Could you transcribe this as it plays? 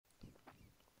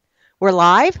We're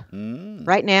live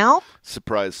right now.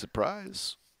 Surprise,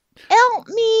 surprise. Help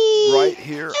me. Right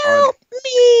here Help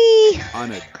me.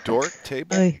 on a Dork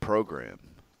Table program.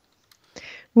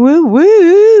 Woo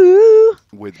woo.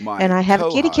 With my And I have a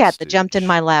kitty cat that jumped in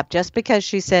my lap just because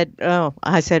she said,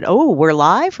 I said, we're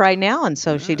live right now. And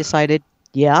so she decided,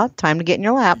 time to get in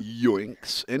your lap.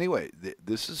 Yoinks. Anyway,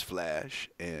 this is Flash,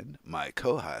 and my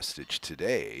co-hostage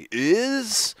today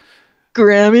is...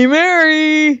 Grammy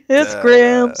Mary. It's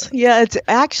Grams. Yeah, it's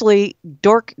actually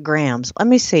Dork Grams. Let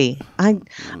me see.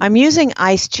 I'm using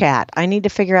Ice Chat. I need to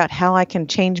figure out how I can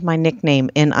change my nickname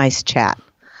in Ice Chat.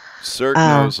 Sir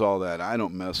knows all that. I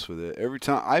don't mess with it. Every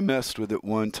time I messed with it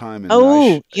one time,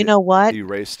 and you know what?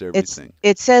 Erased everything.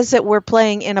 It says that we're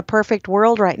playing in a perfect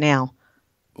world right now.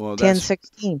 Well,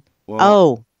 10:16.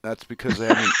 Well, that's because I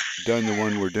haven't done the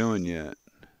one we're doing yet.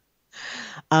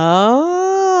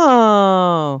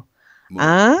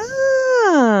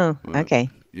 Okay.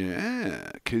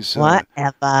 Yeah, because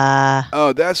whatever.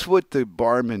 That's what the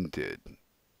barman did.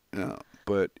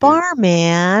 But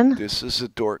barman. This is a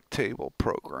Dork Table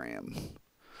program,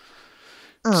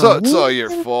 Oh, so it's all your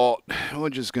fault. We're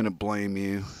just gonna blame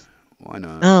you. Why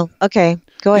not? Oh, okay.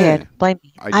 Go ahead. Blame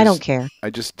me. I don't care. I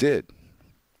just did.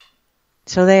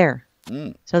 So there.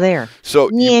 So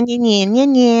yeah.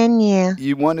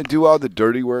 You want to do all the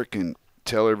dirty work and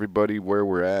tell everybody where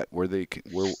we're at, where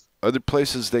other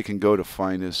places they can go to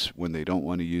find us when they don't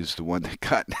want to use the one they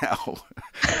got now.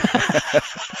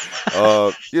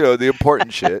 The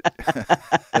important shit.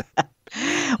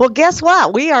 Well, guess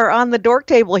what? We are on the Dork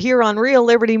Table here on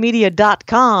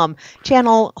reallibertymedia.com,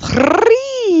 channel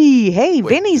 3. Hey,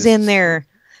 Vinny's in there.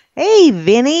 Hey,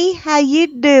 Vinny, how you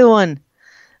doing?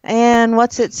 And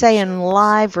what's it saying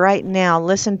live right now?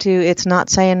 Listen to it's not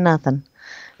saying nothing.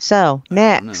 So,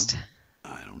 next.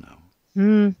 I don't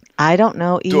know. I don't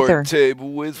know either. Dork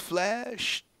Table with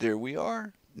Flash. There we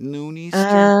are. Noon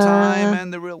Eastern time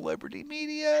and the Real Liberty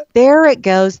Media. There it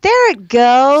goes.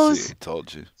 See,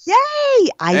 told you. Yay!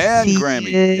 I see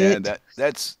Grammy. it. Yeah,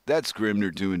 that's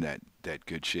Grimner doing that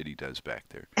good shit he does back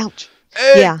there. Ouch.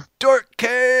 Hey, yeah. Dork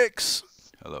Cakes.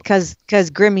 Hello. Because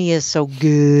Grimmy is so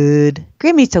good.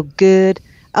 Grimmy's so good.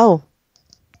 Oh.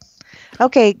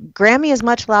 Okay, Grammy is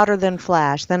much louder than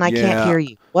Flash. Then I can't hear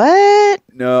you. What?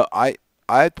 No, I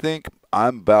think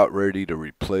I'm about ready to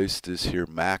replace this here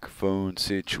microphone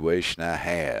situation I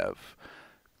have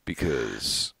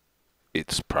because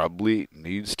it's probably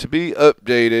needs to be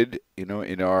updated,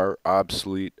 in our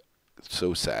obsolete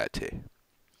society.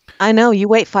 I know. You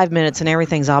wait 5 minutes and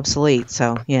everything's obsolete.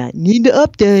 So, need to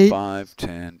update. 5,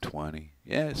 10, 20.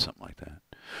 Yeah, something like that.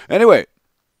 Anyway,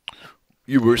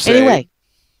 you were saying...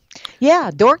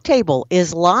 Dork Table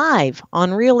is live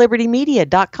on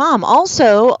reallibertymedia.com.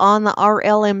 Also on the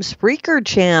RLM Spreaker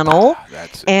channel.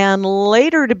 And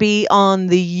later to be on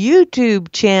the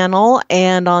YouTube channel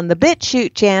and on the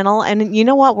BitChute channel. And you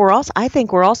know what? I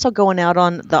think we're also going out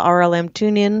on the RLM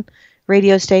TuneIn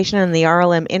radio station and the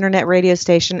RLM internet radio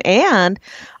station and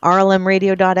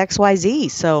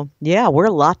rlmradio.xyz. So, we're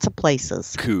lots of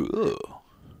places. Cool.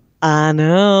 I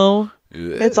know.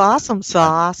 Yeah. It's awesome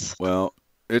sauce. Well,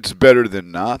 it's better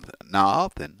than nothing,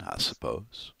 I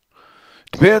suppose.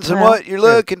 Depends on what you're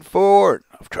looking for.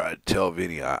 I've tried to tell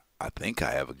Vinny I think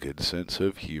I have a good sense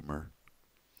of humor.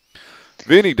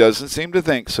 Vinny doesn't seem to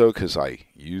think so because I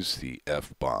use the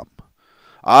F-bomb.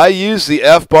 I use the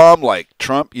F-bomb like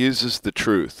Trump uses the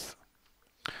truth.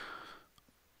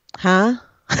 Huh?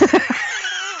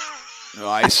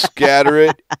 I scatter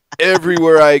it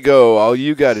everywhere I go. All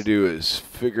you got to do is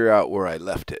figure out where I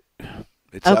left it.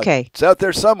 It's out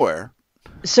there somewhere.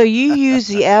 So you use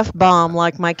the F-bomb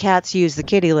like my cats use the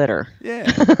kitty litter.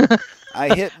 Yeah.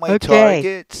 I hit my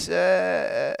targets.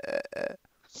 I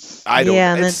don't.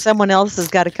 Yeah, and then someone else has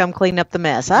got to come clean up the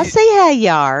mess. I see how you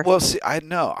are. Well, see, I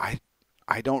know.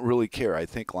 I don't really care. I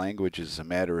think language is a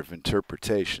matter of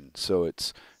interpretation. So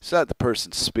it's not the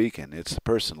person speaking. It's the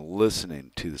person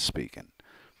listening to the speaking.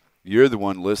 You're the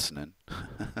one listening.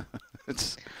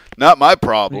 It's not my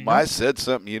problem. I said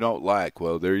something you don't like.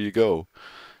 Well, there you go.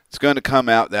 It's going to come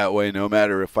out that way no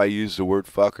matter if I use the word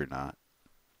fuck or not.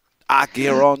 I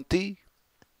guarantee.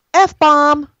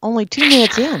 F-bomb. Only 2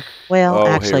 minutes in. Well,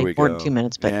 actually, more than 2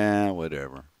 minutes. But yeah,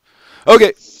 whatever.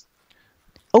 Okay.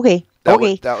 That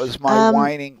was my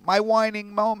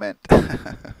whining moment.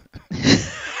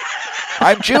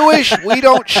 I'm Jewish. We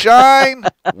don't shine.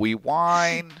 We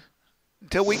whine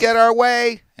until we get our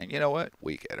way. And you know what?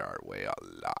 We get our way a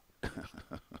lot.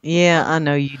 Yeah, I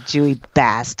know you Jewy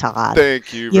bastard.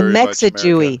 Thank you very much,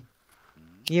 Mexa-Jewy.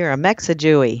 You're a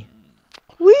Mexa-Jewy.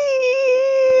 Wee!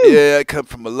 Yeah, I come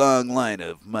from a long line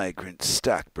of migrant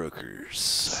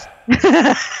stockbrokers.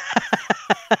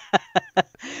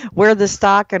 We're the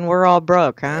stock and we're all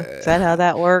broke, huh? Is that how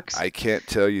that works? I can't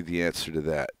tell you the answer to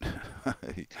that.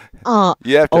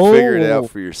 You have to figure it out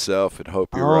for yourself and hope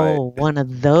you're right. Oh, one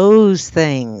of those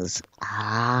things.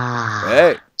 Ah.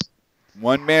 Hey,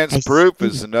 one man's proof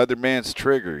is another man's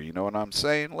trigger. You know what I'm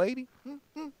saying, lady?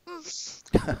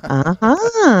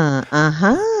 Uh-huh. I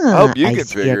hope you can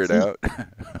figure it out.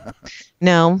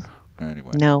 No.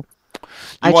 Anyway. No.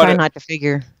 I try not to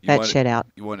figure that shit out.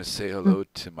 You want to say hello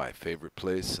to my favorite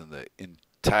place in the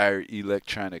entire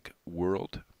electronic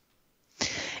world?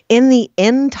 In the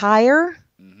entire?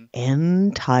 Mm-hmm.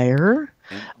 Entire?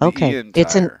 Okay.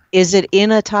 Is it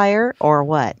in a tire or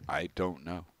what? I don't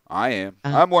know. I am.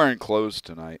 I'm wearing clothes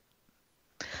tonight.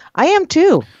 I am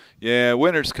too. Yeah,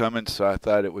 winter's coming, so I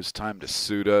thought it was time to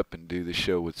suit up and do the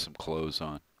show with some clothes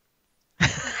on.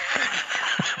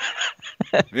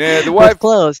 Yeah, the wife.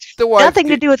 Clothes. Nothing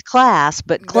to do with class,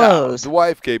 but clothes. No, the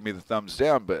wife gave me the thumbs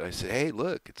down, but I said, "Hey,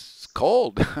 look, it's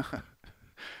cold."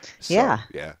 So, yeah.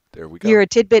 Yeah. There we go. You're a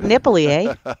tidbit nipply,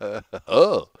 eh?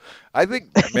 Oh, I think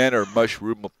men are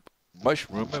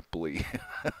mushroomably.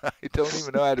 I don't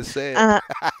even know how to say it.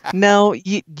 No,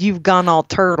 you've gone all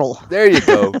turtle. There you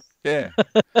go. Yeah.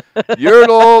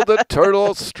 Yertle the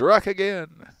turtle struck again.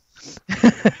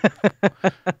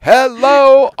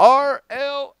 Hello,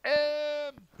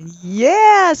 RLM.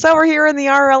 Yeah, so we're here in the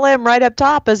RLM right up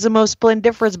top as the most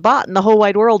splendiferous bot in the whole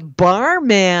wide world,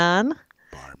 Barman.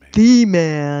 The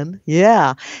man,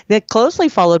 yeah. They're closely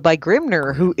followed by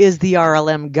Grimner, who is the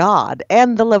RLM god.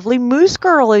 And the lovely Moose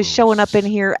Girl is showing up in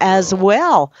here as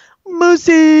well.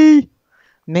 Moosey!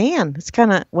 Man, it's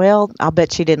kind of, well, I'll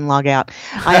bet she didn't log out.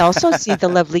 I also see the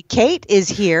lovely Kate is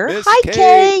here. Hi,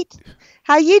 Kate!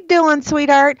 How you doing,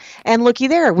 sweetheart? And looky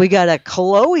there, we got a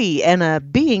Chloe and a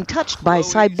being touched by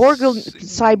cyborgan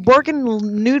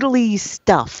noodly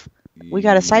stuff. We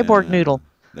got a cyborg noodle.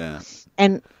 Yeah.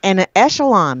 And an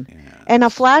echelon. Yeah. And a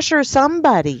flasher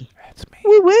somebody. That's me.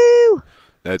 Woo woo.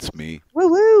 That's me. Woo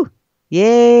woo.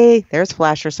 Yay. There's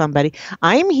flasher somebody.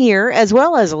 I'm here as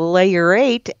well as Layer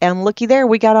 8. And looky there,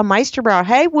 we got a Meisterbrow.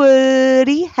 Hey,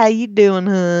 Woody. How you doing,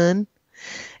 hun?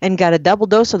 And got a double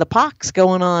dose of the pox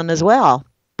going on as well.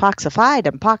 Poxified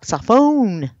and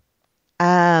poxophone.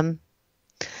 Are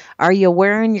you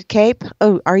wearing your cape?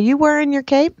 Oh, are you wearing your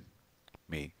cape?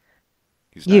 Me.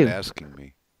 He's not asking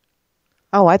me.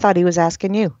 Oh, I thought he was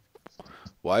asking you.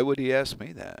 Why would he ask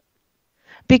me that?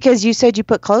 Because you said you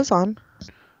put clothes on.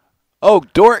 Oh,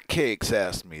 Dork Cakes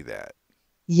asked me that.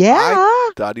 Yeah.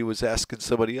 I thought he was asking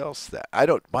somebody else that.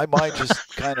 My mind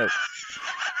just kind of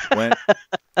went.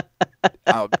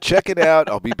 I'll check it out.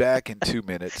 I'll be back in 2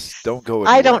 minutes. Don't go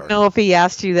anywhere. I don't know if he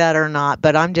asked you that or not,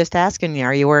 but I'm just asking you,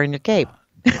 are you wearing your cape?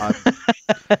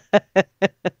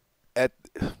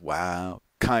 Wow.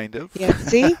 Kind of. Yeah,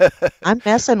 see? I'm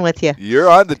messing with you. You're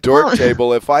on the dork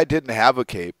table. If I didn't have a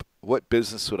cape, what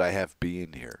business would I have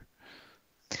being here?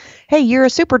 Hey, you're a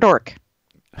super dork.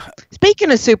 Speaking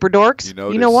of super dorks,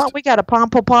 you know what? We got a pom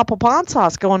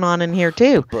sauce going on in here,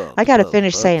 too. I got to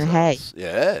finish saying hey.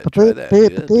 Yeah, try that.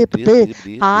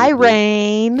 Hi,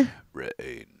 Rain.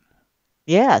 Rain.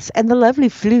 Yes, and the lovely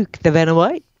Fluke, the Vanna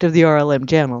White of the RLM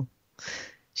channel.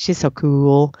 She's so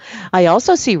cool. I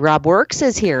also see Rob Works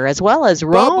is here, as well as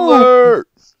Bubbler.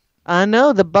 I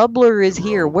know, the Bubbler is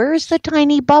here. Where's the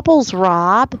tiny bubbles,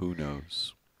 Rob? Who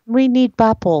knows? We need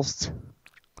bubbles.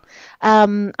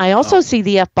 I also see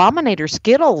the Abominator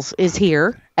Skittles is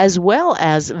here, as well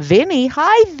as Vinny.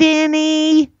 Hi,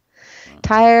 Vinny.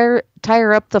 Tire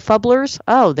up the fubblers.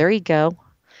 Oh, there you go.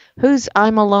 Who's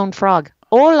I'm a Lone Frog?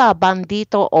 Hola,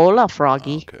 bandito. Hola,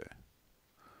 Froggy. Okay.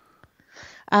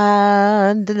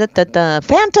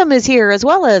 Phantom is here, as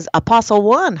well as Apostle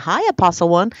 1. Hi, Apostle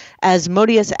 1.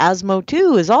 Asmodeus Asmo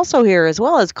 2 is also here, as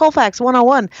well as Colfax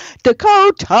 101.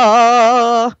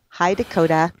 Dakota. Hi,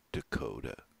 Dakota.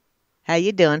 Dakota. How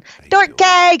you doing? Dork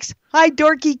Cakes. Hi,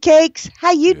 Dorky Cakes.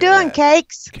 How you doing,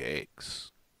 Cakes?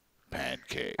 Cakes.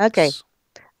 Pancakes. Okay.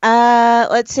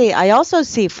 Let's see. I also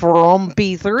see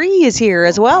Frumpy3 is here,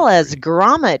 as well as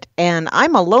Grommet. And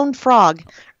I'm a Lone Frog.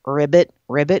 Ribbit.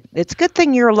 It's a good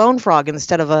thing you're a lone frog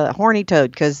instead of a horny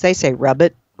toad, because they say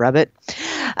rubbit. Let's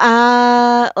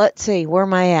see, where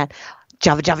am I at?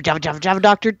 Java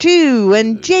Doctor 2,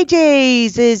 and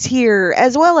JJ's is here,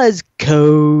 as well as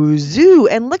Kozu.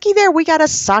 And looky there, we got a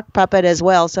sock puppet as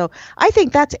well. So I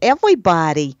think that's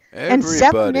everybody. And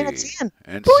 7 minutes in.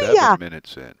 And Booyah. 7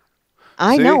 minutes in.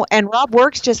 I know. And Rob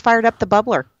Works just fired up the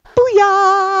bubbler.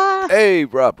 Booyah! Hey,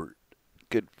 Robert.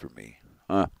 Good for me.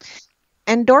 Huh?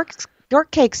 And Dorks Dork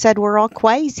Cake said we're all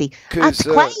crazy. That's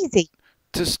crazy.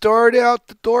 To start out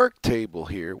the Dork Table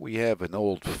here, we have an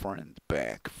old friend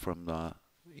back from the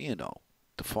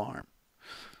farm.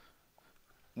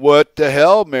 What the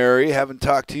hell, Mary? Haven't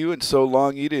talked to you in so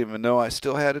long you didn't even know I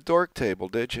still had a Dork Table,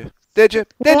 did you? Did you?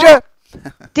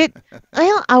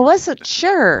 Well, I wasn't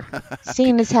sure,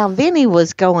 seeing as how Vinny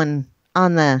was going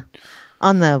on the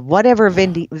whatever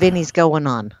Vinny's going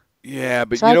on. Yeah,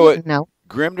 but so you know what? No.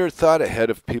 Grimner thought ahead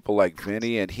of people like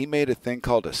Vinny, and he made a thing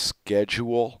called a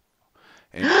schedule.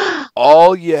 And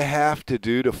all you have to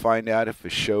do to find out if a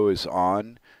show is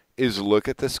on is look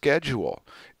at the schedule.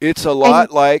 It's a lot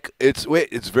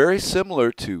it's very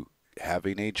similar to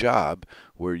having a job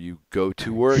where you go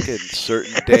to work in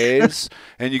certain days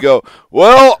and you go,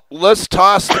 well, let's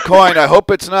toss the coin. I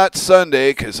hope it's not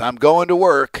Sunday because I'm going to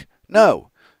work.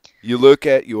 No, you look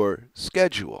at your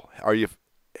schedule.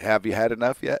 Have you had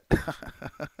enough yet?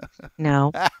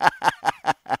 No.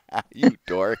 You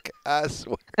dork. I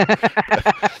swear.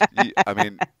 I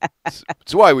mean,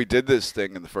 it's why we did this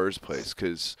thing in the first place,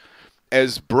 because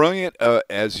as brilliant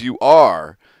as you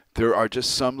are, there are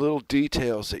just some little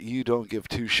details that you don't give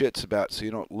two shits about, so you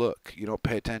don't look. You don't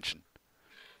pay attention.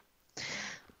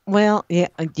 Well,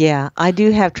 yeah, I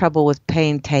do have trouble with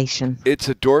paying attention. It's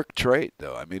a dork trait,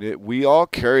 though. I mean, we all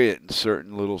carry it in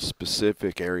certain little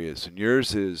specific areas, and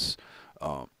yours is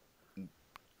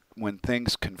when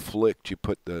things conflict, you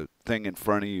put the thing in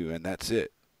front of you, and that's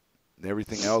it.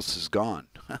 Everything else is gone.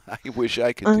 I wish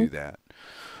I could do that.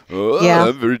 Oh, yeah.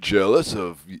 I'm very jealous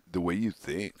of the way you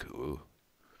think. Oh.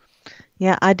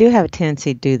 Yeah, I do have a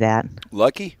tendency to do that.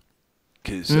 Lucky?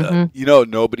 Because,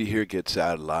 nobody here gets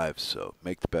out alive, so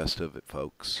make the best of it,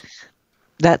 folks.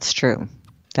 That's true.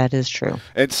 That is true.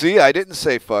 And see, I didn't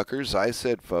say fuckers. I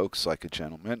said folks like a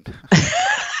gentleman.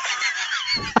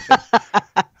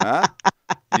 Huh?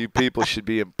 You people should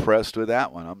be impressed with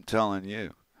that one, I'm telling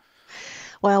you.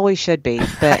 Well, we should be,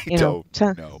 but, I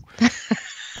don't know.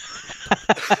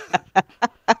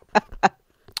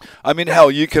 I mean,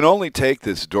 hell, you can only take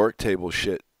this Dork Table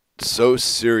shit so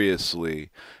seriously,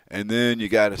 and then you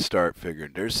got to start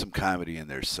figuring there's some comedy in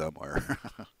there somewhere.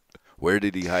 Where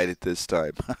did he hide it this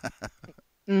time?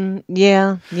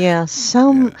 Yeah.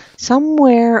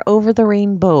 Somewhere over the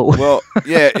rainbow. Well,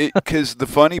 yeah, because the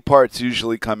funny parts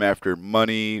usually come after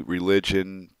money,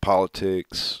 religion,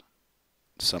 politics,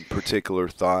 some particular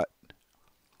thought.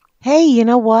 Hey, you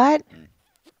know what?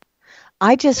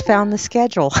 I just found the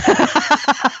schedule.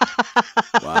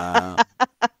 Wow.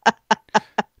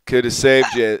 Could have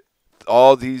saved you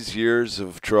all these years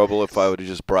of trouble if I would have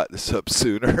just brought this up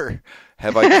sooner.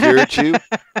 Have I cured you?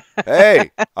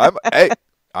 Hey,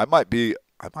 I might be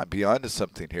onto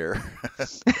something here.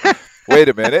 Wait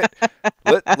a minute.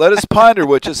 Let us ponder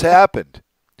what just happened.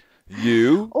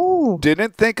 You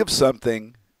didn't think of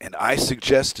something, and I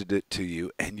suggested it to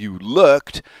you, and you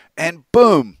looked, and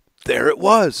boom, there it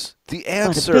was. The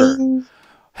answer. Bada bing,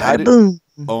 bada boom.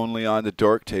 Only on the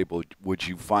Dork Table would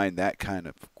you find that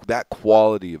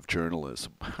quality of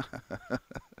journalism.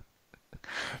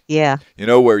 Yeah.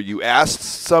 Where you asked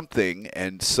something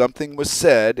and something was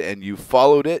said and you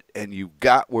followed it and you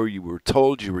got where you were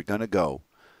told you were going to go.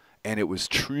 And it was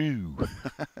true.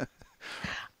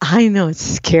 I know, it's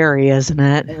scary, isn't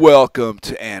it? Welcome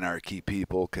to anarchy,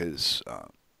 people, because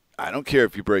I don't care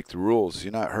if you break the rules.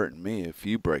 You're not hurting me if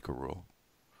you break a rule.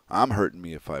 I'm hurting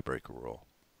me if I break a rule.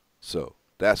 So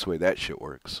that's the way that shit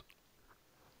works.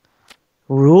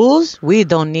 Rules? We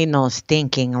don't need no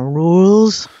stinking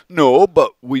rules. No,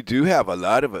 but we do have a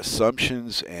lot of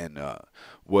assumptions and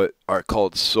what are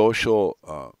called social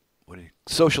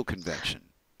convention.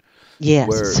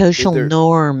 Yes, social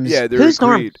norms. Yeah, they're Who's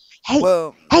agreed.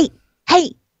 Norm? Hey,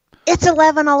 it's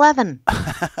 11:11.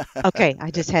 Okay, I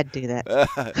just had to do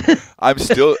that. I'm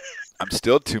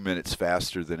still 2 minutes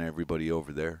faster than everybody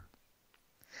over there.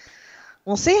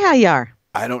 We'll see how you are.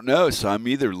 I don't know, so I'm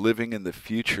either living in the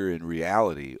future in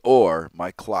reality, or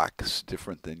my clock's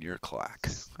different than your clock.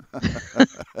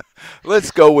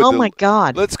 Let's go with my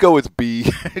God. Let's go with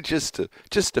B, just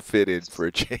to fit in for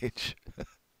a change.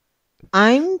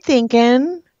 I'm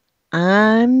thinking.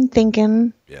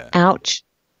 Yeah. Ouch.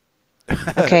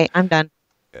 Okay, I'm done.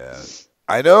 Yeah.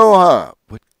 I know, huh?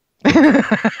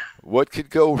 What could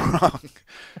go wrong?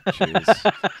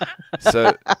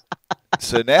 Jeez.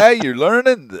 So now you're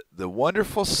learning the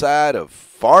wonderful side of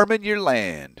farming your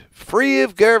land, free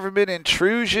of government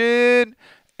intrusion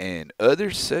and other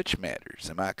such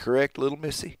matters. Am I correct, little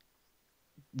missy?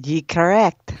 You're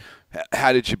correct.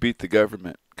 How did you beat the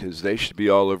government? Because they should be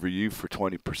all over you for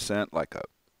 20%, like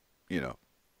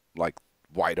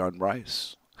white on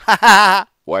rice.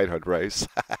 White on rice.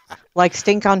 Like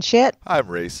stink on shit? I'm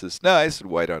racist. No, I said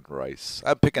white on rice.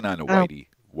 I'm picking on a Oh.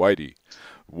 Whitey.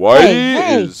 Whitey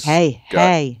Hey, is...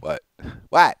 hey. What?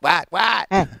 What?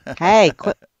 Hey,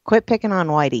 quit picking on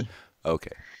Whitey.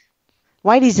 Okay.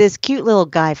 Whitey's this cute little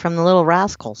guy from the Little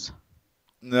Rascals.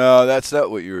 No, that's not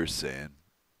what you were saying.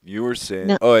 You were saying...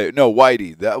 No. Oh, wait, no,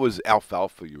 Whitey. That was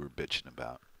alfalfa you were bitching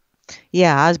about.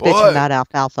 Yeah, I was bitching about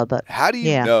alfalfa, but... How do you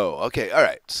yeah. know? Okay, all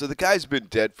right. So the guy's been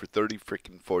dead for 30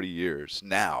 freaking 40 years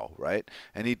now, right?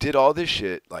 And he did all this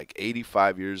shit like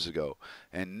 85 years ago.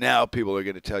 And now people are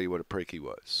going to tell you what a prick he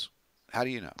was. How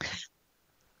do you know?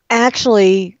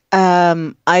 Actually,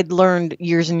 I'd learned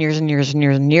years and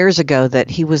years ago that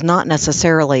he was not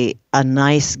necessarily a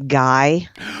nice guy.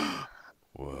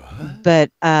 What?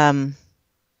 But,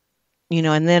 you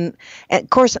know, and then, of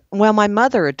course, well, my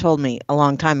mother had told me a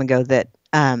long time ago that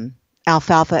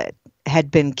alfalfa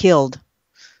had been killed.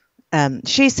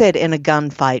 She said in a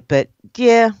gunfight, but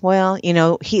yeah, well, you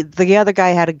know, the other guy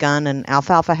had a gun and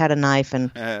alfalfa had a knife,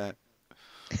 and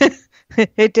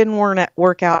it didn't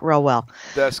work out real well.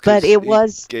 That's but it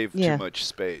was gave too much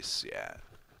space. Yeah.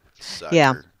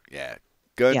 Sucker. Yeah.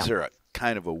 Guns are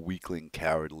kind of a weakling,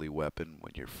 cowardly weapon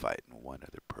when you're fighting one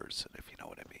other person, if you know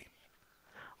what I mean.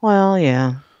 Well,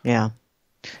 yeah.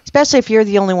 Especially if you're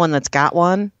the only one that's got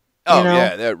one. Oh, you know?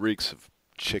 Yeah, that reeks of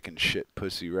chicken shit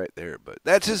pussy right there. But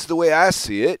that's just the way I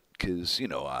see it, because, you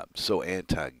know, I'm so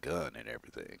anti-gun and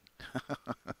everything.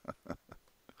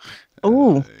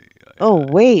 Ooh. Oh,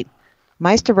 wait.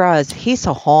 Meisterbrow he's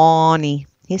so horny.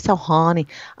 He's so horny.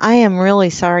 I am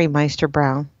really sorry,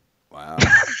 Meisterbrow. Wow.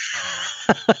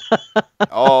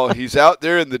 Oh, he's out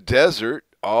there in the desert,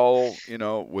 all, you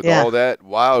know, with all that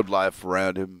wildlife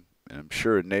around him. And I'm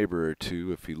sure a neighbor or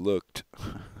two if he looked.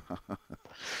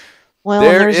 Well,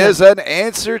 there is an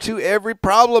answer to every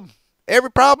problem.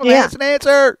 Every problem has an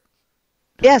answer.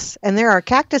 Yes, and there are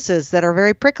cactuses that are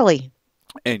very prickly.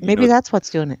 And maybe that's what's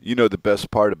doing it. You know the best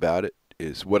part about it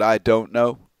is what I don't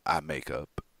know, I make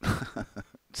up.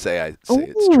 say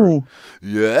it's true.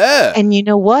 Yeah. And you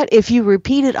know what? If you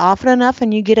repeat it often enough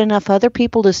and you get enough other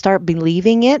people to start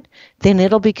believing it, then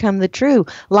it'll become the true.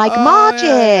 Like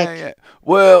magic. Yeah.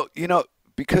 Well, you know,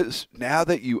 because now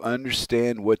that you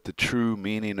understand what the true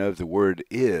meaning of the word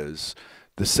is,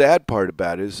 the sad part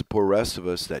about it is the poor rest of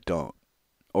us that don't.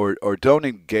 Or don't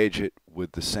engage it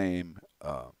with the same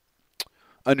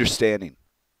understanding,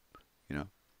 you know.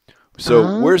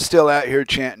 So we're still out here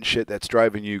chanting shit that's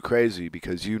driving you crazy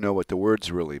because you know what the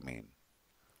words really mean.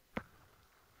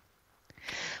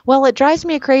 Well, it drives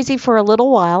me crazy for a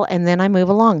little while, and then I move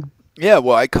along. Yeah,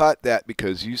 well, I caught that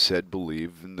because you said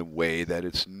believe in the way that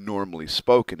it's normally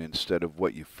spoken instead of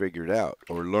what you figured out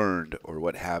or learned or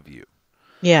what have you.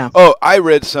 Yeah. Oh, I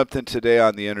read something today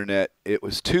on the internet. It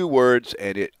was 2 words,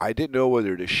 and I didn't know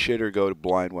whether to shit or go to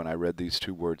blind when I read these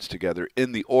 2 words together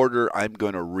in the order I'm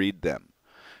going to read them.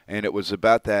 And it was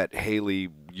about that Haley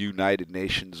United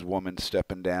Nations woman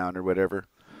stepping down or whatever.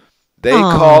 They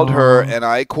called her, and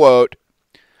I quote,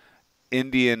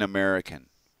 Indian American.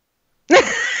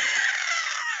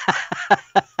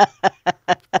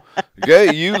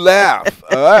 Okay, you laugh.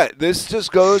 All right, this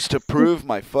just goes to prove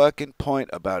my fucking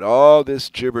point about all this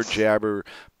jibber-jabber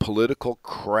political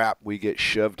crap we get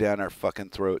shoved down our fucking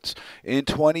throats. In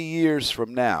 20 years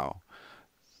from now,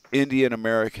 Indian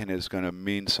American is going to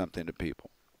mean something to people.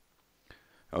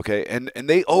 Okay, and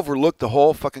they overlooked the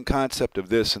whole fucking concept of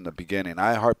this in the beginning.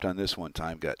 I harped on this one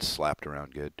time, got slapped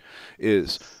around good,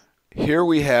 is... Here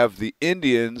we have the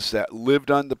Indians that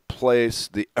lived on the place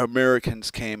the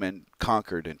Americans came and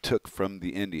conquered and took from the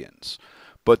Indians.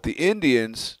 But the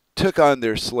Indians took on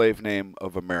their slave name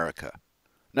of America.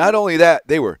 Not only that,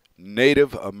 they were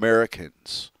Native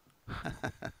Americans.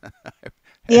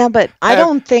 Yeah, but I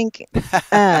don't think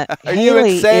Are Haley you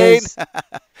insane?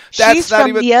 She's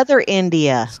from the other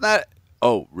India. It's not.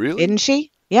 Oh, really? Isn't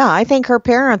she? Yeah, I think her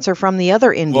parents are from the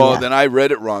other India. Well, then I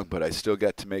read it wrong, but I still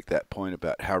got to make that point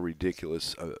about how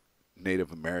ridiculous a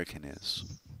Native American is.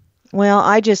 Well,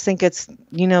 I just think it's,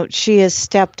 you know, she has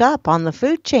stepped up on the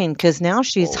food chain because now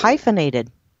she's hyphenated.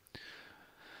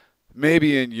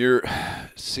 Maybe in your,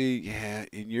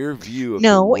 in your view of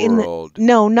the world.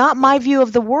 No, not my view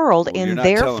of the world. Well, in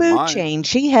their food chain,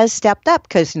 she has stepped up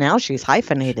because now she's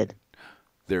hyphenated.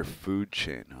 Their food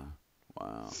chain, huh?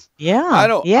 Wow.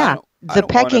 Yeah. The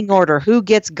pecking order, who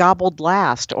gets gobbled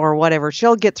last or whatever.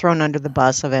 She'll get thrown under the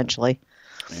bus eventually.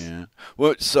 Yeah.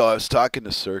 Well, so I was talking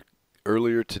to Sir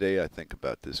earlier today, I think,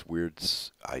 about this weird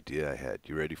idea I had.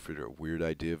 You ready for the weird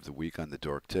idea of the week on the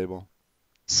Dork Table?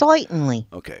 Certainly.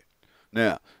 Okay.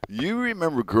 Now, you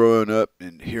remember growing up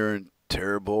and hearing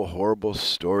terrible, horrible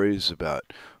stories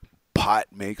about pot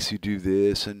makes you do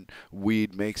this, and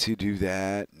weed makes you do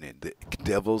that, and the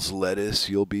devil's lettuce,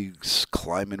 you'll be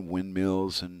climbing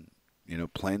windmills and,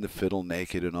 playing the fiddle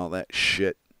naked and all that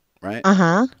shit, right?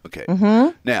 Uh-huh. Okay.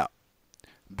 Mm-hmm. Now,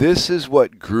 this is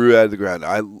what grew out of the ground.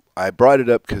 I brought it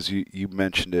up because you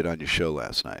mentioned it on your show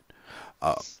last night.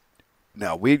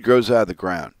 Now, weed grows out of the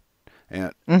ground.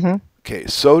 And okay,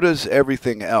 so does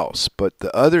everything else. But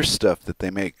the other stuff that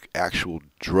they make actual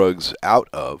drugs out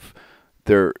of,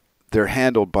 they're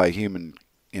handled by human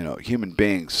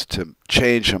beings to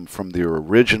change them from their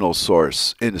original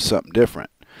source into something different.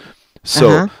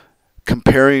 So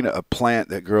comparing a plant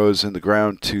that grows in the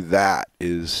ground to that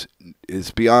is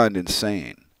beyond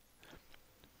insane,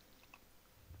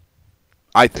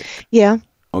 I think. Yeah.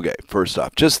 Okay, first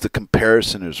off, just the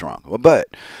comparison is wrong. Well, but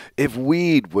if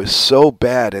weed was so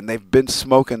bad and they've been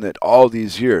smoking it all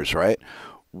these years, right?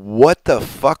 What the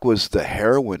fuck was the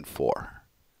heroin for?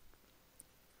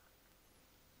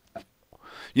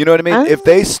 You know what I mean? If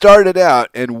they started out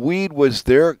and weed was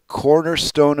their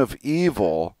cornerstone of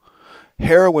evil,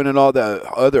 heroin and all the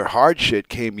other hard shit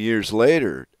came years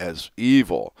later as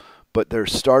evil, but their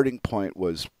starting point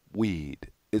was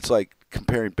weed. It's like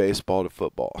comparing baseball to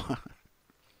football.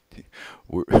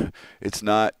 It's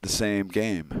not the same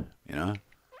game,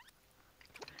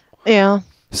 Yeah.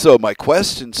 So my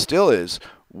question still is,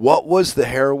 what was the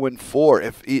heroin for?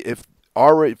 If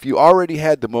you already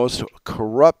had the most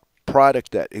corrupt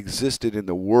product that existed in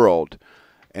the world,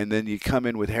 and then you come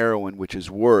in with heroin, which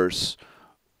is worse,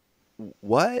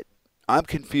 what? I'm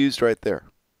confused right there.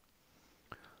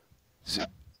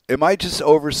 Am I just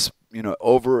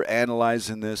over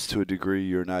analyzing this to a degree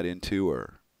you're not into,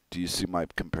 or do you see my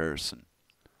comparison?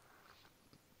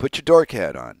 Put your dork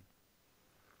hat on.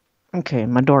 Okay,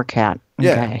 my dork hat.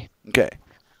 Okay. Yeah. Okay.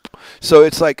 So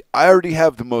it's like I already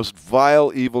have the most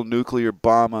vile, evil nuclear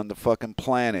bomb on the fucking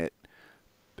planet,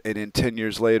 and in 10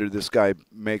 years later, this guy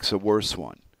makes a worse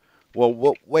one.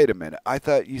 Well, wait a minute. I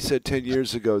thought you said 10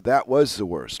 years ago that was the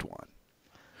worst one.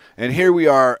 And here we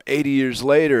are 80 years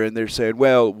later, and they're saying,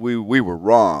 well, we were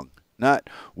wrong. Not,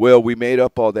 well, we made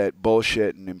up all that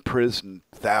bullshit and imprisoned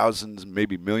thousands,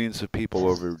 maybe millions of people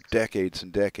over decades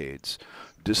and decades,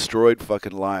 destroyed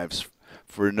fucking lives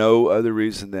for no other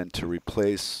reason than to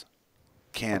replace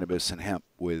cannabis and hemp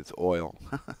with oil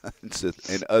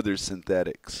and other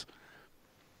synthetics.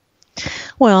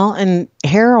 Well, and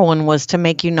heroin was to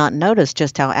make you not notice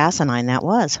just how asinine that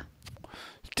was.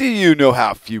 Do you know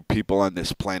how few people on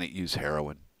this planet use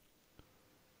heroin?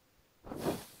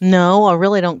 No, I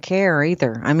really don't care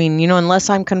either. I mean, unless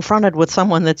I'm confronted with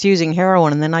someone that's using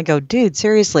heroin and then I go, dude,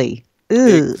 seriously. Ugh,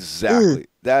 exactly. Ugh.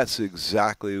 That's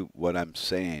exactly what I'm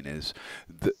saying is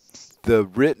the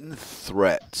written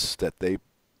threats that they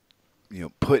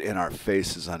put in our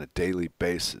faces on a daily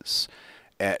basis.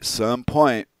 At some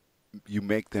point, you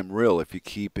make them real if you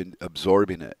keep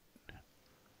absorbing it.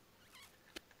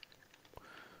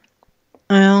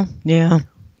 Well, yeah.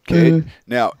 Okay.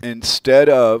 Now, instead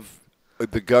of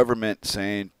the government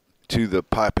saying to the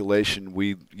population,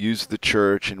 we used the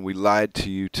church and we lied to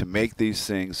you to make these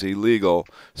things illegal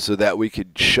so that we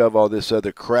could shove all this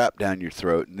other crap down your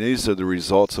throat, and these are the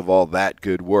results of all that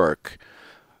good work.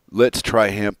 Let's try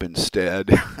hemp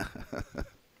instead.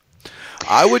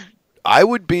 I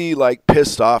would be like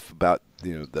pissed off about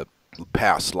the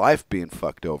past life being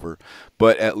fucked over,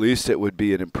 but at least it would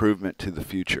be an improvement to the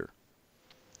future.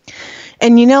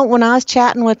 And when I was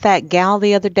chatting with that gal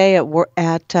the other day at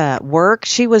work,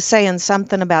 she was saying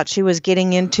something about she was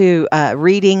getting into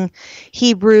reading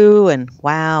Hebrew, and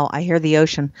wow, I hear the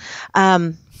ocean.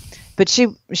 But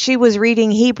she was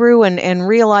reading Hebrew and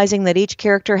realizing that each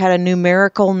character had a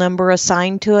numerical number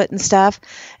assigned to it and stuff.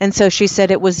 And so she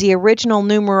said it was the original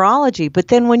numerology. But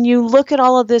then when you look at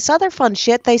all of this other fun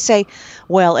shit, they say,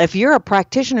 well, if you're a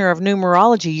practitioner of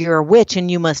numerology, you're a witch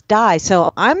and you must die.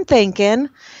 So I'm thinking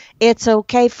it's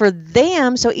okay for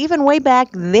them. So even way back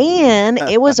then,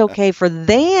 it was okay for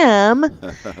them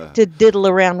to diddle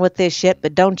around with this shit.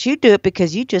 But don't you do it,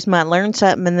 because you just might learn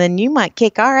something and then you might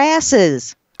kick our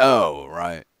asses. Oh,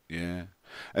 right. Yeah.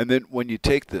 And then when you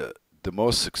take the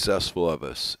most successful of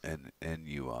us and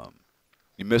you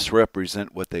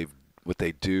misrepresent what they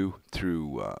do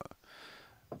through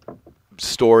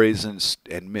stories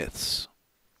and myths.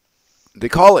 They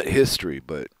call it history,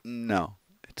 but no,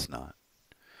 it's not.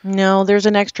 No, there's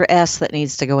an extra S that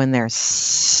needs to go in there. His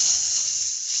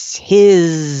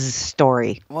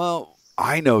story. Well,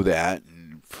 I know that.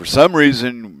 And for some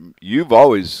reason, you've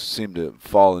always seemed to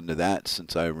fall into that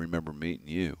since I remember meeting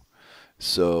you.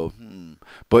 So,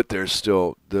 but there's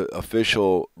still the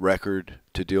official record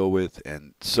to deal with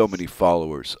and so many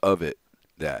followers of it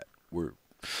that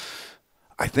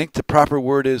I think the proper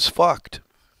word is fucked,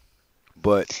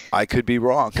 but I could be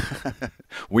wrong.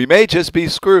 We may just be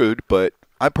screwed, but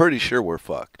I'm pretty sure we're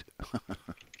fucked.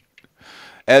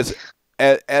 As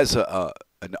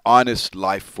an honest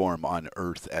life form on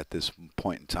Earth at this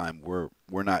point in time, we're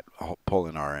not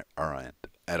pulling our end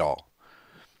at all.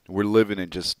 We're living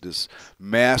in just this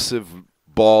massive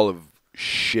ball of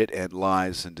shit and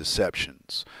lies and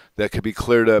deceptions that could be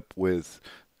cleared up with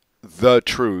the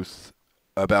truth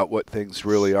about what things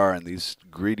really are, and these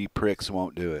greedy pricks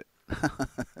won't do it.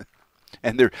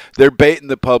 And they're baiting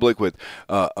the public with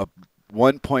a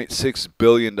 $1.6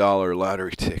 billion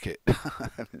lottery ticket.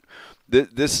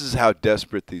 This is how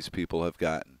desperate these people have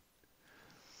gotten.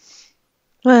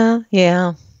 Well,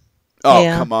 yeah. Oh,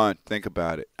 yeah. Come on. Think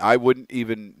about it. I wouldn't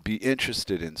even be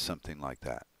interested in something like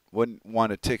that. Wouldn't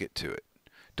want a ticket to it.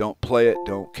 Don't play it.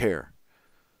 Don't care.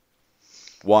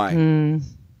 Why?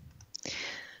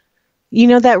 You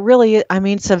know, that really, I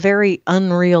mean, it's a very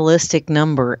unrealistic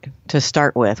number to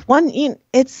start with.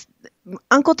 It's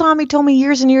Uncle Tommy told me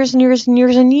years and years and years and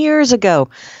years and years ago,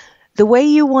 the way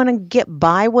you want to get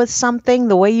by with something,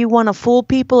 the way you want to fool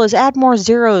people is add more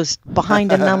zeros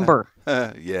behind a number.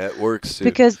 Yeah, it works too.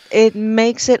 Because it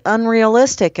makes it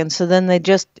unrealistic. And so then they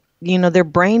just, their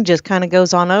brain just kind of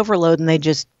goes on overload and they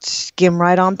just skim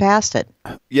right on past it.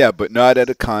 Yeah, but not at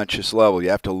a conscious level. You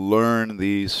have to learn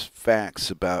these facts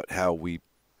about how we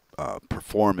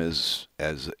perform as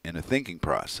in a thinking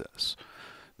process.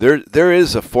 There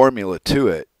is a formula to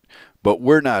it, but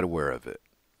we're not aware of it.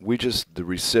 We just the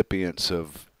recipients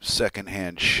of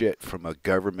secondhand shit from a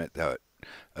government that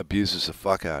abuses the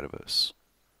fuck out of us.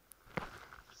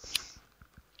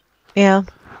 Yeah.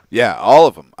 Yeah, all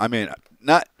of them. I mean,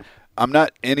 I'm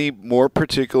not any more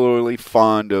particularly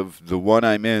fond of the one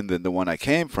I'm in than the one I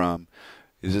came from.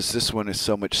 Is this one is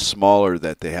so much smaller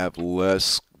that they have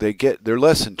less. They're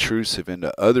less intrusive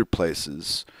into other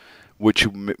places, which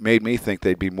made me think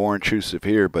they'd be more intrusive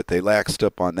here. But they laxed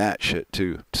up on that shit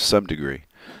too, to some degree.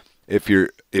 If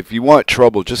you want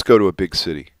trouble, just go to a big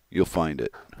city. You'll find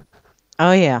it.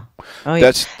 Oh yeah.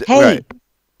 Hey.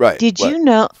 Right. Did you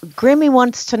know, Grimmy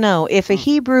wants to know, if a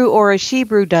Hebrew or a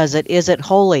Shebrew does it, is it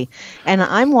holy? And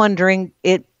I'm wondering,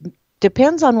 it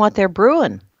depends on what they're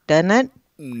brewing, doesn't it?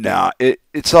 Nah,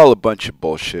 it's all a bunch of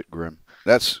bullshit, Grim.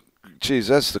 That's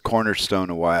the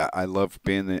cornerstone of why I love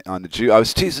being on the Jew. I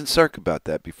was teasing Cirque about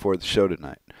that before the show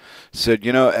tonight. Said,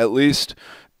 at least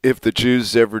if the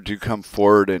Jews ever do come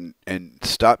forward and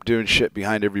stop doing shit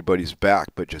behind everybody's back,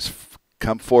 but just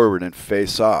come forward and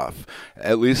face off,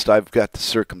 at least I've got the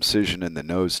circumcision in the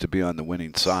nose to be on the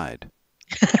winning side.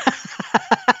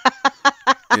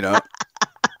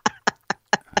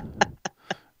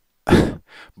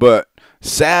 But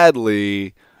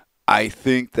sadly, I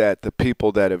think that the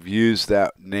people that have used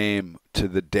that name to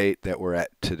the date that we're at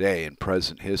today in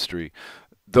present history,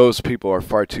 those people are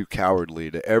far too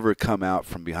cowardly to ever come out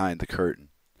from behind the curtain.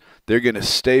 They're going to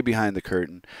stay behind the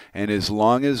curtain, and as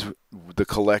long as the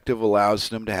collective allows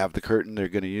them to have the curtain, they're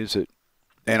going to use it.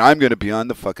 And I'm going to be on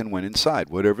the fucking winning side.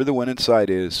 Whatever the winning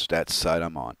side is, that's the side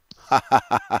I'm on.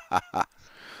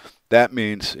 That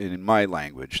means, in my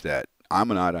language, that I'm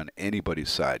not on anybody's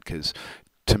side, because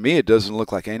to me it doesn't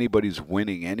look like anybody's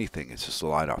winning anything. It's just a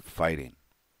lot of fighting.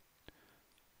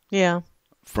 Yeah.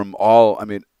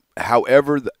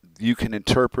 However you can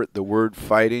interpret the word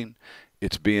fighting,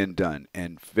 it's being done,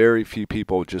 and very few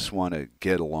people just want to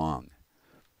get along.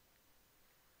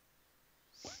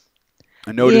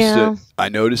 I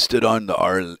noticed it on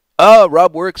the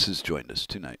Rob Works has joined us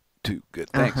tonight too. Good,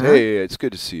 thanks. Hey, it's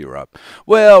good to see you, Rob.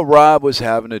 Well, Rob was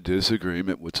having a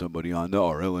disagreement with somebody on the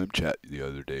RLM chat the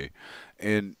other day,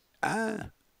 and I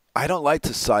don't like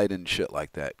to side in shit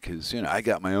like that because I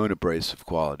got my own abrasive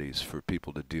qualities for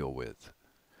people to deal with.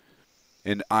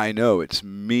 And I know it's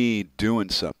me doing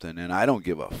something, and I don't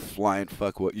give a flying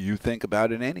fuck what you think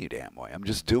about it any damn way. I'm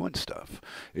just doing stuff.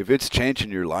 If it's changing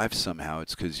your life somehow,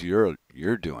 it's because you're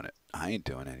doing it. I ain't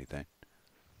doing anything.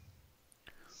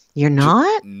 You're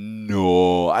not?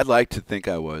 No. I'd like to think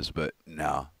I was, but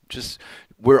no. Just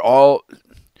we're all.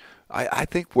 I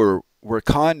think we're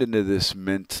conned into this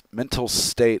mental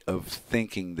state of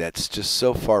thinking that's just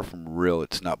so far from real.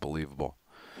 It's not believable.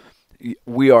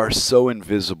 We are so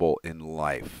invisible in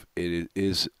life.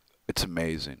 It's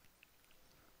amazing.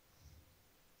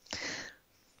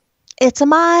 It's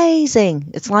amazing.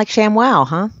 It's like ShamWow,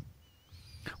 huh?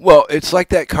 Well, it's like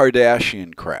that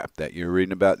Kardashian crap that you were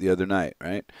reading about the other night,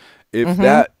 right? If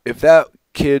that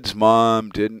kid's mom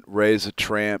didn't raise a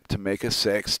tramp to make a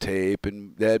sex tape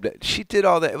and she did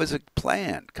all that, it was a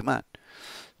plan. Come on.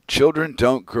 Children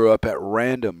don't grow up at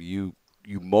random, you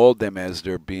mold them as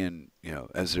they're being,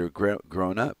 as they're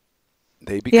grown up.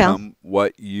 They become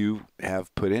what you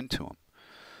have put into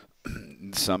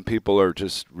them. Some people are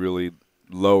just really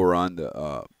lower on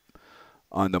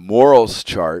the morals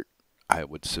chart, I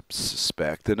would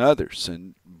suspect, than others.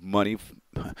 And money,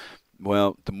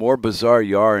 well, the more bizarre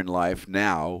you are in life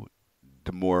now,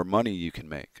 the more money you can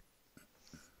make.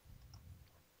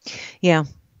 Yeah.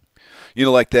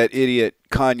 Like that idiot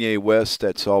Kanye West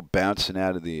that's all bouncing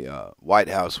out of the White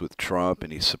House with Trump,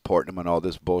 and he's supporting him on all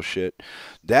this bullshit.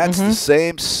 That's the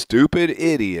same stupid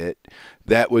idiot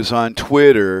that was on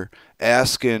Twitter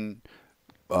asking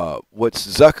what's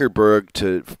Zuckerberg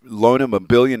to loan him $1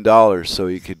 billion so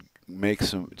he could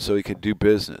so he could do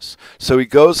business. So he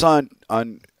goes on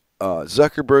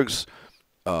Zuckerberg's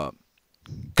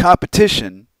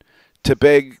competition to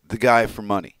beg the guy for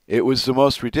money. It was the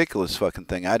most ridiculous fucking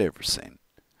thing I'd ever seen.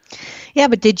 Yeah,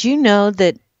 but did you know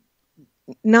that,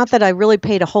 not that I really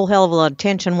paid a whole hell of a lot of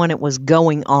attention when it was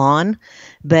going on,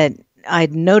 but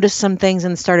I'd noticed some things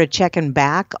and started checking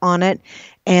back on it,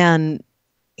 and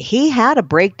he had a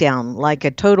breakdown, like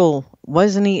a total,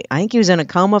 wasn't he? I think he was in a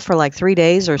coma for like 3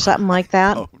 days or something like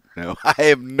that. Oh, no, I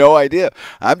have no idea.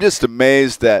 I'm just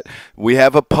amazed that we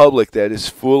have a public that is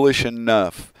foolish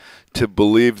enough to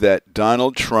believe that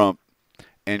Donald Trump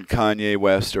and Kanye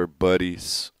West are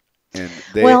buddies. And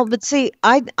but see,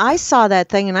 I saw that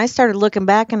thing and I started looking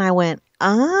back and I went,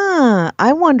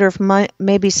 I wonder if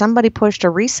maybe somebody pushed a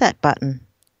reset button.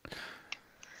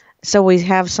 So we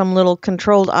have some little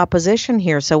controlled opposition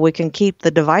here so we can keep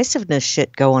the divisiveness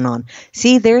shit going on.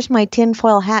 See, there's my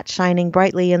tinfoil hat shining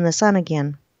brightly in the sun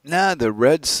again. Nah, the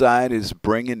red side is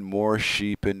bringing more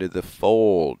sheep into the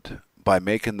fold by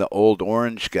making the old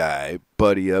orange guy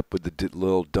buddy up with the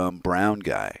little dumb brown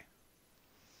guy.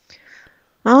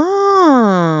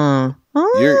 You're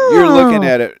looking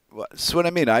at it. That's what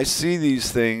I mean. I see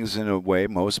these things in a way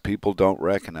most people don't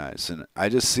recognize, and I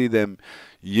just see them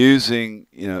using,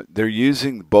 they're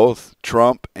using both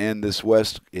Trump and this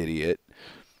West idiot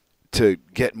to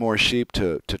get more sheep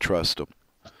to trust them.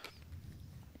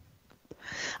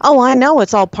 Oh, I know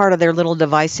it's all part of their little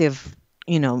divisive,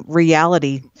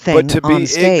 reality thing on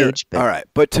stage. All right,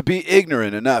 but to be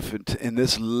ignorant enough in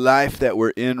this life that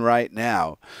we're in right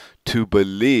now to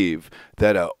believe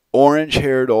that a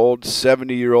orange-haired old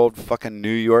 70-year-old fucking New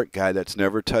York guy that's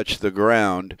never touched the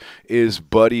ground is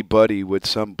buddy with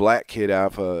some black kid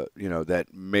alpha, that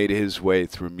made his way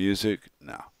through music.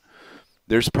 No.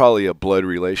 There's probably a blood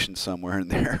relation somewhere in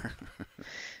there.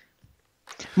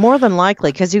 More than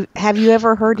likely, because have you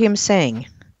ever heard him sing?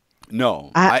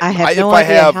 No. I have no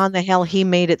idea how in the hell he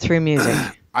made it through music.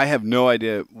 I have no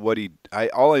idea what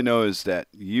all I know is that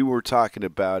you were talking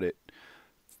about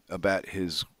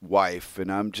his wife,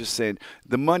 and I'm just saying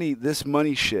this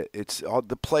money shit, it's all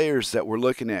the players that we're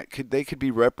looking at, they could be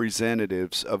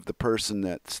representatives of the person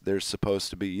that they're supposed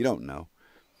to be. You don't know.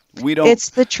 We don't.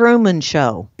 It's the Truman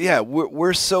Show. Yeah,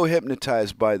 we're so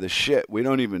hypnotized by the shit, we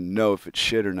don't even know if it's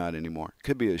shit or not anymore.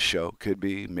 Could be a show, could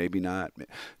be, maybe not.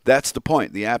 That's the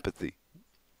point, the apathy.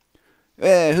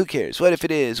 Who cares? What if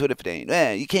it is? What if it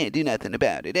ain't? You can't do nothing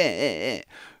about it.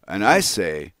 And I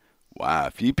say, wow,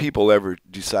 if you people ever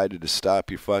decided to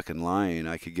stop your fucking lying,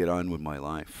 I could get on with my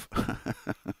life.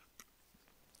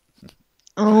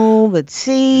 Oh, but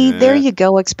see, there you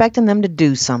go, expecting them to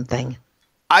do something.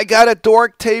 I got a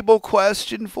dork table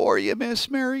question for you,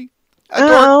 Miss Mary.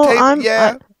 I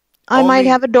might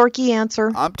have a dorky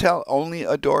answer. Only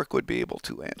a dork would be able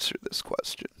to answer this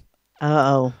question.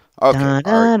 Uh-oh. Okay.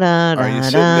 Are you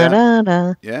sitting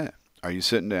down? Yeah. Are you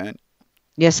sitting down?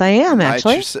 Yes, I am,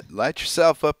 actually. Light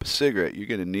yourself up a cigarette. You're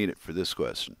going to need it for this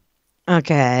question.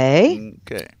 Okay.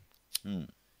 Okay.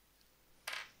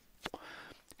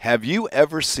 Have you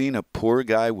ever seen a poor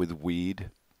guy with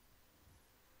weed?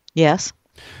 Yes.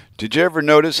 Did you ever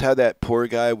notice how that poor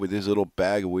guy with his little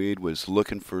bag of weed was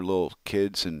looking for little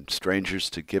kids and strangers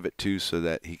to give it to so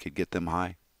that he could get them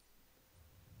high?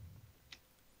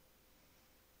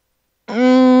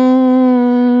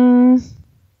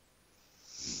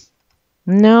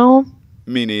 No.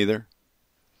 Me neither.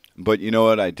 But you know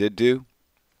what I did do?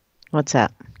 What's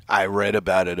that? I read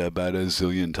about it about a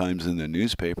zillion times in the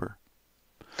newspaper.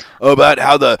 About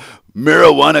how the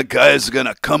marijuana guy is going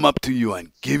to come up to you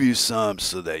and give you some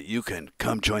so that you can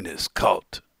come join his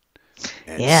cult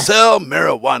and sell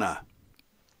marijuana.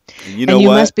 And you know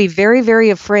what? Must be very, very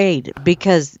afraid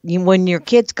because when your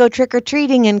kids go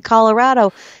trick-or-treating in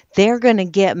Colorado, they're going to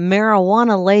get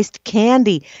marijuana-laced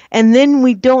candy. And then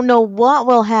we don't know what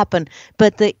will happen.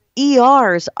 But the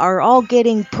ERs are all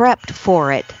getting prepped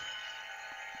for it.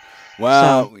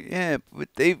 Wow. So. Yeah, but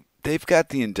they've got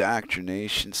the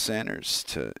indoctrination centers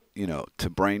to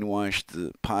brainwash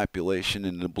the population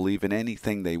into believing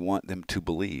anything they want them to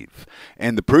believe.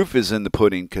 And the proof is in the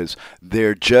pudding, because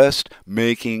they're just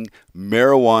making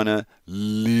marijuana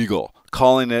legal.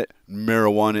 Calling it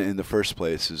marijuana in the first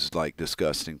place is like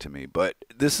disgusting to me. But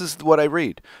this is what I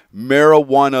read.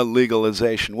 Marijuana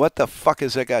legalization. What the fuck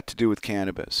has that got to do with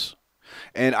cannabis?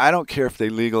 And I don't care if they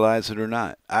legalize it or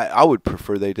not. I would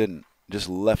prefer they didn't. Just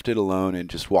left it alone and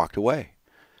just walked away.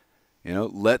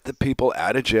 Let the people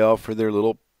out of jail for their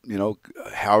little,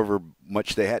 however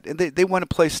much they had. And they want to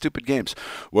play stupid games.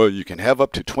 Well, you can have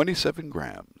up to 27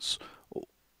 grams.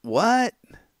 What?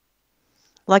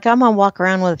 Like I'm going to walk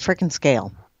around with a freaking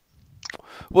scale.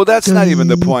 Well, that's not even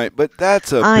the point, but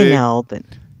that's a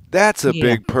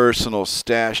big personal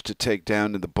stash to take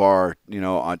down to the bar,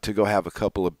 to go have a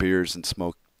couple of beers and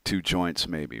smoke 2 joints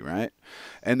maybe, right?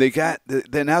 And you can't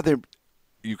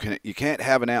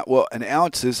have an ounce. Well, an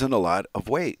ounce isn't a lot of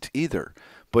weight either,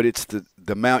 but it's the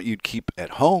amount you'd keep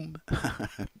at home,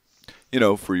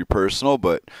 for your personal,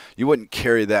 but you wouldn't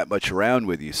carry that much around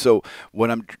with you. So what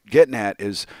I'm getting at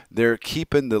is they're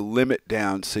keeping the limit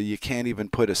down so you can't even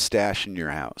put a stash in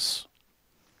your house.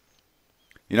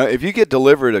 If you get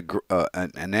delivered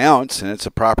an ounce, and it's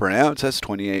a proper ounce, that's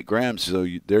 28 grams. So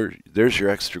there's your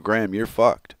extra gram. You're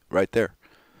fucked right there.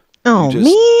 Oh, you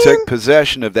just took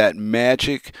possession of that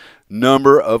magic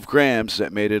number of grams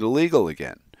that made it illegal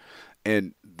again.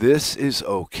 And this is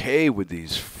okay with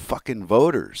these fucking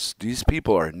voters. These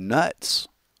people are nuts.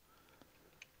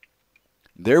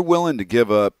 They're willing to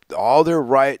give up all their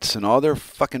rights and all their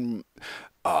fucking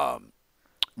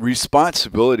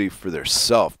responsibility for their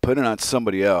self, put it on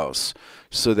somebody else,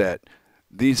 so that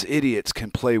these idiots can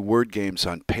play word games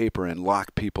on paper and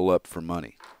lock people up for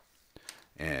money.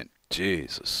 And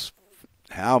Jesus,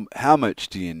 how much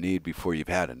do you need before you've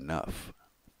had enough?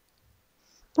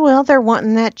 Well, they're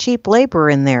wanting that cheap labor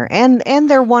in there, and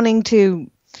they're wanting to,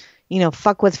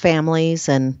 fuck with families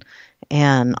and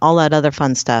all that other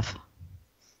fun stuff.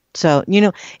 So,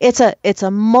 it's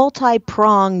a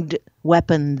multi-pronged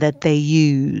weapon that they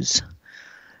use,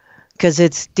 because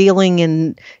it's dealing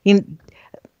in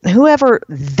whoever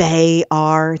they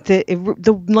are.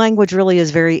 The language really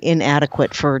is very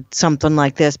inadequate for something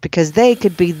like this, because they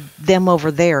could be them over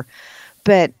there.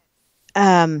 But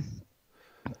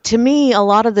to me, a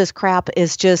lot of this crap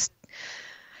is just,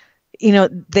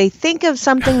 they think of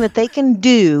something that they can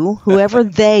do, whoever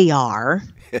they are,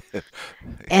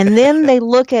 and then they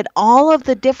look at all of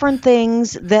the different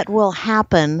things that will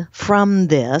happen from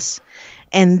this,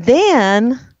 and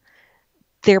then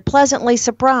they're pleasantly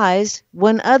surprised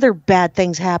when other bad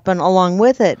things happen along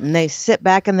with it, and they sit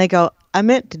back and they go, I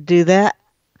meant to do that.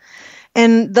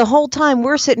 And the whole time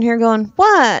we're sitting here going,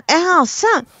 what? Ow,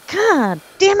 son, God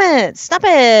damn it, stop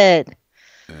it.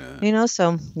 Yeah.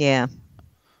 So, yeah.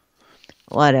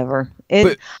 Whatever.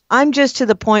 I'm just to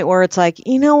the point where it's like,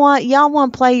 you know what? Y'all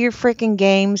want to play your freaking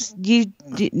games?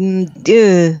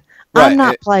 I'm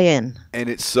not playing. And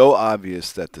it's so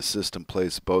obvious that the system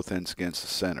plays both ends against the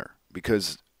center,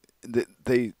 because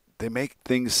they make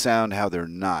things sound how they're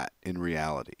not in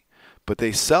reality. But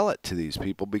they sell it to these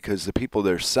people because the people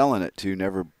they're selling it to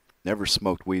never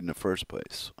smoked weed in the first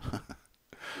place.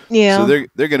 Yeah. So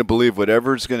they're going to believe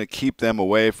whatever's going to keep them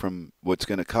away from what's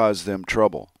going to cause them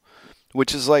trouble,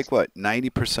 which is like what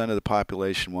 90% of the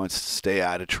population wants to stay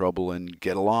out of trouble and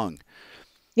get along.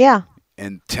 Yeah.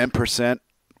 And 10%,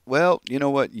 well, you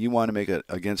know what? You want to make it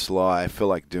against the law? I feel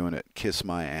like doing it. Kiss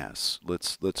my ass.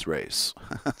 Let's race.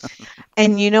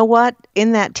 And you know what?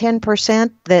 In that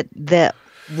 10% that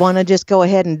want to just go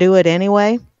ahead and do it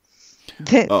anyway,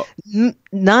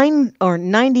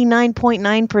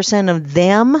 99.9% of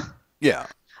them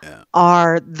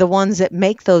are the ones that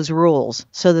make those rules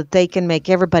so that they can make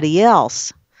everybody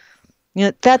else.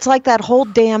 That's like that whole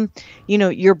damn,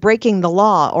 you're breaking the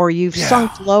law or you've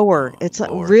sunk lower. It's like,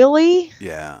 really?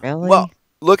 Yeah. Really? Well,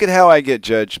 look at how I get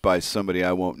judged by somebody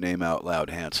I won't name out loud,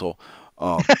 Hansel.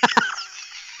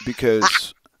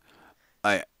 Because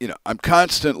I'm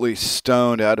constantly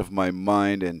stoned out of my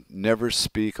mind and never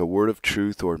speak a word of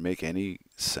truth or make any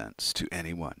sense to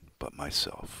anyone but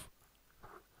myself.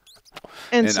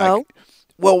 And so?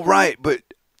 Right, but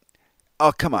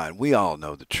oh, come on. We all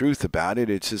know the truth about it.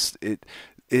 It's just,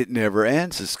 it never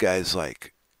ends. This guy's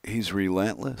like, he's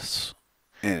relentless.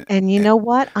 And you know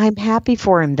what? I'm happy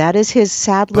for him. That is his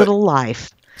sad little life.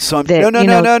 No.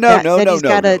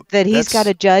 That he's got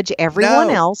to judge everyone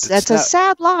else. That's a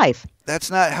sad life.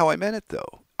 That's not how I meant it,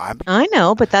 though. I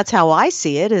know, but that's how I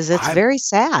see it. It's very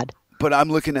sad. But I'm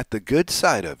looking at the good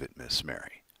side of it, Miss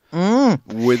Mary. And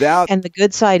the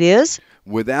good side is?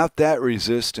 without that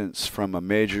resistance from a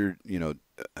major,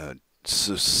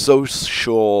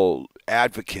 social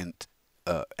advocate,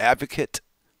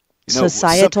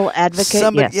 societal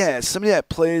advocate, yes. Somebody that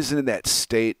plays into that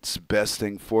state's best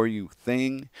thing for you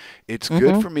thing. It's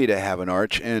good for me to have an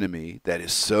arch enemy that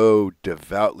is so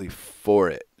devoutly for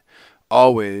it,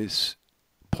 always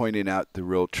pointing out the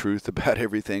real truth about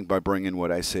everything by bringing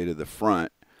what I say to the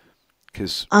front.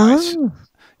 Because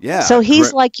so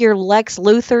he's like your Lex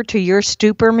Luthor to your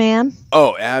Superman?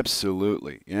 Oh,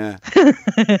 absolutely. Yeah.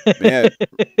 Yeah.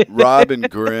 Robin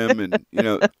Grimm and,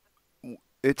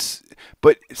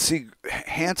 but see,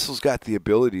 Hansel's got the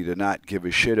ability to not give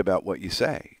a shit about what you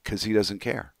say because he doesn't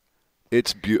care.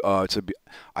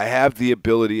 I have the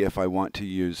ability if I want to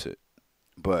use it,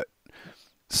 but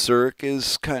Cirque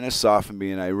is kind of softened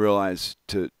me, and I realize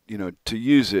to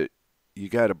use it, you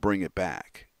got to bring it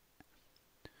back.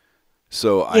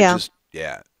 So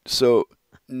So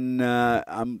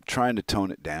I'm trying to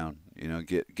tone it down.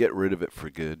 Get rid of it for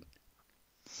good.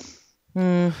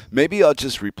 Maybe I'll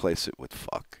just replace it with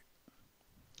fuck.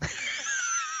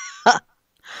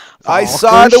 I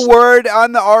saw the word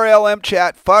on the RLM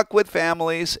chat. Fuck with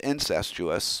families,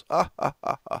 incestuous.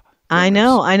 I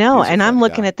know. And I'm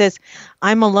looking at this.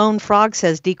 I'm Alone Frog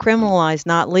says decriminalize,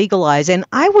 not legalize. And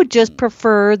I would just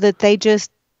prefer that they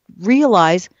just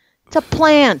realize it's a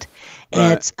plant.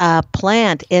 Right. It's a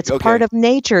plant. It's part of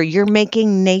nature. You're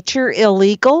making nature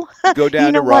illegal. Go down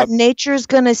you know to Rob. What nature's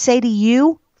going to say to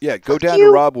you? Yeah, go down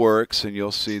to Rob Works and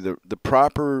you'll see the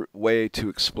proper way to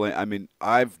explain. I mean,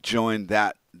 I've joined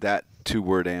that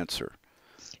 2-word answer.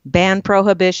 Ban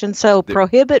prohibition. So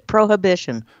prohibit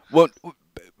prohibition. Well,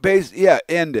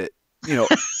 end it.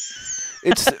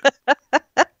 It's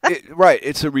right.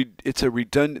 It's a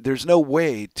redundant. There's no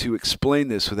way to explain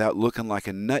this without looking like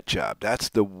a nut job. That's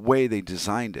the way they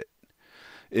designed it.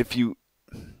 If you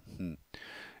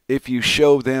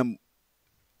show them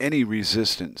any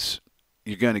resistance,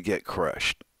 you're going to get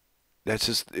crushed. That's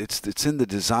just it's in the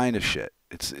design of shit.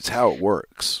 It's how it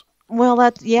works. Well,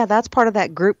 that's part of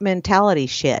that group mentality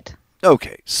shit.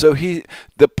 Okay, so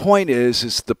the point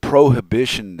is the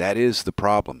prohibition that is the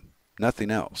problem, nothing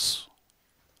else.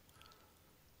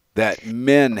 That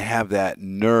men have that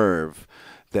nerve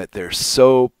that they're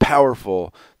so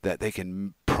powerful that they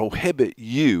can prohibit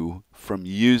you from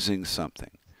using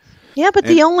something. Yeah, but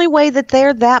the only way that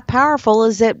they're that powerful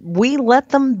is that we let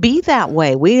them be that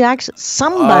way. We actually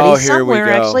somewhere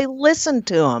actually listened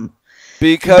to them.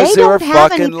 Because they were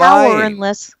fucking lying.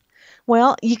 Unless,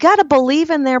 well, you got to believe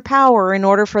in their power in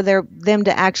order for them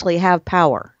to actually have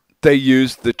power. They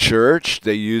used the church,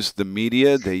 they used the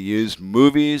media, they used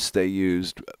movies, they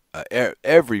used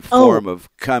every form of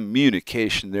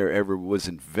communication there ever was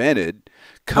invented.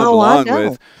 Along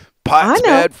with pot's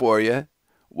bad for you.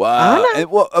 Wow.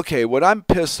 And, what I'm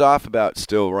pissed off about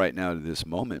still right now to this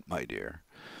moment, my dear,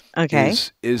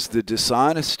 is the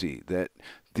dishonesty that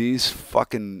these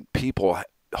fucking people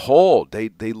hold. They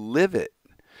live it,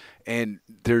 and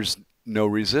there's no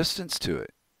resistance to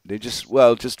it. They just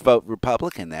vote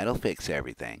Republican. That'll fix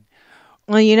everything.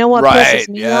 Well, you know what pisses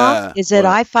me off is that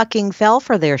I fucking fell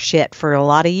for their shit for a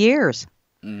lot of years.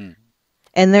 Mm.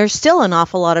 And there's still an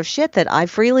awful lot of shit that I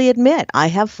freely admit I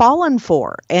have fallen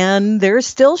for. And there's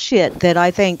still shit that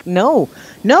I think, no,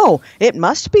 it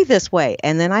must be this way.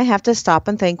 And then I have to stop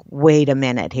and think, wait a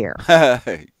minute here.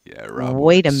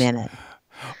 Wait a minute.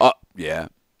 Yeah.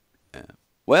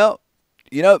 Well,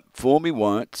 fool me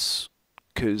once,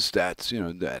 because that's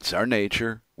our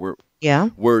nature.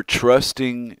 We're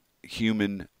trusting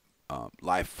human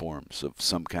life forms of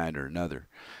some kind or another.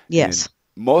 Yes.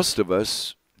 And most of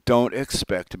us don't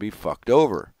expect to be fucked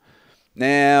over.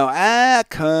 Now, I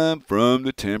come from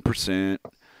the 10%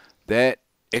 that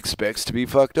expects to be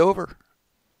fucked over.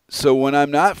 So when I'm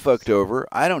not fucked over,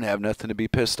 I don't have nothing to be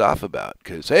pissed off about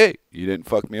because, hey, you didn't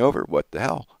fuck me over. What the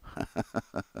hell?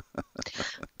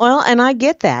 Well, and I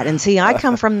get that. And see, I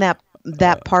come from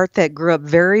that part that grew up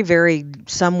very, very,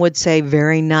 some would say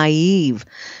very naive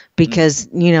because,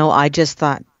 I just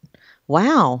thought,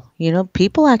 wow,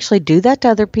 people actually do that to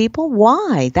other people.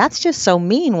 Why? That's just so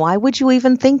mean. Why would you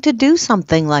even think to do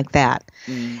something like that?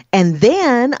 Mm. And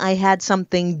then I had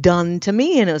something done to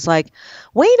me and it was like,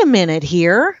 wait a minute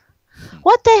here.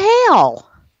 What the hell?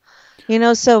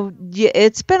 So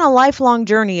it's been a lifelong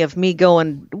journey of me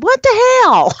going, what the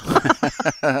hell?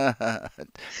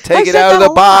 Take it out of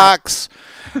the box.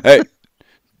 Hey,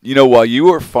 while you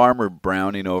were Farmer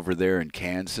Browning over there in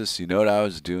Kansas, you know what I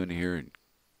was doing here in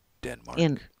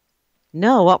Denmark?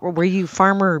 No, what were you,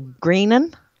 Farmer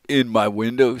Greening? In my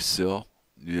windowsill.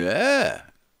 Yeah.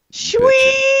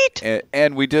 Sweet.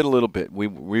 And we did a little bit.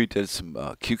 We did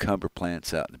some cucumber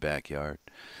plants out in the backyard,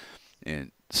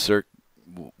 and Cirque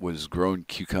was growing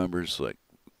cucumbers. Like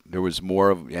there was more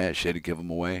of them. Yeah, she had to give them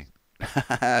away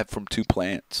from 2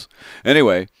 plants.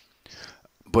 Anyway,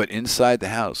 but inside the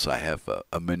house, I have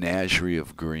a menagerie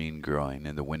of green growing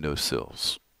in the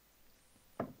windowsills.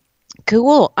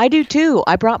 Cool. I do too.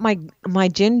 I brought my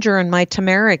ginger and my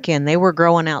turmeric in. They were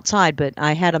growing outside, but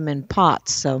I had them in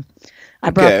pots, so I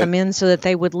brought them in so that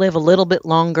they would live a little bit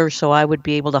longer, so I would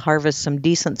be able to harvest some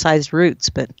decent-sized roots.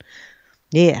 But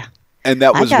yeah. And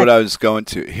that was what I was going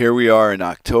to. Here we are in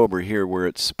October here, where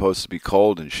it's supposed to be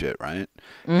cold and shit, right?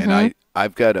 Mm-hmm. And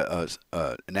I've got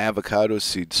an avocado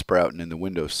seed sprouting in the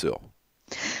windowsill.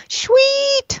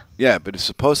 Sweet. Yeah, but it's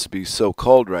supposed to be so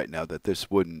cold right now that it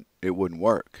wouldn't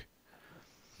work.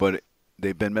 But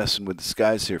they've been messing with the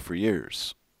skies here for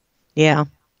years. Yeah.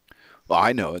 Well,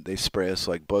 I know it. They spray us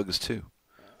like bugs too.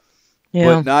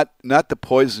 Yeah. But not the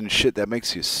poison shit that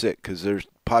makes you sick, because their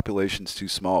population's too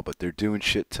small. But they're doing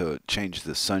shit to change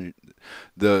the sun.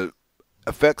 The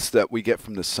effects that we get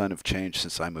from the sun have changed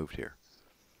since I moved here.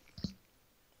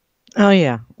 Oh,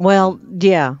 yeah. Well,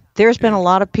 yeah. There's been a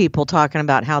lot of people talking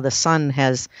about how the sun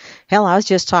has... Hell, I was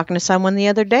just talking to someone the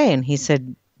other day, and he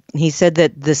said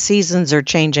that the seasons are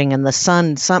changing and the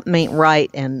sun, something ain't right.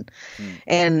 And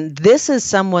this is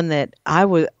someone that I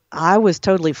was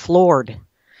totally floored,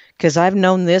 because I've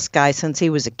known this guy since he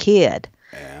was a kid.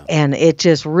 Yeah. And it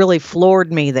just really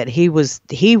floored me that he was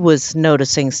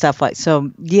noticing stuff like...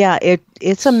 So, yeah,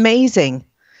 it's amazing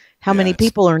how many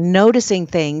people are noticing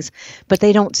things, but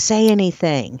they don't say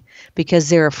anything because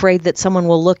they're afraid that someone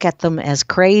will look at them as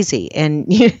crazy. And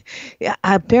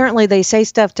apparently they say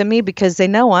stuff to me because they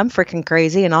know I'm freaking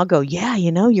crazy, and I'll go, yeah,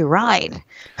 you're right.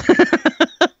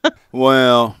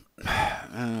 Well,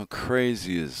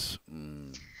 crazy is...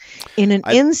 In an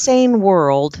insane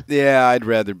world... Yeah, I'd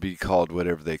rather be called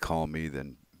whatever they call me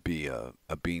than be a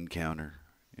bean counter.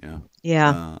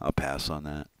 Yeah. I'll pass on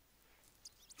that.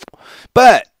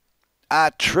 But...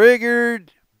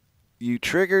 You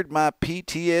triggered my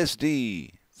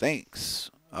PTSD.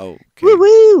 Thanks. Okay.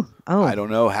 Woo-woo. Oh. I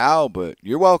don't know how, but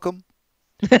you're welcome.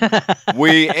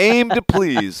 We aim to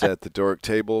please at the Dork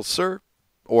Table, sir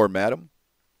or madam.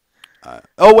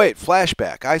 Wait,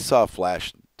 flashback. I saw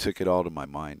Flash and took it all to my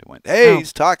mind and went, hey,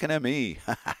 he's talking to me.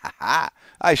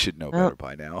 I should know better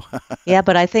by now. Yeah,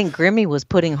 but I think Grimmy was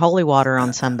putting holy water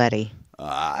on somebody.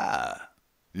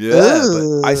 Yeah,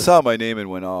 but I saw my name and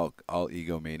went all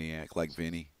egomaniac like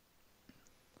Vinny.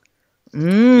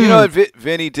 You know what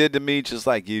Vinny did to me just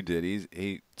like you did?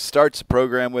 He starts a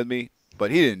program with me,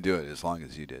 but he didn't do it as long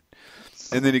as you did.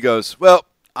 And then he goes, well,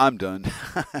 I'm done.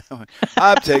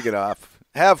 I'm taking off.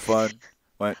 Have fun.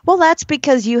 Well, that's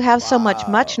because you have so much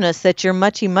muchness that your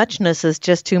muchness is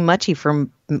just too muchy for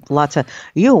lots of...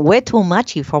 You're way too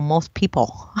muchy for most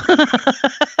people.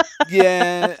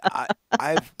 Yeah,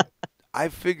 I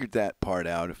figured that part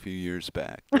out a few years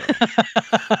back.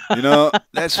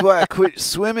 That's why I quit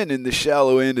swimming in the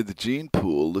shallow end of the gene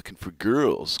pool looking for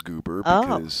girls, Goober,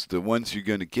 because the ones you're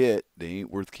going to get, they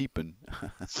ain't worth keeping.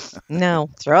 No,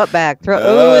 throw it back.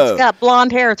 Oh, it's got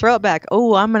blonde hair. Throw it back.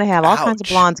 Oh, I'm going to have all kinds of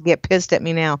blondes get pissed at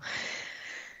me now.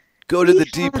 Go to the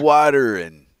deep water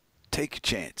and take your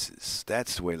chances.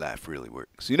 That's the way life really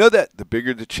works. You know that the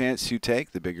bigger the chance you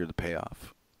take, the bigger the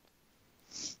payoff.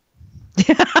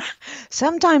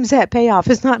 Sometimes that payoff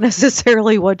is not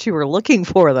necessarily what you were looking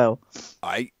for, though.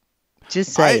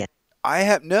 Just saying.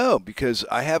 Because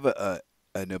I have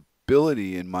an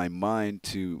ability in my mind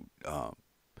to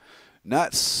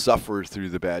not suffer through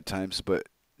the bad times, but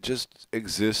just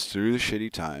exist through the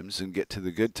shitty times and get to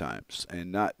the good times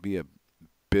and not be a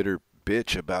bitter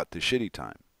bitch about the shitty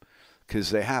time,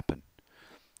 because they happen.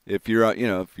 If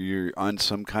you're on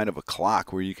some kind of a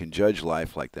clock where you can judge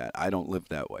life like that, I don't live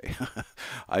that way.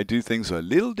 I do things a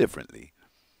little differently.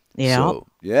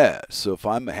 Yeah. So if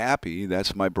I'm happy,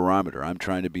 that's my barometer. I'm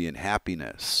trying to be in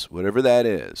happiness, whatever that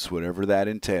is, whatever that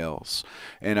entails.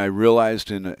 And I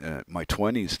realized in my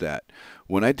 20s that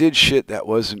when I did shit that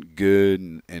wasn't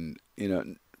good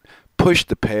and pushed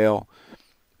the pale,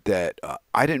 that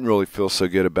I didn't really feel so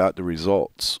good about the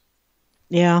results.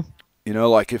 Yeah.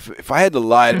 Like if I had to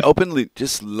lie openly,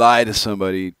 just lie to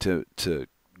somebody to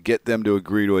get them to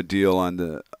agree to a deal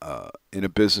on in a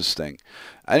business thing,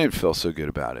 I didn't feel so good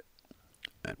about it.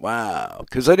 And wow,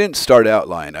 because I didn't start out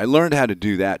lying. I learned how to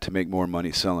do that to make more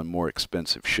money selling more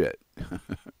expensive shit.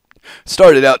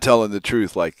 Started out telling the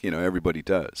truth like everybody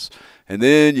does, and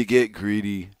then you get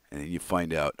greedy and you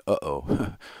find out,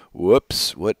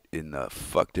 whoops, what in the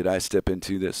fuck did I step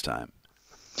into this time?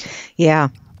 Yeah.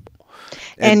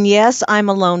 And yes, I'm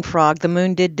a lone frog. The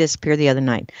moon did disappear the other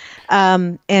night.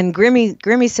 And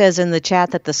Grimmy says in the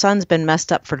chat that the sun's been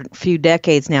messed up for a few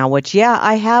decades now, which, yeah,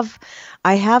 I have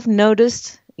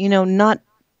noticed, not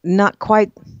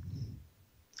quite,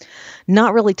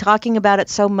 not really talking about it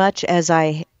so much as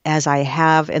I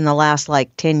have in the last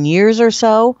like 10 years or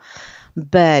so.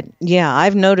 But yeah,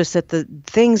 I've noticed that the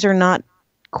things are not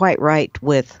quite right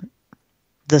with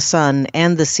the sun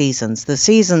and the seasons. The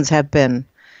seasons have been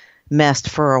messed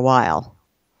for a while.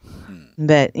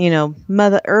 But,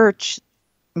 Mother Earth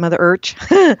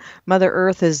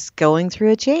is going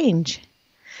through a change.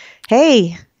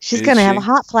 Hey, she's going to have a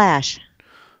hot flash.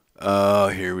 Oh,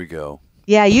 here we go.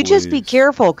 Yeah, you just be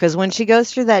careful, because when she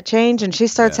goes through that change and she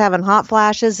starts having hot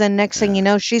flashes, and next thing you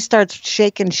know, she starts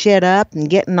shaking shit up and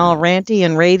getting all ranty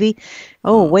and ravey.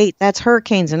 Oh, wait, that's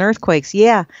hurricanes and earthquakes.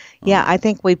 Yeah, I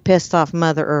think we pissed off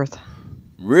Mother Earth.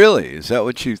 Really? Is that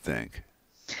what you think?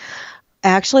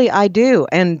 Actually, I do.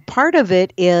 And part of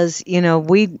it is, and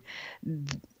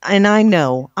I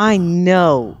know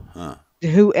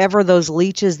whoever those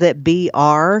leeches that be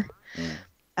are,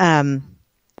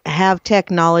 have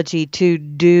technology to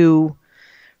do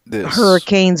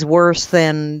hurricanes worse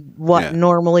than what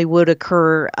normally would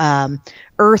occur,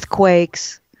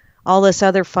 earthquakes, all this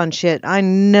other fun shit. I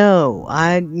know.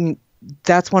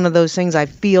 That's one of those things I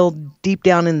feel deep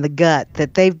down in the gut,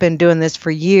 that they've been doing this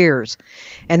for years,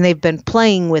 and they've been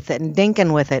playing with it and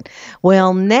dinking with it.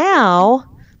 Well, now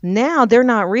they're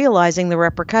not realizing the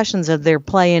repercussions of their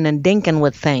playing and dinking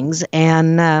with things,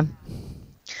 and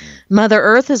Mother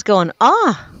Earth is going,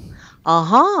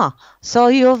 so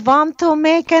you want to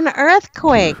make an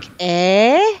earthquake,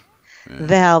 eh?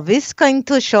 Well, this is going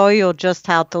to show you just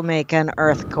how to make an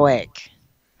earthquake.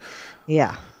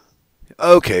 Yeah.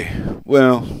 Okay,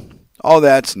 well, all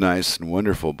that's nice and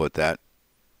wonderful, but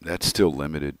that's still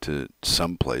limited to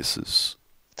some places.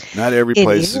 Not every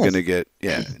place is going to get,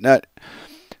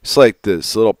 it's like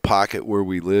this little pocket where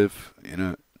we live,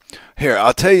 Here,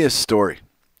 I'll tell you a story.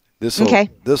 This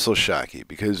will shock you,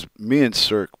 because me and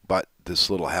Cirque bought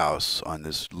this little house on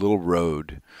this little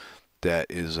road that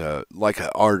is like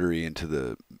an artery into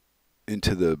the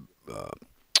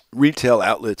retail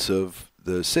outlets of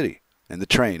the city and the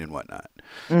train and whatnot.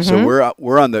 Mm-hmm. So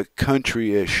we're on the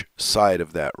country-ish side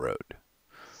of that road.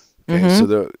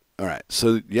 Okay, all right.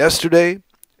 So yesterday,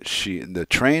 the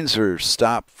trains are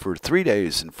stopped for 3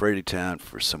 days in Freddytown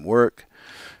for some work,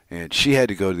 and she had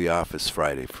to go to the office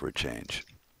Friday for a change.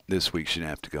 This week she didn't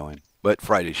have to go in, but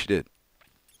Friday she did.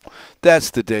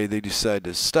 That's the day they decided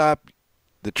to stop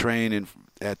the train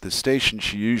at the station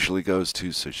she usually goes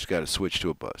to, so she's got to switch to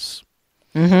a bus.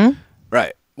 Mm-hmm.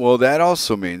 Right. Well, that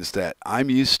also means that I'm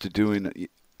used to doing,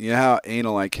 how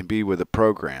anal I can be with a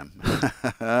program.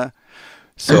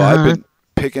 So I've been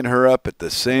picking her up at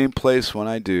the same place when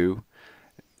I do.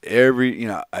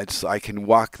 I can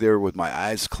walk there with my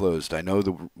eyes closed. I know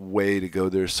the way to go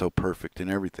there so perfect and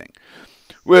everything.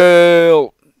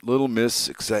 Well, little Miss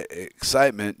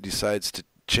Excitement decides to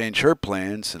change her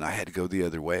plans, and I had to go the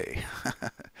other way.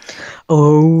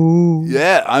 Oh.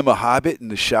 Yeah, I'm a hobbit in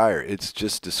the Shire. It's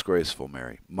just disgraceful,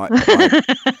 Mary. My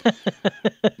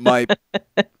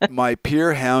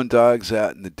peer hound dogs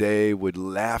out in the day would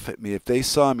laugh at me. If they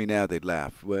saw me now, they'd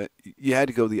laugh. But you had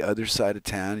to go the other side of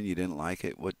town, and you didn't like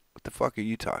it. What the fuck are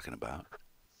you talking about?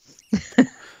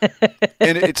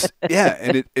 And it's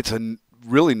a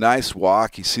really nice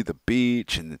walk. You see the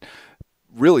beach and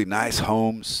really nice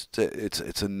homes.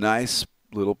 It's a nice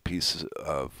little piece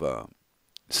of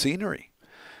scenery,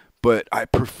 but I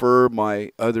prefer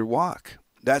my other walk.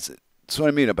 That's what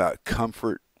I mean about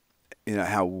comfort.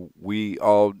 How we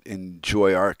all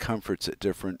enjoy our comforts at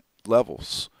different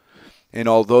levels. And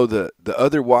although the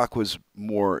other walk was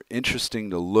more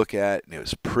interesting to look at and it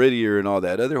was prettier and all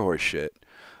that other horse shit,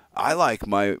 I like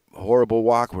my horrible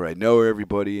walk where I know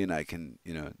everybody and I can,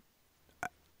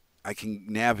 I can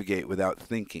navigate without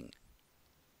thinking.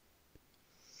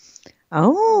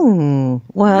 Oh,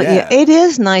 well, yeah, it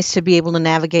is nice to be able to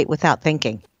navigate without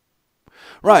thinking.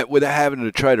 Right, without having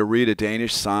to try to read a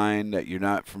Danish sign that you're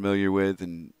not familiar with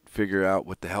and figure out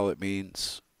what the hell it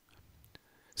means.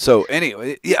 So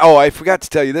anyway, I forgot to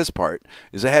tell you this part,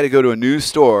 is I had to go to a new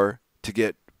store to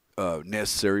get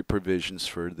necessary provisions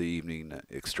for the evening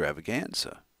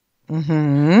extravaganza.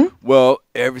 Mm-hmm. Well,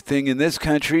 everything in this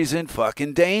country is in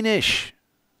fucking Danish.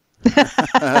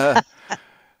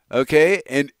 Okay,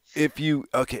 and if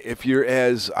you're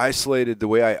as isolated the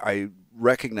way I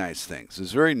recognize things,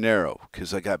 it's very narrow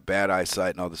because I got bad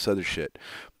eyesight and all this other shit.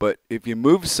 But if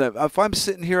I'm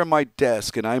sitting here at my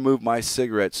desk and I move my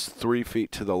cigarettes 3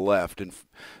 feet to the left and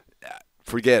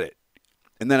forget it,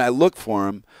 and then I look for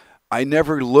them, I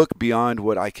never look beyond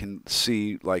what I can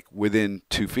see, like within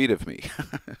 2 feet of me.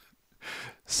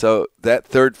 So that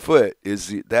third foot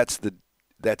that's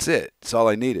it. It's all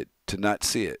I needed to not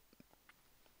see it.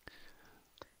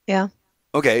 Yeah.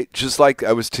 Okay, just like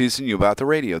I was teasing you about the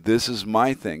radio. This is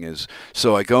my thing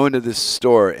so I go into this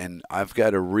store and I've got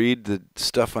to read the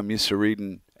stuff I'm used to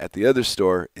reading at the other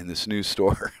store in this new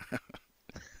store.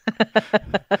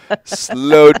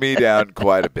 Slowed me down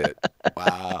quite a bit.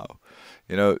 Wow.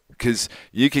 Because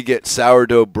you could get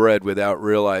sourdough bread without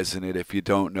realizing it if you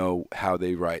don't know how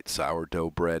they write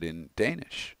sourdough bread in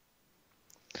Danish.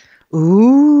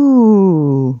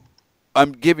 Ooh.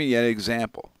 I'm giving you an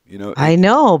example. I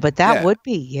know, but that would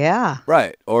be, yeah.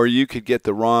 Right. Or you could get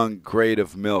the wrong grade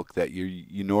of milk that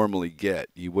you normally get.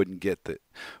 You wouldn't get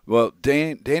well,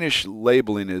 Danish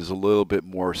labeling is a little bit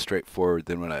more straightforward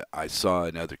than what I saw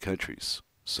in other countries.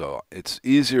 So it's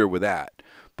easier with that.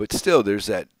 But still, there's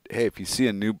that, hey, if you see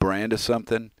a new brand of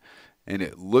something and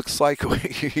it looks like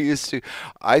what you used to,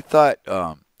 I thought,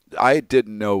 I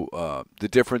didn't know the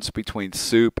difference between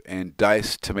soup and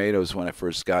diced tomatoes when I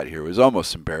first got here. It was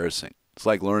almost embarrassing. It's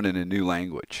like learning a new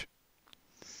language.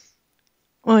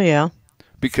 Oh, yeah.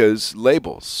 Because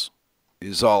labels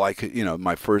is all I could,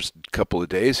 my first couple of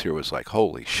days here was like,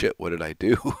 holy shit, what did I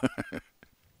do?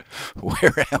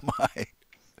 Where am I?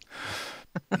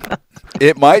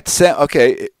 It might sound,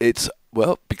 okay,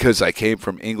 because I came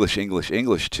from English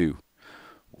to,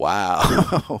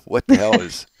 wow, what the hell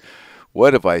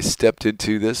what have I stepped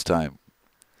into this time?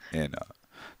 And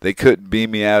they couldn't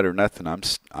beam me out or nothing.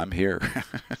 I'm here.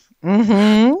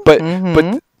 But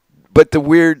the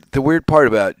weird part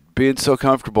about being so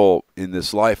comfortable in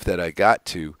this life that I got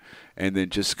to, and then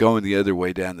just going the other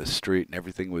way down the street and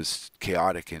everything was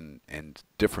chaotic and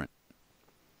different.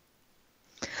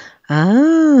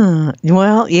 Ah,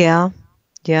 well, yeah.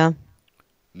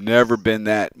 Never been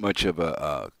that much of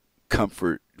a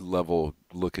comfort level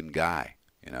looking guy,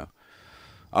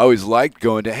 I always liked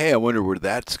going to, hey, I wonder where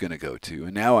that's going to go to.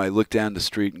 And now I look down the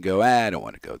street and go, I don't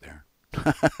want to go there.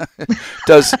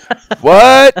 Does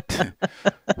what?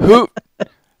 Who?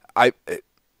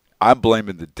 I'm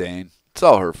blaming the Dane. It's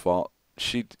all her fault.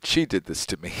 She did this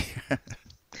to me.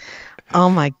 Oh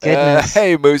my goodness.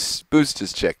 Hey, Moose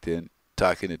just checked in,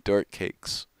 talking at Dork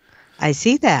Cakes. I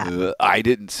see that. I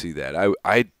didn't see that.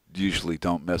 I usually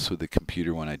don't mess with the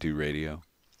computer when I do radio.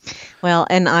 Well,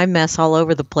 and I mess all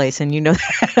over the place, and you know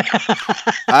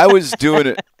that. I was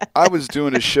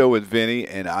doing a show with Vinny,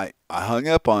 and I hung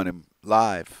up on him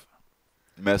live.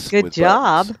 Messing with Good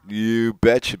job. buttons. You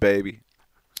betcha, baby.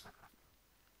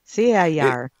 See how you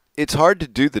are. It's hard to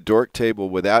do the Dork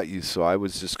Table without you, so I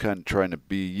was just kind of trying to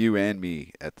be you and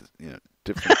me at the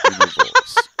different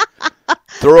intervals.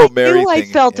 Throw Mary. I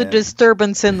felt a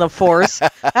disturbance in the force.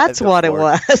 That's what it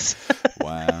was.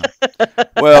 Wow.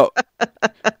 Well,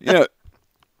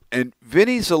 and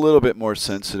Vinny's a little bit more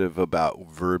sensitive about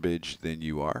verbiage than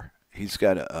you are. He's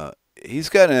got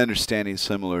an understanding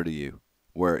similar to you,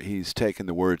 where he's taken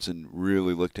the words and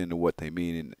really looked into what they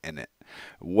mean and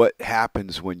what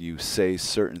happens when you say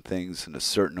certain things in a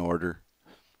certain order.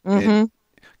 Mm-hmm.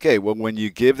 Okay, well, when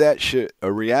you give that shit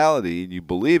a reality and you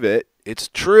believe it, it's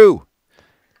true.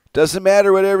 Doesn't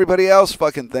matter what everybody else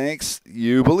fucking thinks.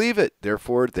 You believe it.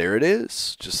 Therefore, there it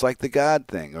is. Just like the God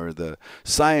thing or the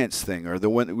science thing or the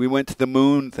when we went to the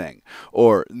moon thing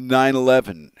or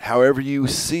 9/11. However you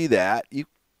see that, you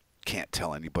can't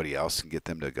tell anybody else and get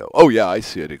them to go, oh, yeah, I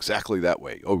see it exactly that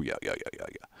way. Oh, yeah.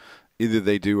 Either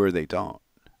they do or they don't.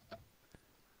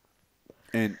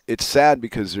 And it's sad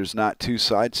because there's not two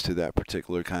sides to that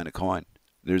particular kind of coin.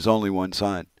 There's only one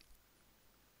side.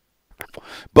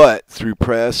 But through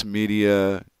press,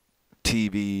 media,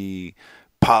 TV,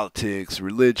 politics,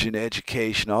 religion,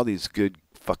 education, all these good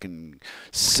fucking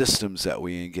systems that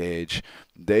we engage,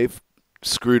 they've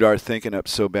screwed our thinking up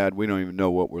so bad we don't even know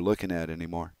what we're looking at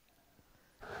anymore.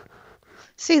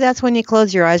 See, that's when you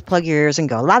close your eyes, plug your ears, and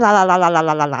go la la la la la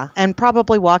la la la, and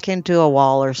probably walk into a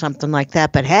wall or something like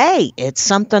that. But hey, it's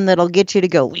something that'll get you to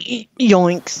go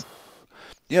yoinks.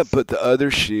 Yeah, but the other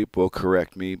sheep will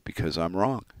correct me because I'm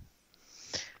wrong.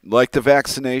 Like the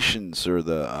vaccinations or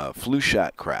the flu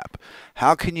shot crap.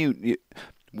 How can you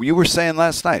were saying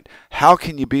last night, how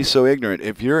can you be so ignorant?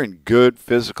 If you're in good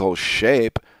physical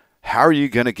shape, how are you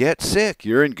going to get sick?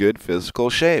 You're in good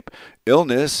physical shape.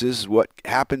 Illness is what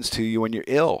happens to you when you're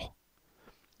ill.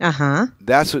 Uh-huh.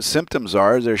 That's what symptoms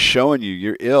are. They're showing you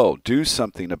you're ill. Do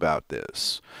something about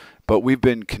this. But we've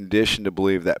been conditioned to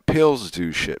believe that pills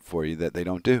do shit for you that they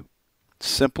don't do.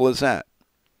 Simple as that.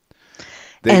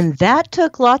 And that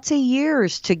took lots of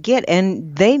years to get,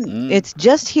 and it's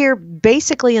just here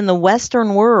basically in the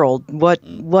Western world,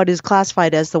 what is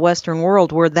classified as the Western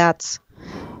world, where that's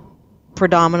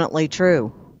predominantly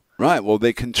true. Right. Well,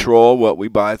 they control what we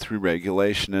buy through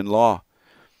regulation and law.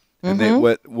 And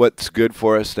what's good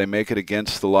for us, they make it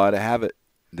against the law to have it.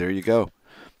 There you go.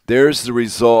 There's the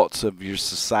results of your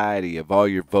society, of all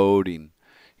your voting,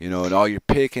 and all you're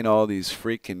picking all these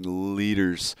freaking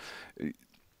leaders.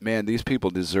 Man, these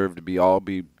people deserve to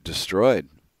be destroyed.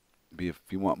 If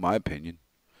you want my opinion,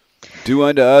 do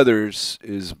unto others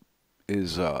is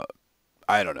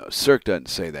I don't know. Cirque doesn't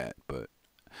say that, but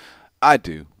I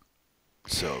do.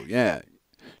 So yeah,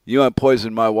 you want to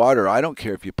poison my water? I don't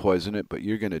care if you poison it, but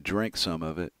you're going to drink some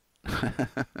of it.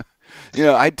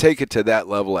 I'd take it to that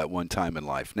level at one time in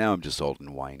life. Now I'm just old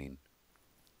and whining.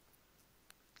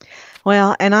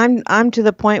 Well, and I'm to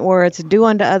the point where it's do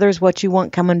unto others what you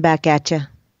want coming back at you.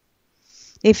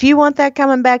 If you want that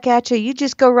coming back at you, you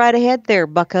just go right ahead there,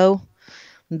 bucko.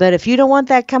 But if you don't want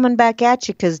that coming back at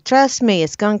you, because trust me,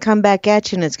 it's going to come back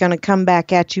at you, and it's going to come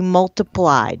back at you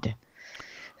multiplied.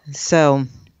 So,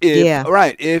 yeah.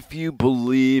 Right. If you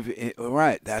believe,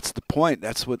 right, that's the point.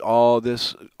 That's what all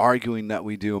this arguing that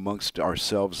we do amongst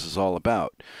ourselves is all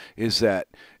about, is that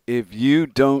if you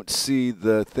don't see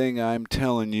the thing I'm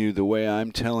telling you the way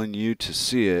I'm telling you to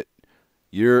see it,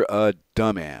 you're a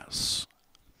dumbass.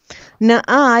 Nuh-uh,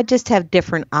 I just have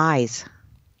different eyes.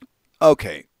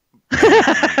 Okay.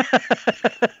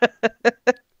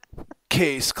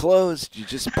 Case closed. You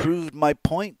just proved my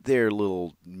point there,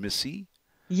 little missy.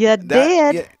 You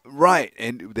did. Yeah, right.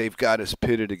 And they've got us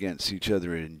pitted against each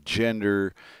other in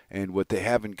gender, and what they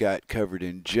haven't got covered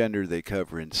in gender, they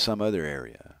cover in some other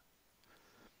area.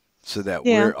 So that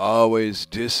we're always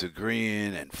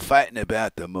disagreeing and fighting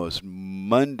about the most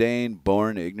mundane,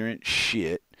 born, ignorant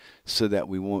shit so that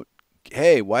we won't.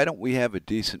 Hey, why don't we have a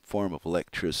decent form of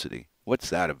electricity? What's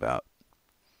that about?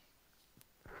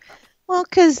 Well,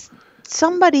 because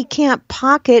somebody can't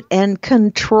pocket and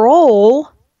control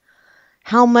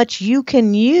how much you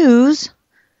can use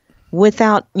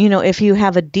without, if you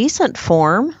have a decent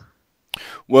form.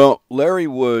 Well, Larry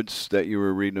Woods that you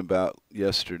were reading about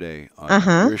yesterday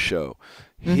on your show,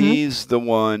 he's the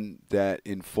one that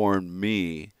informed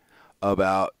me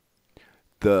about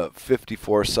the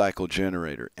 54-cycle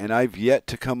generator. And I've yet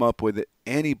to come up with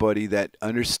anybody that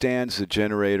understands the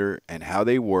generator and how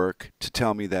they work to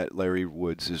tell me that Larry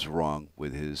Woods is wrong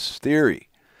with his theory.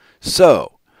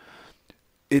 So,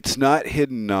 it's not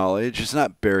hidden knowledge. It's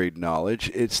not buried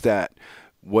knowledge. It's that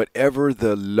whatever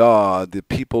the law, the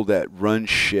people that run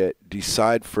shit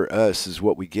decide for us is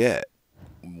what we get.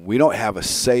 We don't have a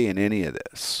say in any of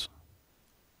this.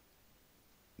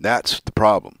 That's the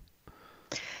problem.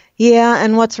 Yeah,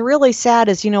 and what's really sad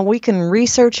is, we can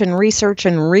research and research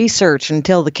and research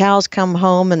until the cows come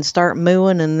home and start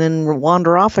mooing and then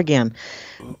wander off again.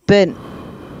 But,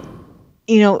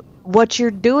 what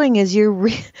you're doing is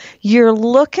you're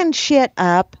looking shit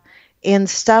up in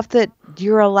stuff that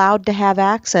you're allowed to have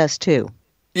access to.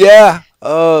 Yeah.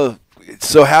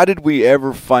 So how did we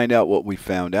ever find out what we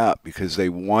found out? Because they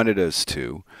wanted us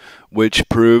to, which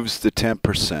proves the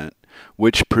 10%.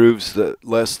 Which proves that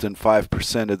less than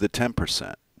 5% of the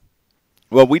 10%.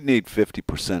 Well, we need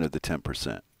 50% of the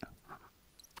 10%.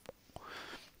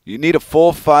 You need a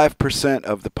full 5%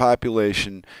 of the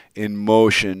population in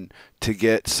motion to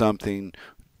get something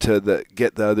to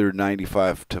get the other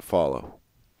 95 to follow.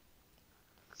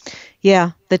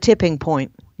 Yeah, the tipping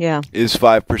point. Yeah, is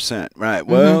 5%, right?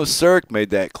 Well, Cirque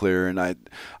made that clear, and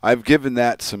I've given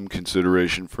that some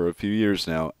consideration for a few years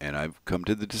now, and I've come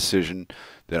to the decision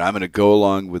that I'm going to go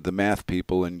along with the math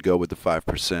people and go with the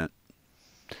 5%.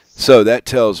 So that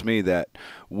tells me that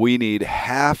we need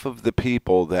half of the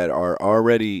people that are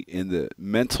already in the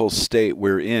mental state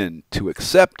we're in to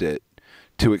accept it,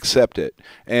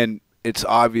 and it's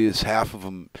obvious half of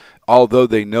them, although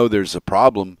they know there's a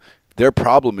problem. Their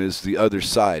problem is the other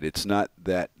side. It's not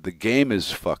that the game is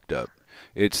fucked up.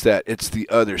 It's that it's the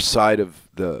other side of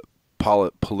the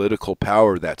political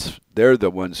power they're the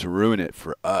ones who ruin it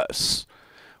for us.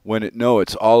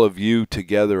 It's all of you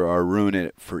together are ruining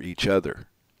it for each other.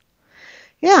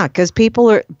 Yeah, because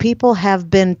people have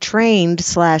been trained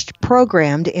 /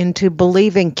 programmed into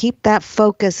believing keep that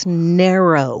focus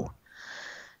narrow.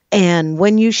 And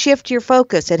when you shift your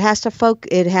focus, it has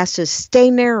to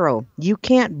stay narrow. You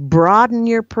can't broaden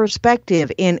your perspective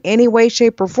in any way,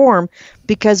 shape, or form,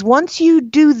 because once you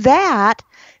do that,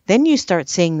 then you start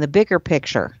seeing the bigger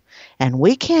picture. And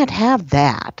we can't have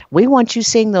that. We want you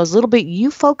seeing those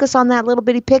you focus on that little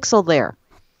bitty pixel there.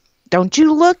 Don't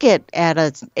you look at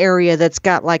an area that's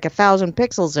got like 1,000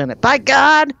 pixels in it. By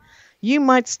God, you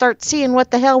might start seeing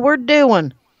what the hell we're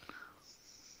doing.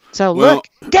 So look,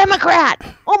 Democrat.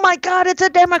 Oh my God, it's a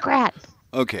Democrat.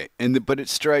 Okay, but it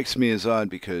strikes me as odd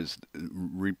because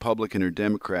Republican or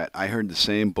Democrat, I heard the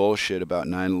same bullshit about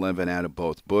 9/11 out of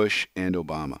both Bush and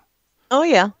Obama. Oh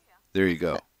yeah. There you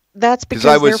go. That's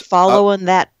because they're following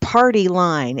that party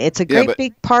line. It's a great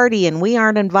big party, and we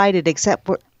aren't invited except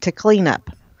to clean up.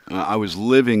 I was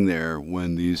living there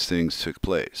when these things took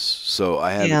place, so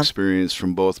I have experience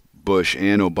from both Bush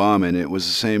and Obama, and it was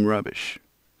the same rubbish.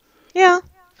 Yeah.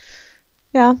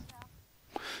 Yeah.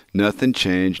 Nothing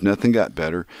changed. Nothing got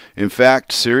better. In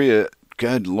fact, Syria,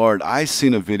 good Lord, I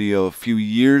seen a video a few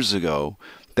years ago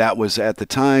that was at the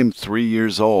time 3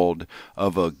 years old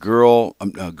of a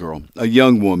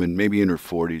young woman, maybe in her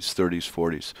 40s,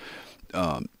 30s,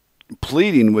 40s,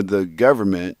 pleading with the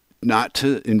government not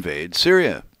to invade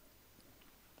Syria.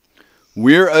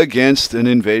 We're against an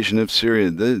invasion of Syria.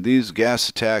 These gas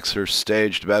attacks are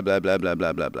staged, blah, blah, blah, blah,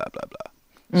 blah, blah, blah, blah,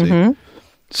 blah. Mm-hmm.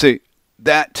 See,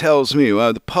 that tells me,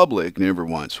 well, the public never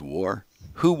wants war.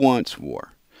 Who wants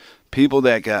war? People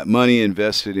that got money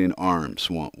invested in arms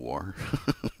want war.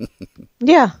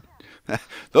 Yeah.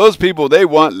 Those people, they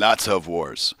want lots of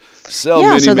wars. Sell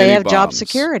many, so they many have bombs. job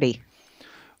security.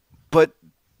 But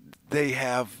they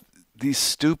have these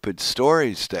stupid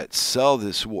stories that sell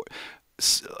this war.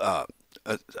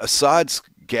 Assad's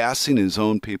gassing his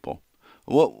own people.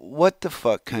 What the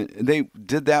fuck? They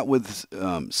did that with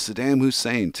Saddam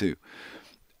Hussein too.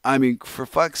 I mean, for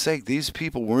fuck's sake, these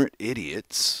people weren't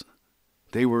idiots.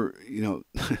 They were,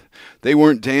 they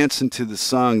weren't dancing to the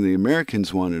song the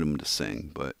Americans wanted them to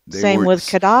sing. But same with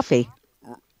Gaddafi.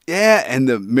 Yeah, and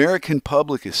the American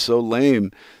public is so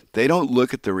lame. They don't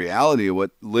look at the reality of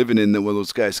what living in one of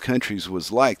those guys' countries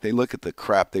was like. They look at the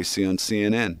crap they see on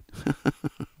CNN.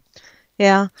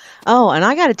 Yeah. Oh, and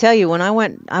I got to tell you, when I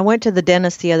went to the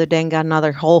dentist the other day and got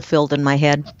another hole filled in my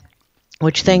head,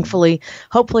 which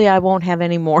hopefully I won't have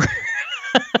any more.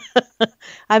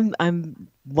 I'm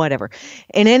whatever.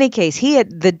 In any case,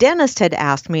 the dentist had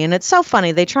asked me, and it's so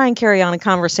funny. They try and carry on a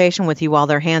conversation with you while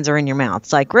their hands are in your mouth.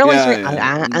 It's like, really?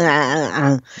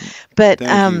 Yeah. But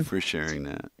thank you for sharing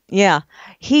that. Yeah.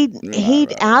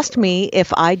 He'd asked me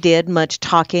if I did much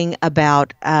talking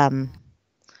about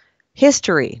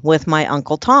history with my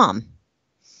Uncle Tom.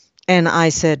 And I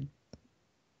said,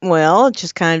 well, it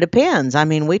just kind of depends. I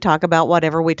mean, we talk about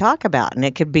whatever we talk about, and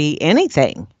it could be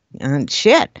anything and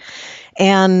shit.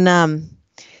 And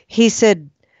he said,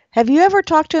 have you ever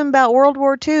talked to him about World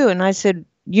War II? And I said,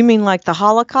 you mean like the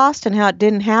Holocaust and how it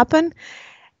didn't happen?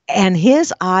 And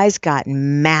his eyes got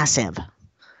massive.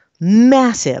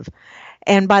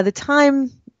 And by the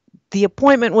time the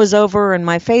appointment was over and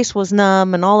my face was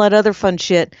numb and all that other fun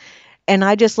shit, and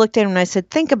I just looked at him and I said,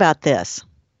 think about this.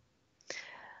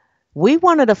 We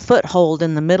wanted a foothold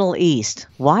in the Middle East.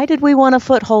 Why did we want a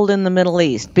foothold in the Middle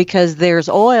East? Because there's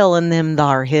oil in them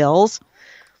thar hills.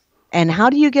 And how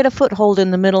do you get a foothold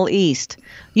in the Middle East?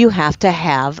 You have to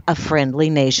have a friendly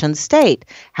nation state.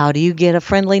 How do you get a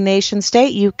friendly nation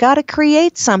state? You've got to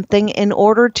create something in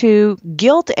order to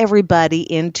guilt everybody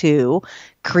into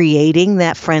creating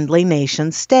that friendly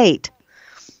nation state.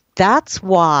 That's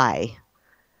why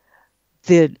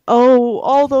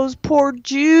all those poor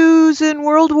Jews in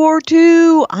World War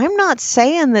II. I'm not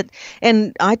saying that,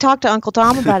 and I talked to Uncle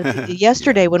Tom about it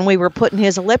yesterday when we were putting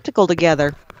his elliptical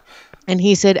together. And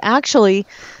he said, actually,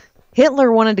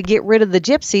 Hitler wanted to get rid of the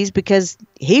gypsies because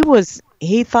he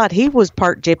thought he was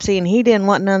part gypsy and he didn't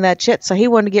want none of that shit. So he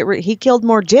wanted to he killed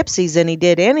more gypsies than he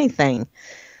did anything.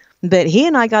 But he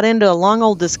and I got into a long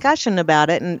old discussion about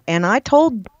it. And I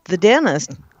told the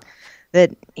dentist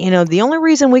that, the only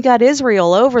reason we got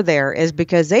Israel over there is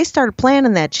because they started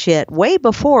planning that shit way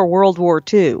before World War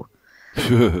II.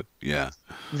 Yeah.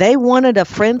 They wanted a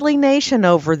friendly nation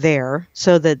over there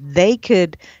so that they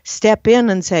could step in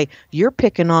and say, you're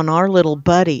picking on our little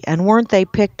buddy. And weren't they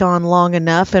picked on long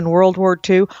enough in World War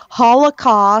II?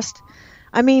 Holocaust.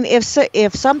 I mean,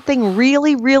 if something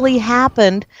really, really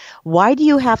happened, why do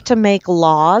you have to make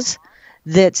laws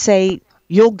that say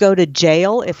you'll go to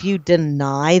jail if you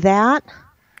deny that?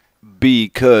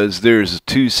 Because there's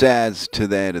two sides to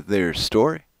their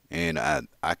story. And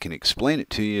I can explain it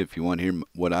to you if you want to hear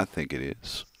what I think it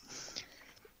is.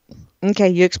 Okay,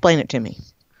 you explain it to me.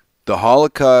 The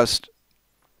Holocaust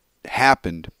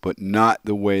happened, but not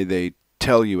the way they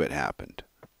tell you it happened.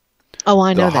 Oh,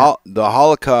 I know that. The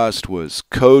Holocaust was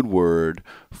code word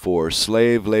for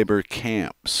slave labor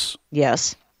camps.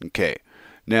 Yes. Okay.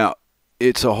 Now,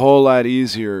 it's a whole lot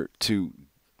easier to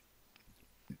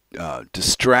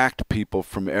distract people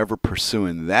from ever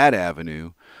pursuing that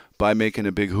avenue by making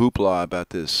a big hoopla about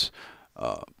this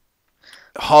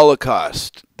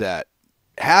Holocaust that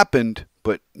happened,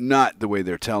 but not the way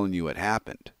they're telling you it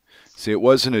happened. See, it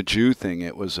wasn't a Jew thing.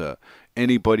 It was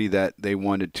anybody that they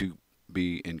wanted to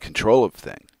be in control of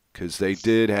thing, because they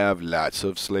did have lots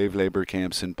of slave labor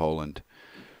camps in Poland.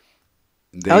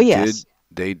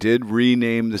 They did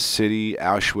rename the city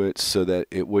Auschwitz so that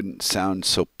it wouldn't sound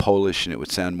so Polish and it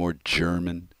would sound more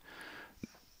German.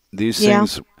 These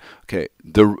things, okay.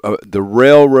 The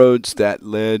railroads that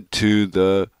led to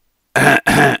the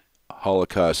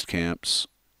Holocaust camps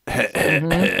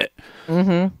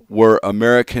were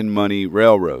American money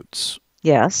railroads.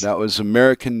 Yes. That was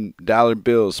American dollar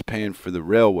bills paying for the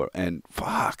railroad. And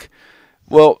fuck.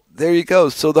 Well, there you go.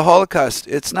 So the Holocaust,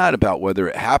 it's not about whether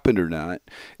it happened or not.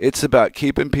 It's about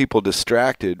keeping people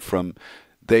distracted from,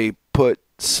 they put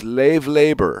slave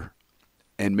labor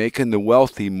and making the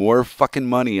wealthy more fucking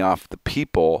money off the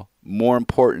people more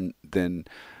important than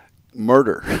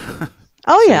murder.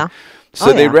 Oh, yeah.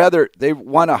 So they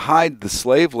want to hide the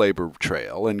slave labor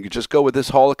trail and just go with this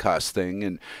Holocaust thing.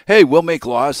 And, hey, we'll make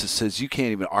laws that says you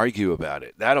can't even argue about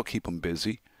it. That'll keep them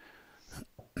busy.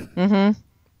 Mm-hmm.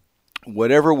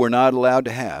 Whatever we're not allowed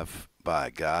to have,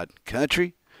 by God,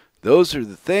 country, those are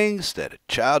the things that a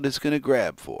child is going to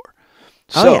grab for.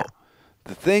 So,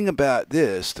 the thing about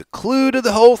this, the clue to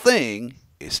the whole thing,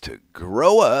 is to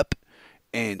grow up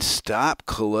and stop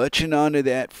clutching onto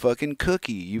that fucking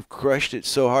cookie. You've crushed it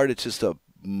so hard it's just a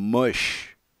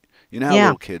mush. You know how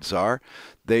little kids are.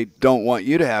 They don't want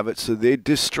you to have it, so they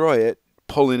destroy it,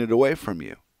 pulling it away from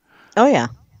you. Oh, yeah.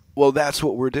 Well, that's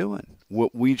what we're doing.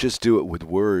 We just do it with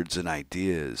words and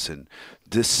ideas and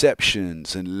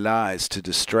deceptions and lies to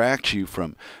distract you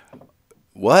from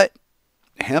what?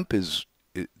 Hemp is,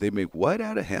 they make what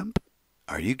out of hemp?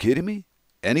 Are you kidding me?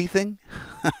 Anything?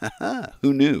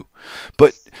 Who knew?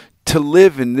 But to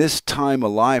live in this time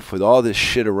of life with all this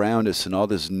shit around us and all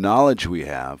this knowledge we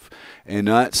have and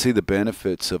not see the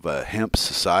benefits of a hemp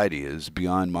society is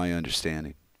beyond my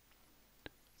understanding.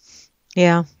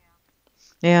 Yeah.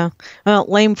 Yeah. Well,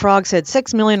 Lame Frog said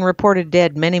 6 million reported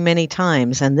dead many, many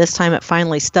times, and this time it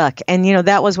finally stuck. And,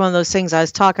 that was one of those things I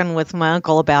was talking with my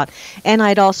uncle about. And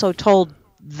I'd also told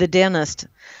the dentist,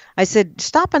 I said,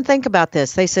 stop and think about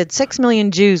this. They said 6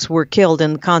 million Jews were killed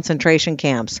in concentration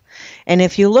camps. And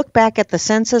if you look back at the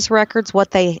census records, what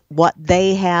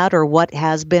they had or what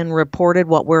has been reported,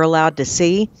 what we're allowed to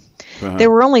see,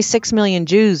 there were only 6 million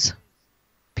Jews,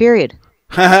 period.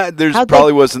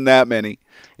 Wasn't that many.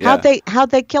 Yeah.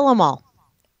 How'd they kill them all?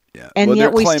 Yeah. And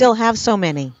yet we still have so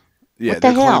many. Yeah, what the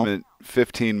they're hell? claiming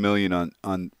 15 million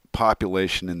on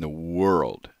population in the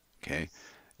world. Okay.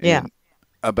 And yeah.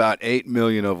 About 8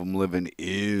 million of them live in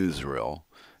Israel,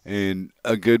 and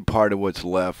a good part of what's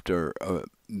left are,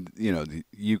 the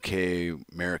UK,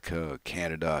 America,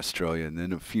 Canada, Australia, and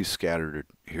then a few scattered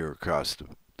here across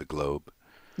the globe.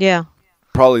 Yeah.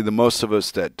 Probably the most of us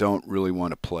that don't really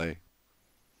want to play.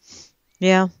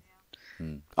 Yeah.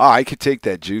 Oh, I could take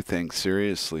that Jew thing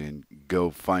seriously and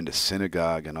go find a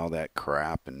synagogue and all that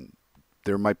crap, and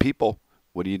they're my people.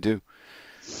 What do you do?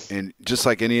 And just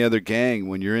like any other gang,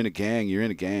 when you're in a gang, you're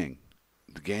in a gang.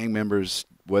 The gang members,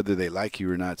 whether they like you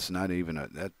or not,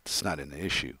 that's not an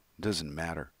issue. It doesn't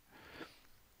matter.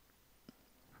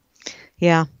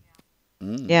 Yeah.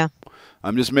 Yeah.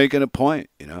 I'm just making a point,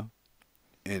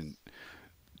 And,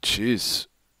 jeez.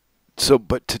 So,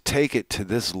 but to take it to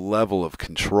this level of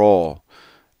control,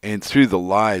 and through the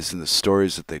lies and the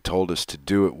stories that they told us to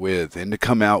do it with, and to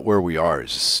come out where we are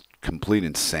is just complete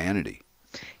insanity.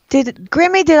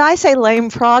 Grimmy, did I say Lame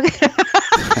Frog?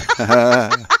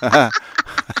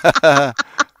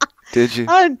 Did you?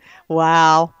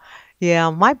 Wow.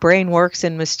 Yeah, my brain works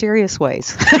in mysterious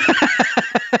ways.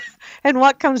 And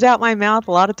what comes out my mouth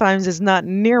a lot of times is not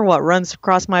near what runs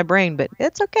across my brain, but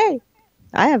it's okay.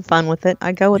 I have fun with it.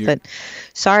 I go with it.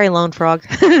 Sorry, Lone Frog.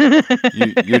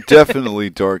 You're definitely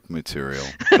dork material.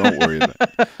 Don't worry about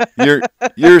it.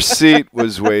 Your seat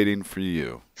was waiting for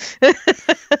you.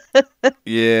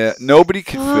 Yeah, nobody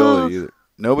can fill it either.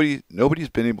 Nobody's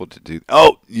been able to do.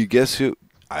 Oh, you guess who?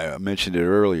 I mentioned it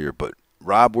earlier, but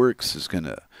Rob Works is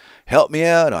gonna help me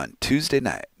out on Tuesday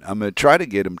night. I'm gonna try to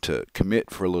get him to commit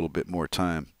for a little bit more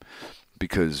time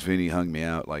because Vinny hung me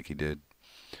out like he did.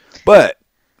 But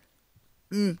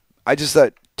I just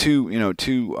thought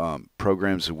two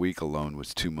programs a week alone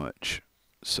was too much.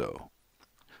 So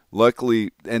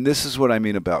luckily, and this is what I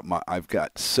mean about I've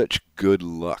got such good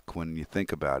luck when you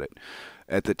think about it.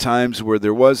 At the times where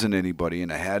there wasn't anybody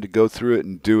and I had to go through it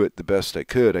and do it the best I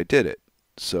could, I did it.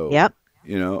 So yep.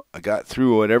 You know, I got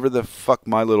through whatever the fuck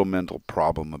my little mental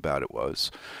problem about it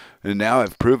was. And now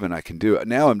I've proven I can do it.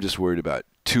 Now I'm just worried about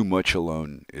too much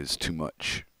alone is too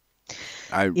much.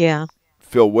 I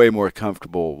feel way more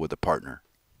comfortable with a partner.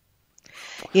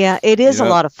 Yeah, it is a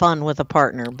lot of fun with a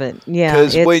partner, but yeah.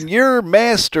 Because when you're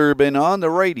masturbating on the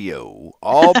radio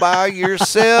all by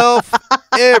yourself,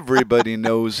 everybody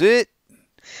knows it.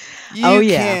 You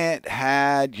can't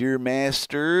hide your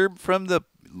masturb from the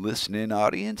listening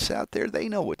audience out there. They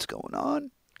know what's going on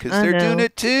because they're doing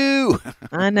it too.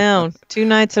 I know. 2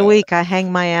 nights a week, I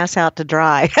hang my ass out to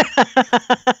dry.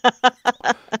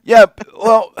 Yeah,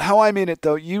 well, how I mean it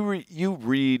though, you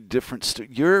read different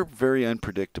you're very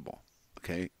unpredictable.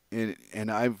 Okay,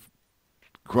 and I've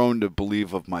grown to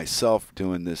believe of myself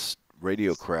doing this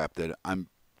radio crap that I'm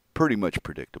pretty much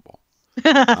predictable.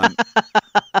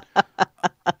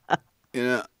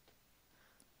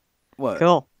 What?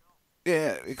 Cool.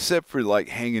 Yeah, except for like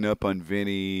hanging up on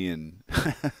Vinny and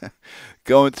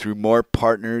going through more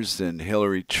partners than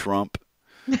Hillary Trump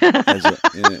in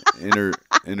her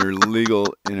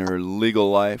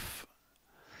legal life.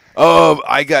 Oh,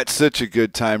 I got such a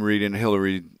good time reading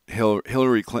Hillary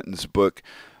Clinton's book.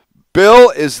 Bill,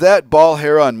 is that ball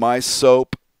hair on my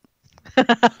soap?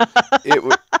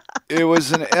 It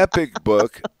was an epic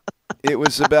book. It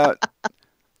was about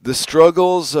the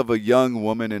struggles of a young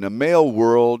woman in a male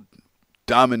world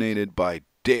dominated by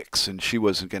dicks, and she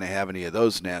wasn't going to have any of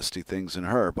those nasty things in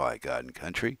her, by God and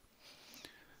country.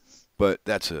 But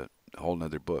that's a whole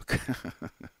nother book.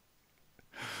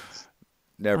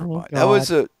 Never mind.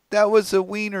 God. That was a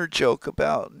wiener joke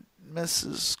about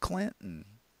Mrs. Clinton.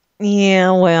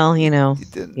 Yeah, well, you know.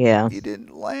 You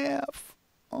didn't laugh.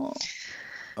 Oh.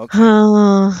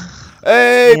 Okay.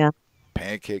 Hey,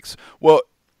 pancakes. Well,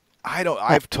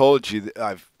 I've told you that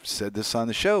I've said this on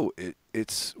the show.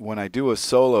 It's when I do a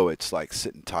solo, it's like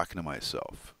sitting talking to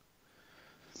myself.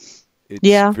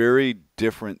 It's very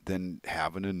different than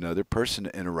having another person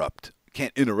to interrupt.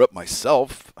 Can't interrupt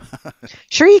myself.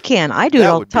 Sure you can. I do it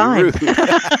all the time.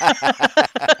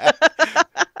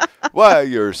 Why,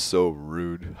 you're so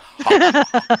rude.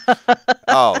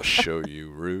 I'll show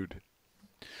you rude.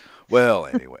 Well,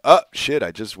 anyway. Oh, shit,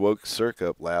 I just woke Cirque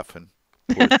up laughing.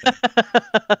 Poor thing.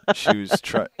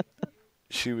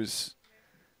 She was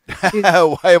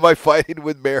why am I fighting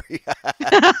with Mary?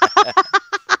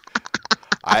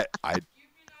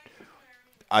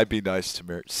 I'd be nice to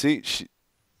Mary. See,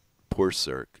 poor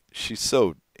Cirque. She's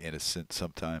so innocent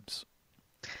sometimes.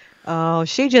 Oh,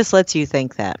 she just lets you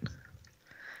think that.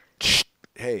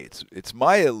 Hey, it's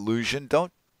my illusion.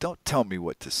 Don't tell me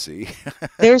what to see.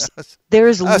 There's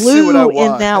Lou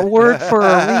in that word for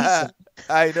a reason.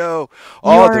 I know.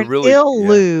 You're an ill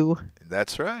Lou.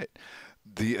 That's right.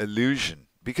 The illusion.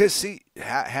 Because, see,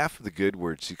 half of the good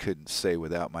words you couldn't say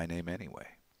without my name anyway.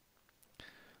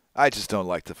 I just don't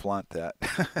like to flaunt that.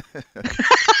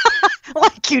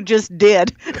 Like you just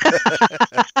did.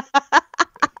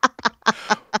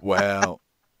 Well,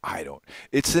 I don't.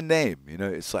 It's a name, you know.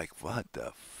 It's like, what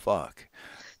the fuck?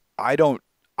 I don't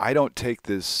take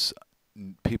this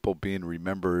people being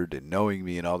remembered and knowing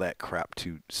me and all that crap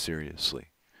too seriously.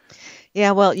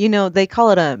 Yeah, well, you know, they call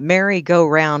it a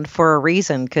merry-go-round for a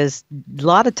reason, because a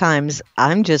lot of times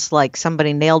I'm just like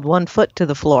somebody nailed one foot to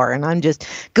the floor and I'm just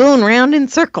going round in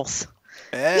circles.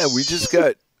 Yeah, we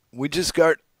just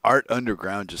got Art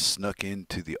Underground just snuck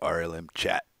into the RLM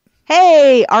chat.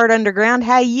 Hey, Art Underground,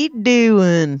 how you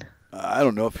doing? I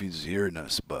don't know if he's hearing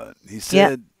us, but he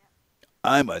said,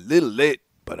 I'm a little late,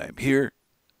 but I'm here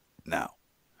now.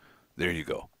 There you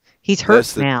go. He's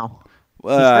hurt now.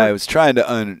 Well, I was trying to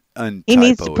untypo. He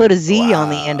needs to put a Z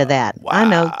on the end of that. Wow. I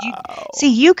know.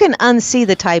 You can unsee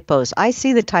the typos. I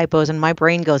see the typos, and my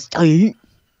brain goes,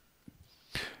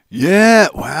 yeah,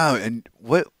 wow. And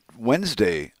what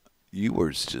Wednesday, you were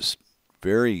just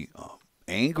very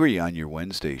angry on your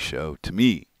Wednesday show. To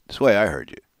me, that's the way I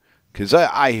heard you. Because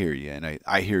I hear you, and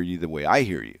I hear you the way I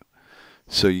hear you.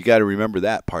 So you got to remember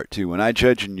that part, too. When I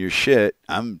judging your shit,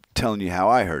 I'm telling you how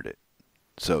I heard it.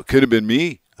 So it could have been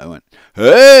me. I went,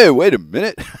 hey, wait a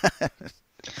minute.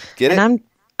 Get it? And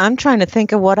I'm trying to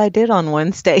think of what I did on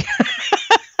Wednesday.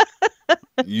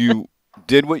 You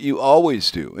did what you always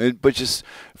do. But just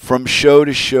from show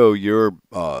to show, your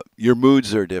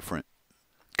moods are different.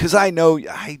 Because I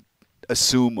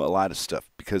assume a lot of stuff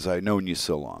because I've known you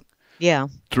so long. Yeah.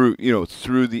 Through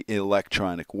the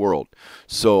electronic world.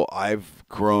 So I've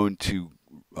grown to,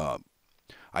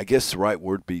 I guess the right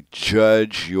word would be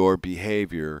judge your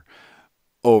behavior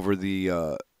over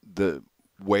the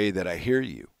way that I hear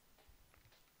you.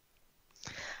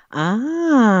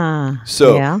 Ah,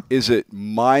 So yeah. is it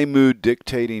my mood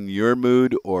dictating your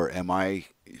mood, or am I?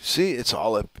 See, it's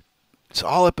all up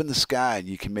in the sky, and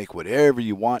you can make whatever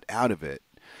you want out of it.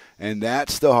 And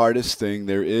that's the hardest thing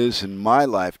there is in my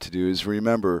life to do, is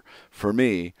remember, for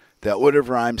me, that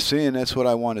whatever I'm seeing, that's what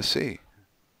I want to see.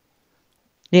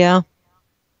 Yeah.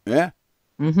 Yeah?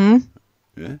 Mm-hmm.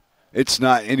 Yeah. It's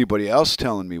not anybody else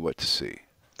telling me what to see.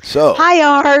 So Hi,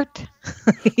 Art.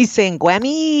 He's saying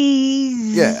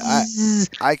Grammys. yeah,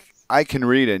 I can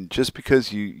read, and just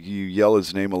because you yell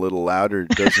his name a little louder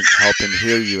doesn't help him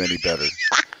hear you any better.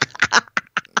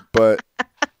 But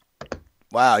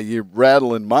wow, you're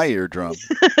rattling my eardrum.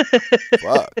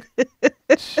 Fuck.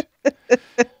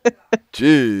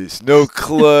 Jeez, no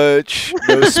clutch,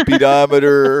 no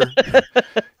speedometer.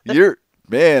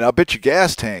 Man, I'll bet your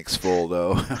gas tank's full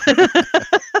though.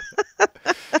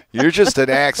 You're just an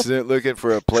accident looking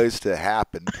for a place to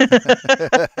happen.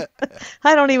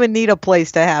 I don't even need a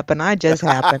place to happen. I just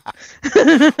happen.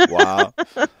 Wow.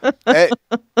 Hey,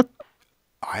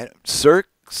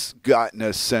 Cirque's gotten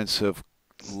a sense of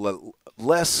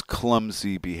less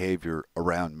clumsy behavior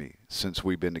around me since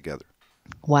we've been together.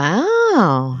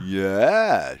 Wow.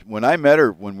 Yeah. When I met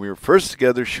her, when we were first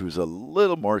together, she was a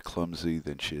little more clumsy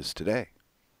than she is today.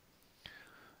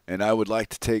 And I would like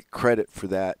to take credit for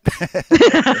that.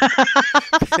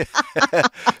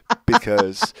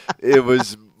 Because it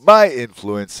was my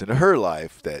influence in her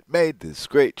life that made this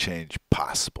great change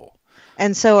possible.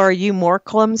 And so are you more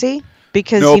clumsy?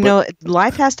 Because,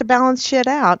 life has to balance shit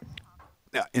out.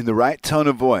 Now, in the right tone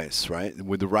of voice, right,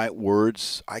 with the right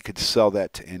words, I could sell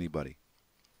that to anybody.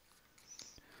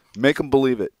 Make them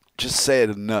believe it. Just say it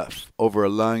enough over a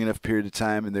long enough period of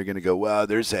time, and they're going to go, wow,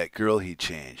 there's that girl he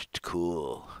changed.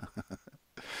 Cool.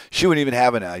 She wouldn't even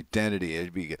have an identity.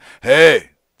 It'd be,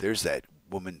 hey, there's that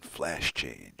woman Flash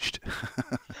changed.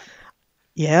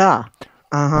 Yeah.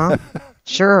 Uh-huh.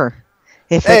 Sure.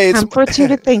 If it comforts you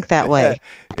to think that way.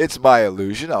 It's my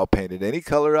illusion. I'll paint it any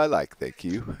color I like, thank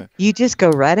you. You just go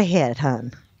right ahead,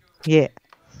 hon. Yeah.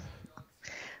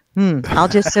 I'll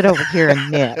just sit over here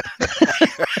and knit.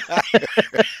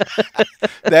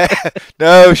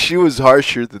 No, she was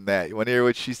harsher than that. You want to hear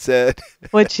what she said?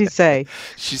 What'd she say?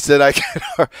 She said,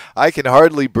 I can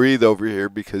hardly breathe over here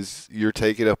because you're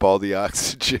taking up all the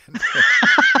oxygen.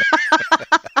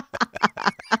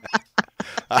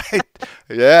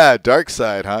 Yeah, dark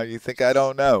side, huh? You think I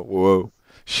don't know? Whoa.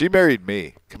 She married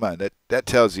me. Come on, that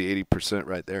tells you 80%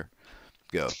 right there.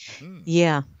 Go.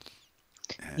 Yeah.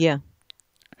 Yeah.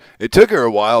 It took her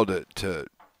a while to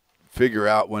figure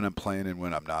out when I'm playing and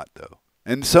when I'm not, though.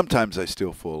 And sometimes I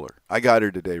still fool her. I got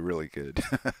her today really good.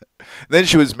 Then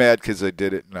she was mad because I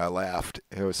did it, and I laughed.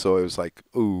 So it was like,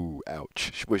 ooh,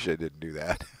 ouch. Wish I didn't do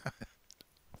that.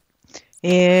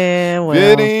 Yeah, well.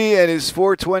 Vinny and his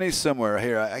 420 somewhere.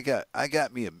 Here, I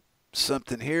got me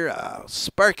something here. I'll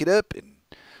spark it up, and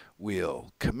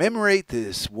we'll commemorate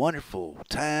this wonderful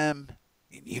time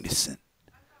in unison.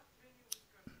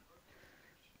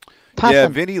 Yeah,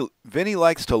 Vinny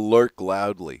likes to lurk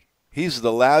loudly. He's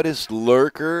the loudest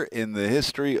lurker in the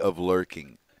history of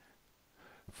lurking.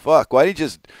 Fuck, why don't you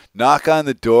just knock on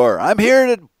the door? I'm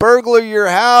here to burglar your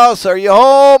house. Are you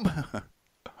home?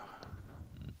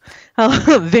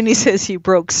 Oh, Vinny says he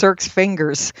broke Cirque's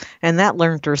fingers, and that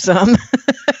learned her some.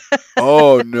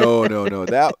 Oh, no.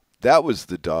 That was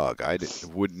the dog.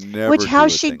 Would never.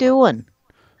 How's she doing?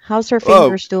 How's her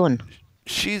fingers doing?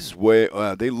 She's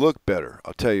they look better.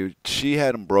 I'll tell you, she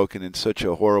had them broken in such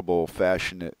a horrible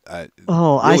fashion. Really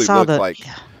I saw that.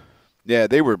 Yeah,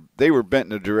 they were bent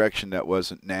in a direction that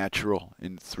wasn't natural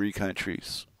in 3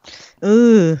 countries.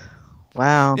 Ooh,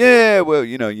 wow. Yeah, well,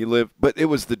 you live, but it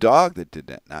was the dog that did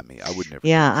that, not me. I would never.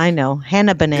 Yeah, I know.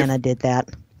 Hannah Banana did that.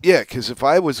 Yeah, because if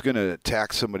I was going to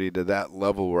attack somebody to that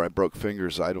level where I broke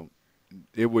fingers,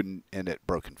 it wouldn't end at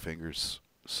broken fingers.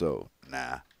 So,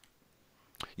 nah.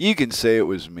 You can say it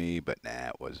was me, but nah,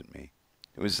 it wasn't me.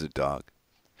 It was the dog.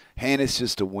 Hannah's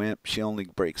just a wimp. She only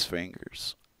breaks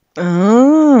fingers.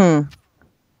 Oh.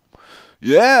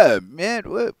 Yeah,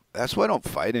 man. That's why I don't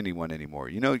fight anyone anymore.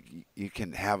 You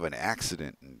can have an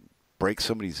accident and break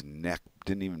somebody's neck.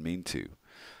 Didn't even mean to.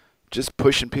 Just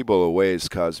pushing people away has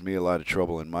caused me a lot of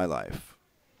trouble in my life.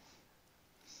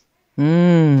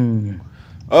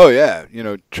 Oh, yeah.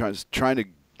 Trying to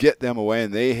get them away,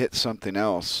 and they hit something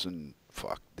else, and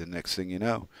fuck, the next thing you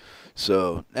know.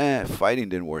 So, fighting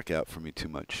didn't work out for me too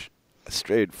much. I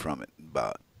strayed from it.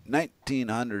 About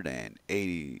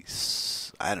 1980,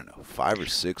 I don't know, 5 or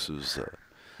 6 was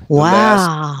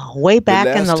way back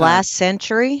in the last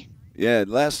century? Yeah,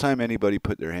 last time anybody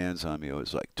put their hands on me, it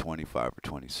was like 25 or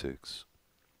 26.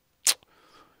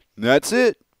 And that's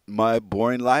it. my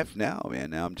boring life now,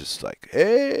 man. Now I'm just like,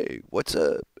 hey, what's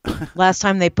up? Last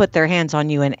time they put their hands on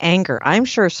you in anger. I'm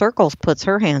sure Circles puts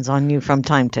her hands on you from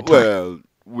time to time. Well,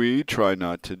 we try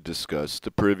not to discuss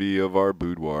the privy of our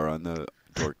boudoir on the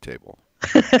Dork Table.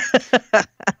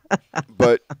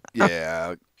 But,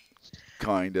 yeah,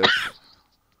 kind of.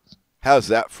 How's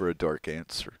that for a dark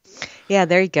answer? Yeah,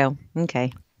 there you go.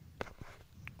 Okay.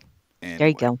 Anyway. There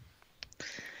you go.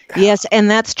 Yes, and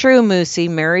that's true, Moosey.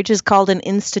 Marriage is called an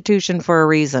institution for a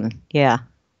reason. Yeah.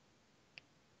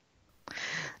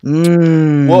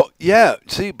 Well, yeah.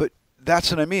 See, but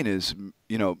that's what I mean is,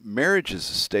 marriage is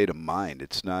a state of mind.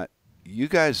 It's not, you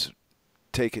guys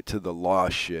take it to the law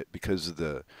shit because of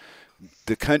the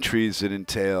countries it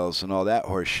entails and all that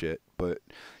horse shit. But,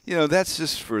 that's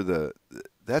just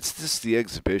that's just the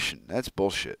exhibition. That's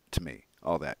bullshit to me.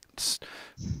 All that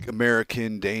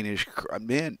American, Danish,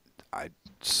 man, I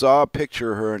saw a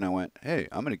picture of her and I went, hey,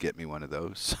 I'm going to get me one of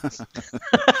those.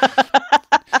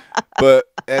 But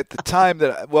at the time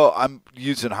I'm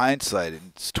using hindsight,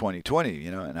 it's 2020,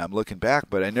 and I'm looking back,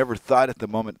 but I never thought at the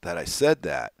moment that I said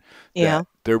that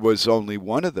there was only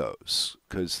one of those,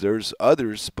 because there's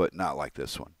others, but not like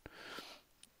this one.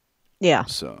 Yeah.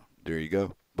 So there you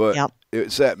go. But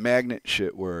it's that magnet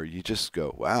shit where you just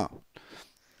go, wow.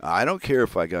 I don't care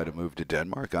if I got to move to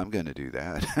Denmark. I'm going to do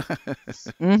that.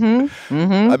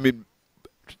 I mean,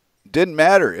 didn't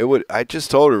matter. I just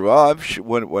told her, well,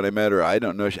 when I met her, I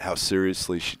don't know how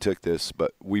seriously she took this,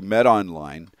 but we met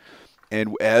online.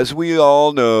 And as we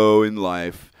all know in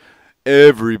life,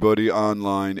 everybody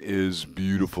online is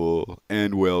beautiful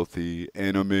and wealthy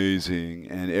and amazing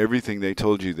and everything they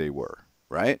told you they were,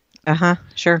 right?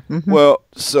 Sure. Mm-hmm. Well,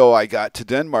 so I got to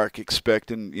Denmark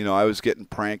expecting, I was getting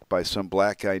pranked by some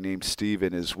black guy named Steve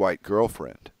and his white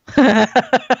girlfriend.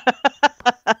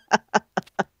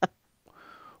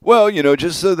 Well,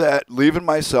 just so that, leaving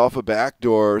myself a back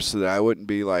door so that I wouldn't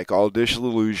be like all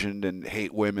disillusioned and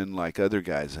hate women like other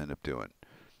guys end up doing.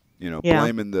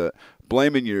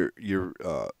 Blaming your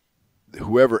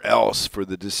whoever else for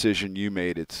the decision you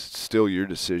made. It's still your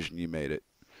decision. You made it.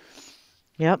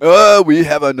 Yep. Oh, we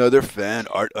have another fan.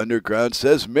 Art Underground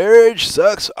says, marriage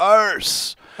sucks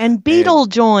arse. And Beetle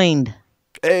joined.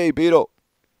 Hey, Beetle.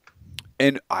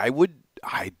 And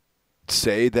I'd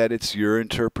say that it's your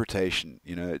interpretation.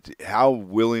 How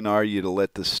willing are you to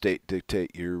let the state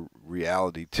dictate your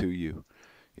reality to you?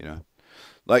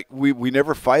 Like we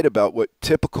never fight about what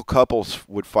typical couples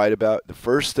would fight about. The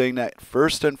first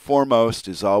and foremost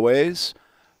is always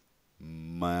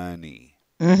money.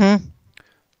 Mm-hmm.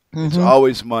 It's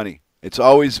always money. It's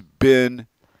always been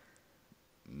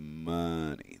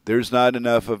money. There's not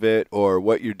enough of it, or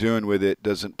what you're doing with it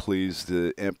doesn't please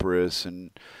the empress,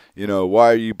 and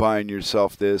why are you buying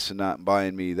yourself this and not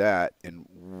buying me that? And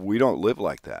we don't live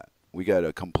like that. We got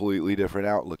a completely different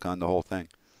outlook on the whole thing.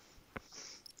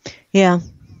 Yeah.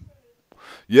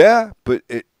 Yeah, but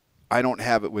I don't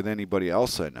have it with anybody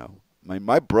else I know.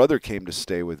 My brother came to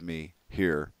stay with me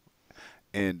here,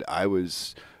 and I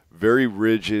was very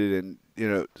rigid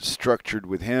and structured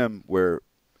with him, where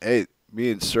hey, me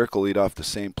and Circle eat off the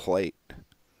same plate.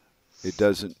 It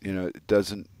doesn't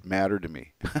matter to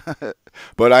me.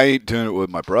 But I ain't doing it with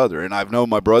my brother, and I've known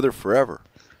my brother forever.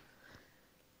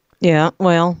 Yeah,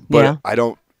 well, but I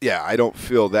don't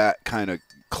feel that kind of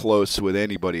close with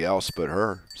anybody else but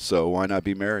her. So why not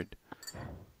be married?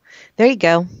 There you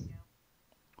go.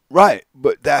 Right,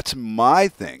 but that's my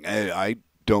thing. I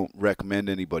don't recommend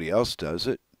anybody else does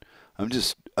it. I'm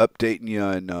just updating you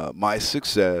on my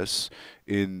success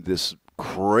in this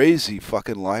crazy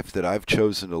fucking life that I've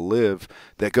chosen to live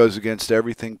that goes against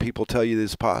everything people tell you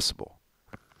is possible.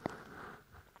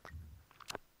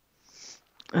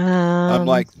 I'm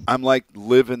like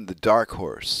living the dark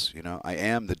horse, I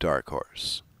am the dark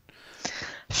horse.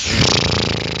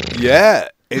 Yeah,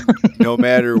 and no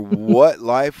matter what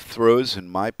life throws in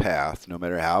my path, no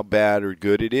matter how bad or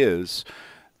good it is,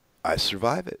 I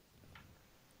survive it.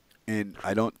 And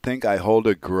I don't think I hold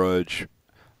a grudge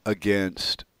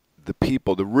against the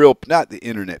people, the real, not the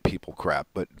internet people crap,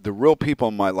 but the real people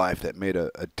in my life that made a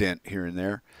dent here and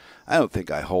there. I don't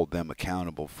think I hold them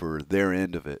accountable for their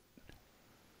end of it.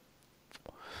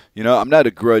 I'm not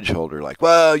a grudge holder like,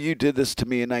 well, you did this to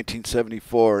me in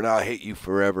 1974 and I'll hate you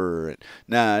forever. And,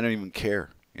 nah, I don't even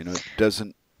care. It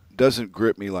doesn't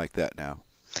grip me like that now.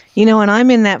 And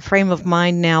I'm in that frame of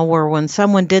mind now where when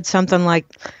someone did something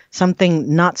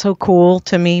not so cool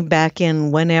to me back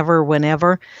in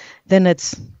whenever, then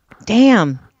it's,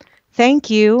 damn, thank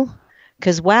you.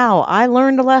 Because, wow, I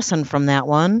learned a lesson from that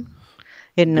one.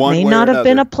 It may not have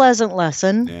been a pleasant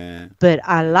lesson, but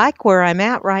I like where I'm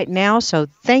at right now, so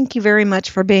thank you very much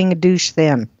for being a douche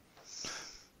then.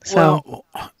 So, well,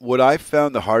 what I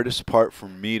found the hardest part for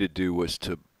me to do was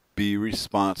to be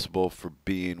responsible for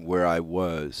being where I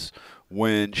was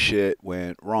when shit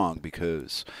went wrong,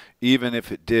 because even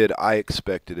if it did, I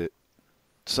expected it.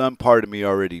 Some part of me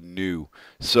already knew.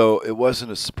 So it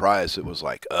wasn't a surprise. It was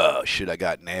like, oh, shit, I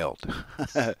got nailed.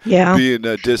 yeah. Being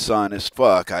a dishonest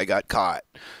fuck, I got caught.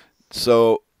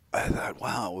 So I thought,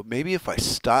 wow, maybe if I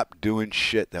stopped doing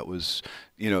shit that was,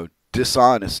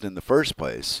 dishonest in the first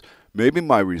place, maybe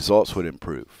my results would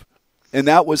improve. And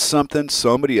that was something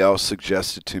somebody else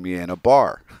suggested to me in a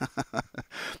bar.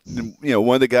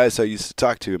 One of the guys I used to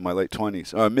talk to in my mid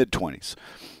 20s.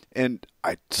 And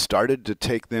I started to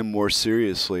take them more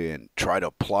seriously and try to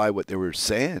apply what they were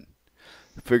saying.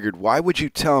 I figured, why would you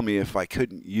tell me if I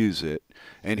couldn't use it?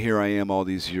 And here I am all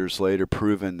these years later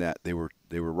proving that they were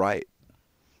right.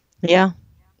 Yeah.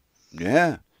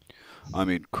 Yeah. I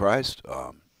mean, Christ,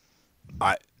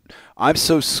 I'm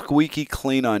so squeaky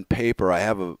clean on paper. I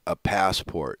have a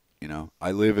passport,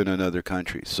 I live in another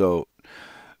country. So,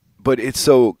 but it's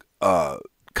so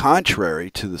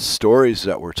contrary to the stories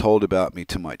that were told about me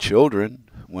to my children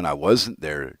when I wasn't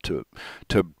there to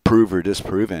prove or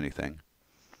disprove anything.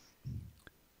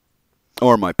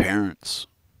 Or my parents,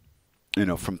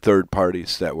 from third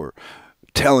parties that were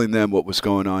telling them what was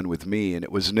going on with me, and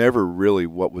it was never really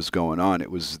what was going on.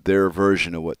 It was their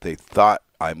version of what they thought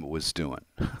I was doing.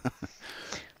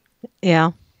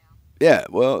 Yeah. Yeah,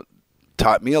 well,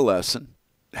 taught me a lesson,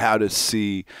 how to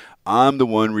see I'm the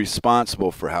one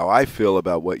responsible for how I feel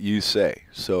about what you say.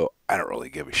 So I don't really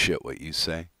give a shit what you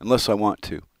say, unless I want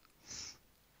to.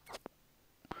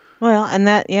 Well, and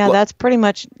that's pretty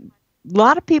much, a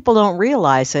lot of people don't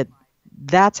realize it.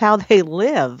 That's how they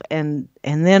live. And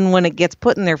then when it gets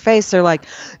put in their face, they're like,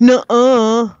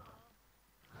 nuh-uh.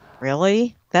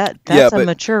 Really? That's a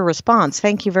mature response.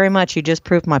 Thank you very much. You just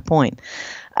proved my point.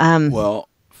 Well,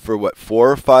 for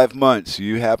 4 or 5 months,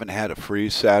 you haven't had a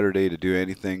free Saturday to do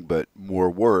anything but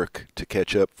more work to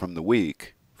catch up from the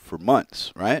week for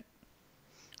months, right?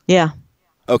 Yeah.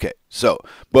 Okay,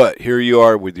 but here you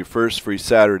are with your first free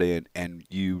Saturday, and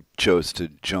you chose to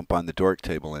jump on the Dork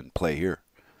Table and play here.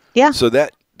 Yeah. So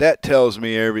that tells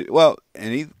me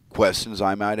any questions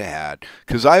I might have had,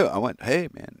 because I went, hey,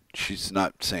 man, she's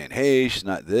not saying, hey, she's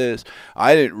not this.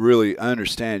 I didn't really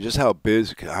understand just how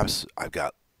busy, because I've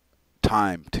got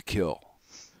time to kill.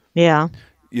 Yeah.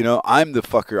 I'm the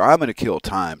fucker. I'm going to kill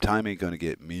time. Time ain't going to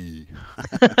get me.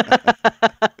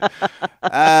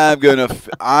 I'm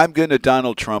going to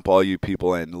Donald Trump all you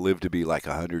people and live to be like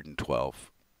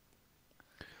 112.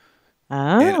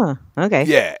 Oh, okay.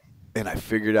 Yeah. And I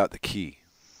figured out the key.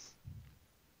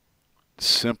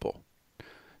 Simple.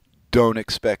 Don't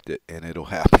expect it, and it'll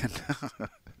happen.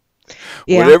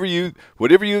 Yeah.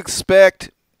 Whatever you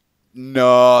expect,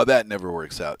 no, that never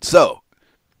works out. So,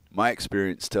 my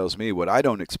experience tells me what I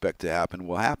don't expect to happen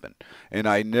will happen. And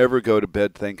I never go to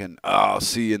bed thinking, oh, I'll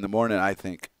see you in the morning. I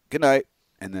think, good night.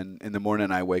 And then in the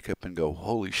morning I wake up and go,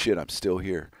 holy shit, I'm still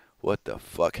here. What the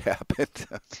fuck happened?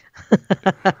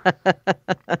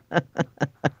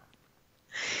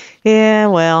 Yeah,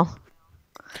 well.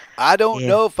 I don't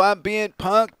know if I'm being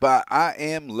punked by I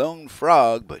Am Lone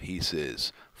Frog, but he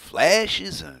says, Flash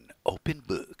is an open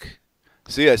book.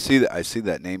 See, I see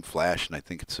that name Flash, and I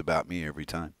think it's about me every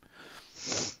time.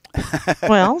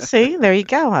 Well, see, there you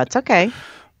go. That's okay.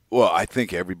 Well, I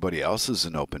think everybody else is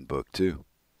an open book, too.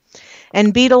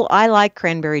 And Beetle, I like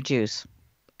cranberry juice.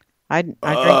 I drink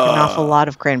an awful lot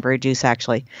of cranberry juice,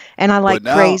 actually. And I like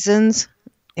raisins.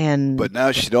 But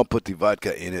now she don't put the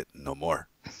vodka in it no more.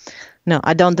 No,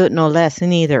 I don't do it no less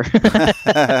neither.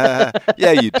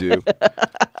 Yeah, you do.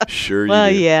 Sure you do.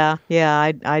 Well, yeah,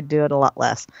 I do it a lot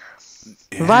less.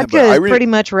 Yeah, Vodka is pretty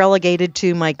much relegated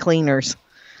to my cleaners.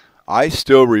 I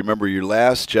still remember your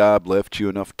last job left you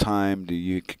enough time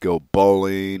you could go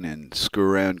bowling and screw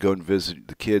around, go and visit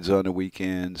the kids on the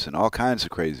weekends and all kinds of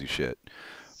crazy shit.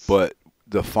 But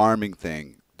the farming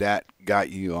thing, that got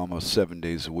you almost 7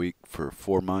 days a week for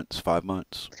 4 months, 5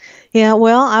 months. Yeah,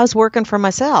 well, I was working for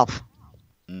myself.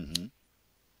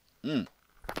 Mm-hmm. Mm.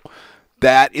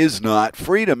 That is not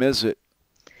freedom, is it?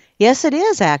 Yes, it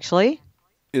is, actually.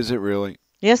 Is it really?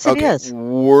 Yes, it is.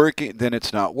 Working, then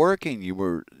it's not working. You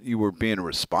were being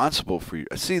responsible for you.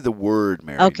 See the word,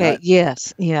 Mary. Okay,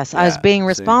 yes. Yeah, I was being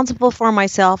responsible for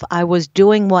myself. I was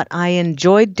doing what I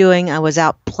enjoyed doing. I was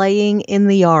out playing in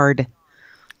the yard.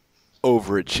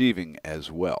 Overachieving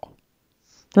as well.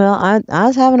 Well, I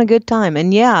was having a good time.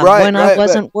 And when I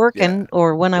wasn't working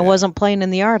or when I wasn't playing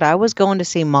in the yard, I was going to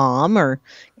see mom or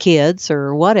kids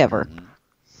or whatever.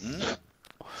 Mm-hmm. Mm-hmm.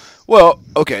 Well,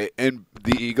 okay, and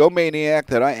the egomaniac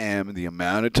that I am, the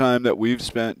amount of time that we've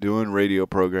spent doing radio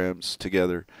programs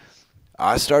together,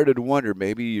 I started to wonder,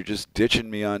 maybe you're just ditching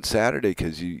me on Saturday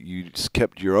because you just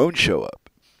kept your own show up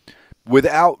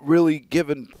without really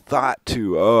giving thought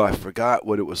to, oh, I forgot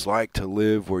what it was like to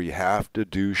live where you have to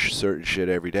do certain shit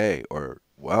every day, or,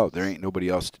 wow, there ain't nobody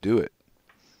else to do it.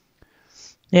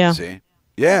 Yeah. See?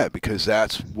 Yeah, because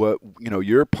that's what,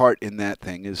 your part in that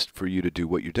thing is for you to do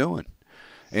what you're doing.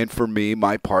 And for me,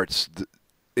 my part's,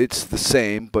 it's the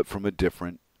same, but from a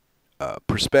different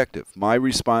perspective. My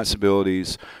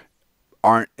responsibilities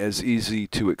aren't as easy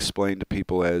to explain to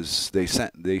people as they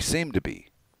seem to be.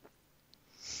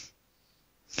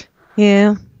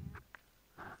 Yeah.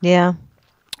 Yeah.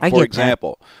 For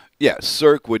example,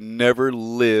 Cirque would never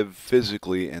live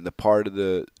physically in the part of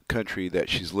the country that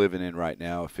she's living in right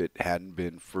now if it hadn't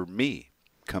been for me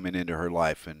coming into her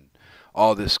life and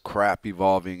all this crap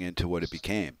evolving into what it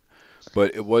became.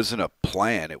 But it wasn't a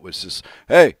plan. It was just,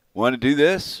 hey, want to do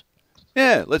this?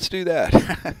 Yeah, let's do that.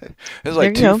 It was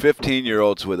like two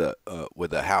 15-year-olds with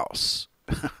a house.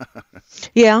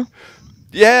 Yeah.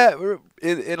 Yeah,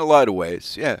 in a lot of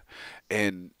ways, yeah.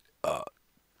 And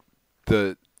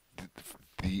the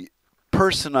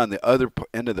person on the other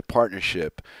end of the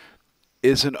partnership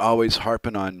isn't always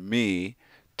harping on me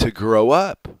to grow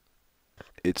up.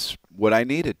 It's what I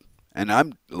needed. And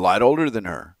I'm a lot older than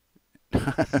her.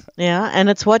 Yeah, and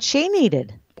it's what she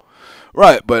needed.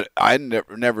 Right, but I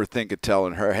never think of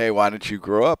telling her, hey, why don't you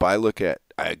grow up? I look at,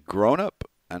 I've grown up.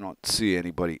 I don't see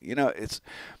anybody. It's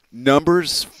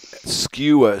numbers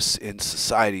skew us in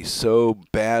society so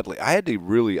badly. I had to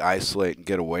really isolate and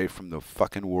get away from the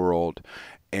fucking world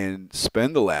and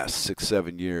spend the last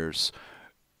 6-7 years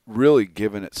really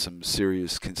giving it some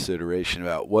serious consideration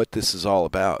about what this is all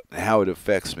about and how it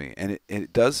affects me. And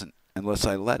it doesn't unless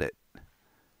I let it.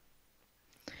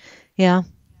 Yeah.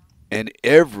 And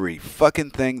every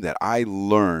fucking thing that I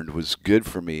learned was good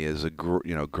for me as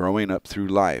growing up through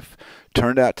life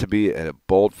turned out to be a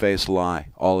bold-faced lie,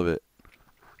 all of it.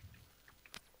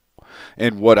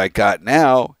 And what I got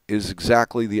now is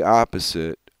exactly the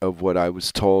opposite of what I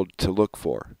was told to look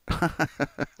for.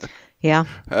 Yeah.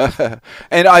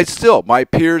 And my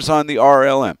peers on the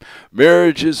RLM,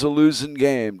 marriage is a losing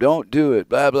game, don't do it,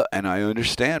 blah, blah. And I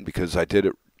understand because I did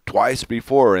it twice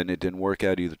before and it didn't work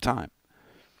out either time.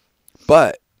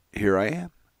 But here I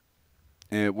am.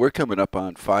 And we're coming up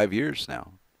on 5 years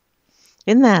now.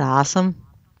 Isn't that awesome?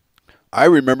 I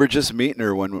remember just meeting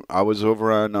her when I was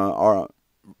over on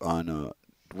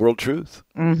World Truth.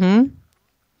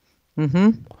 Mm-hmm. Mm-hmm.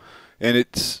 And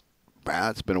it's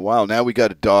been a while. Now we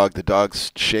got a dog. The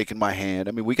dog's shaking my hand.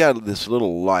 I mean, we got this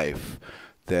little life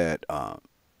that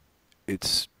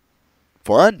it's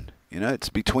fun. It's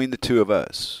between the two of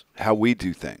us, how we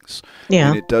do things. Yeah.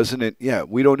 And it doesn't,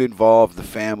 we don't involve the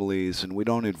families and we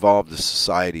don't involve the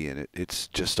society in it. It's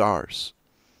just ours.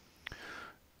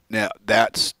 Now,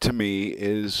 that's, to me,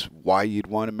 is why you'd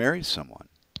want to marry someone,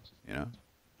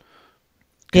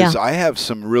 Because I have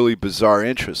some really bizarre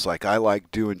interests. Like, I like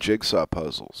doing jigsaw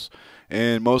puzzles.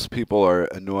 And most people are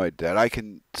annoyed that I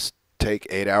can take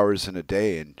 8 hours in a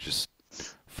day and just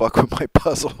fuck with my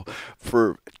puzzle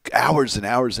for hours and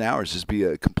hours and hours, just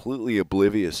be completely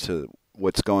oblivious to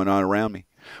what's going on around me,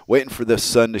 waiting for the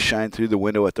sun to shine through the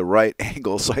window at the right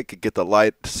angle so I could get the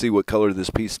light to see what color this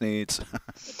piece needs.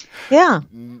 Yeah.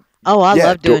 Oh, I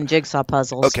love doing jigsaw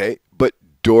puzzles. Okay, but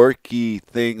dorky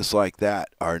things like that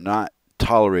are not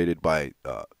tolerated by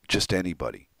just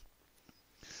anybody.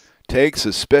 Takes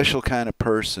a special kind of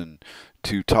person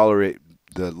to tolerate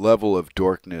the level of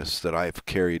dorkness that I've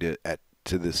carried it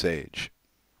to this age.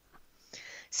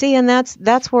 See, and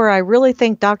that's where I really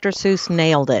think Dr. Seuss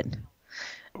nailed it.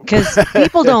 Because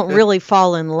people don't really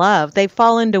fall in love. They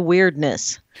fall into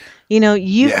weirdness.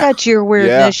 You've got your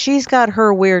weirdness. She's got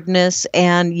her weirdness.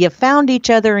 And you found each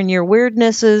other and your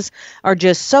weirdnesses are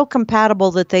just so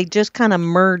compatible that they just kind of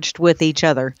merged with each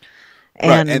other.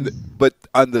 But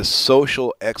on the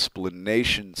social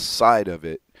explanation side of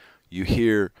it, you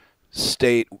hear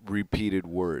state repeated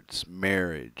words,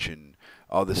 marriage and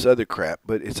all this other crap,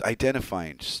 but it's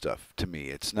identifying stuff to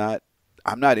me.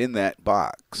 I'm not in that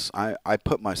box. I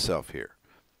put myself here.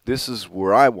 This is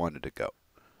where I wanted to go.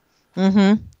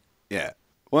 Mm-hmm. Yeah.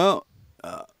 Well,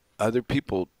 other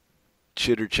people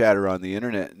chitter chatter on the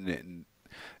internet, and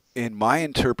in my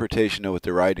interpretation of what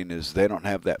they're writing is they don't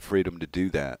have that freedom to do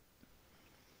that.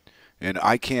 And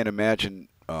I can't imagine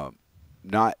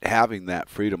not having that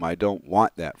freedom. I don't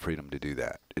want that freedom to do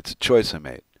that. It's a choice I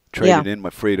made. Traded in my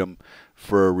freedom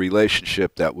for a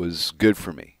relationship that was good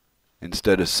for me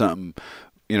instead of something,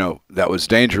 that was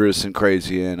dangerous and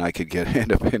crazy and I could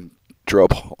end up in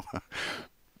trouble.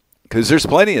 Because there's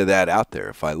plenty of that out there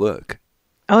if I look.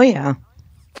 Oh, yeah.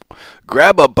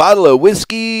 Grab a bottle of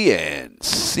whiskey and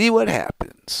see what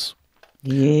happens.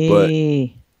 Yay.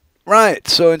 But, right,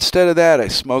 so instead of that, I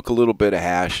smoke a little bit of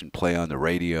hash and play on the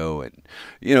radio. And,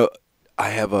 I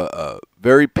have a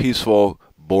very peaceful,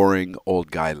 boring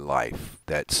old guy life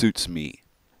that suits me.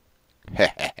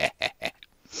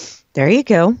 There you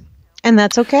go. And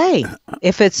that's okay.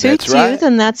 If it suits you,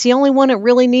 then that's the only one it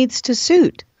really needs to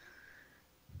suit.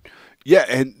 Yeah,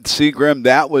 and see, Grim,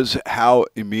 that was how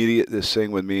immediate this thing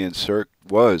with me and Cirque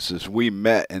was, is we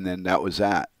met, and then that was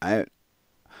that. I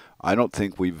don't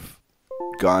think we've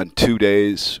gone 2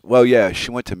 days. Well, yeah, she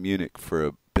went to Munich for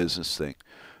a business thing.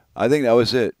 I think that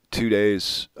was it, 2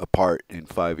 days apart in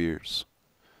 5 years.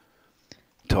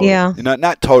 Total. Yeah.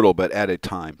 Not total, but at a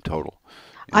time, total.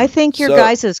 I think your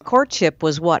guys' courtship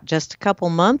was, what, just a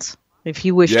couple months? If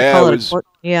you wish to call it a court.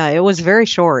 Yeah, it was very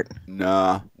short.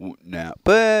 Nah.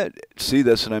 But, see,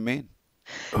 that's what I mean.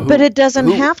 But it doesn't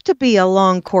have to be a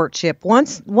long courtship.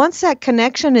 Once that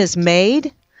connection is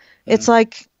made, it's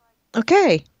like,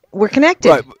 okay, we're connected.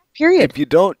 Right. Period. If you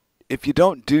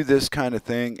don't do this kind of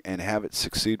thing and have it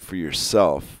succeed for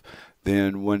yourself,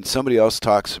 then when somebody else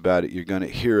talks about it, you're going to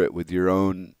hear it with your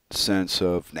own sense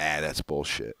of, nah, that's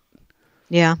bullshit.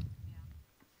 Yeah.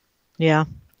 Yeah.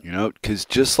 Because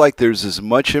just like there's as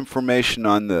much information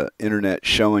on the internet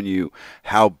showing you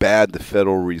how bad the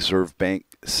Federal Reserve Bank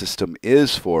system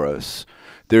is for us,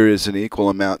 there is an equal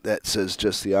amount that says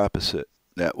just the opposite.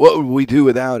 That what would we do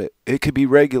without it? It could be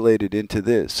regulated into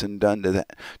this and done to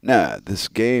that. Nah, this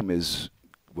game is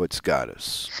what's got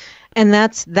us. And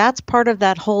that's part of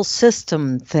that whole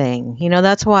system thing.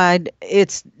 That's why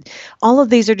it's all of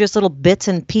these are just little bits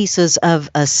and pieces of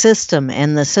a system,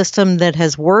 and the system that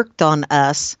has worked on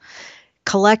us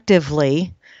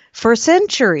collectively for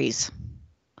centuries.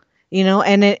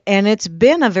 And it's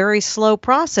been a very slow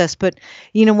process, but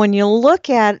when you look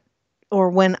at, or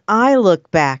when I look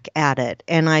back at it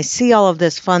and I see all of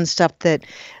this fun stuff, that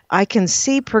I can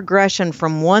see progression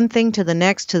from one thing to the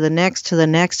next, to the next, to the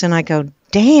next, and I go,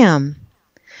 damn.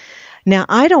 Now,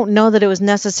 I don't know that it was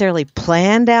necessarily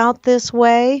planned out this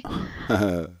way,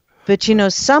 but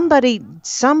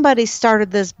somebody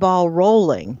started this ball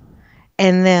rolling,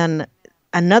 and then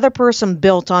another person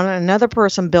built on it, another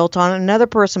person built on it, another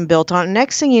person built on it.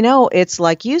 Next thing you know, it's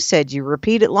like you said, you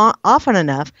repeat it often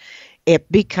enough,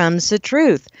 it becomes the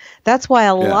truth. That's why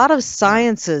a lot of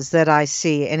sciences that I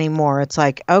see anymore, it's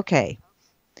like, okay,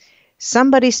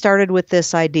 somebody started with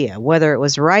this idea, whether it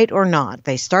was right or not.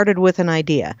 They started with an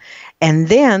idea. And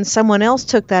then someone else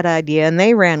took that idea and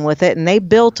they ran with it and they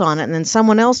built on it. And then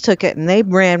someone else took it and they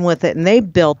ran with it and they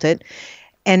built it.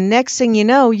 And next thing you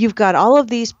know, you've got all of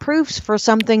these proofs for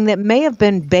something that may have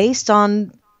been based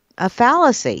on a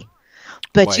fallacy.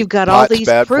 But you've got all these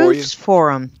proofs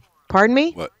for them. Pardon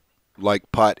me? What?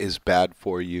 Like pot is bad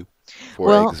for you,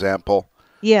 for example?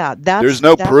 Yeah. There's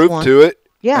no proof to it.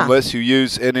 Yeah. Unless you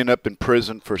use ending up in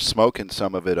prison for smoking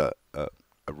some of it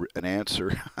an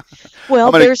answer.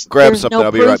 Well, there's no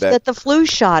I'll be proof right back. That the flu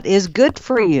shot is good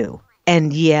for you.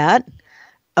 And yet,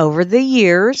 over the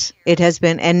years, it has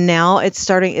been, and now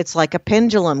it's like a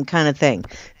pendulum kind of thing.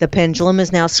 The pendulum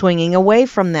is now swinging away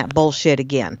from that bullshit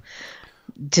again.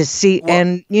 To see,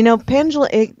 and, pendulum,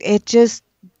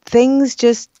 things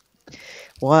just,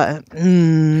 what?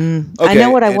 Okay, I know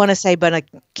what I want to say, but I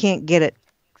can't get it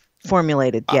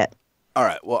formulated yet. All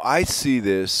right. Well, I see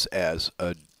this as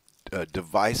a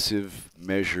divisive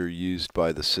measure used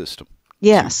by the system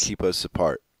to keep us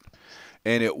apart.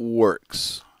 And it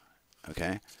works.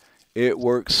 Okay? It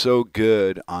works so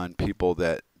good on people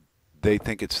that they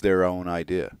think it's their own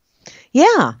idea.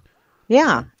 Yeah.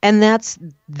 Yeah. And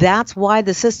that's why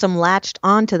the system latched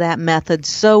onto that method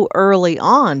so early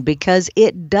on, because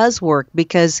it does work,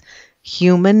 because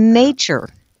human nature.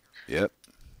 Yep.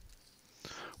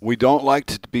 We don't like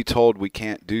to be told we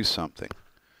can't do something.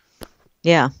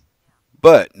 Yeah.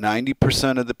 But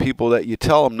 90% of the people that you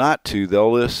tell them not to,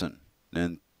 they'll listen.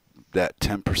 And that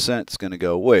 10% is going to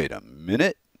go, wait a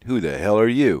minute, who the hell are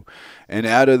you? And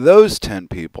out of those 10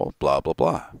 people, blah, blah,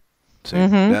 blah. See,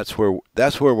 that's where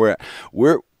we're at.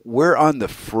 We're on the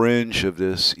fringe of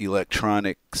this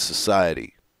electronic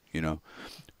society,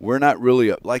 We're not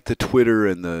really like the Twitter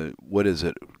and the,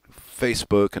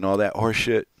 Facebook and all that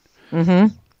horseshit.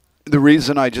 Mm-hmm. The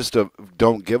reason I just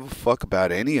don't give a fuck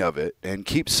about any of it and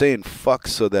keep saying fuck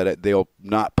so that they'll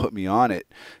not put me on it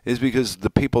is because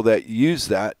the people that use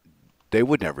that, they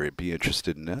would never be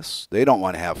interested in this. They don't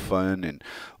want to have fun and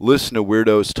listen to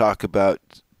weirdos talk about,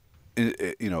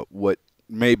 what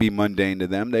may be mundane to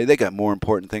them. They got more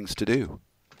important things to do.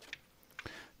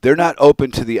 They're not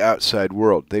open to the outside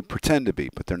world. They pretend to be,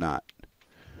 but they're not.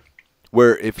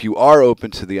 Where if you are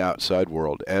open to the outside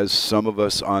world, as some of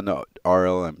us on the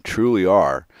RLM truly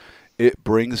are, it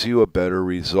brings you a better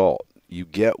result. You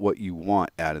get what you want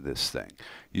out of this thing.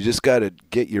 You just got to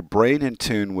get your brain in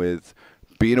tune with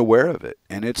being aware of it.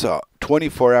 And it's a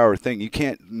 24-hour thing. You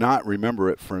can't not remember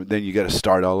it, then you got to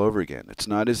start all over again. It's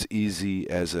not as easy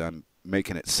as I'm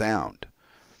making it sound.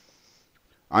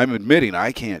 I'm admitting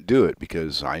I can't do it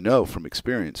because I know from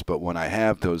experience, but when I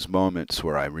have those moments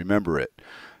where I remember it,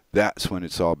 that's when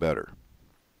it's all better.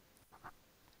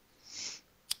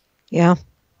 Yeah.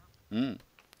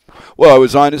 Well, I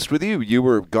was honest with you. You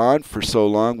were gone for so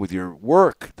long with your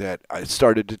work that I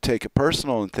started to take it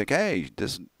personal and think, hey,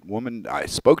 this woman I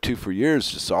spoke to for years,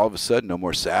 just all of a sudden, no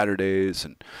more Saturdays.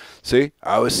 And see,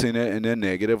 I was seeing it in a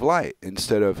negative light.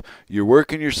 Instead of you're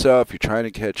working yourself, you're trying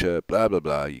to catch up, blah, blah,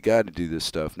 blah. You got to do this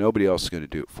stuff. Nobody else is going to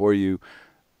do it for you.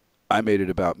 I made it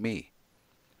about me.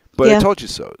 But I told you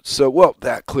so. So, well,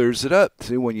 that clears it up.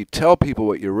 See, when you tell people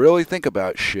what you really think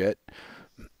about shit,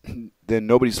 then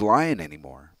nobody's lying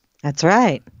anymore. That's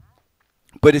right.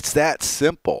 But it's that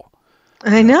simple.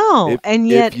 I know. And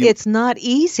yet it's not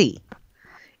easy.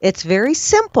 It's very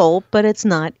simple, but it's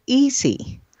not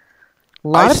easy. A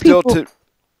lot of people...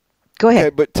 Go ahead.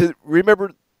 Okay, but to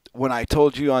remember when I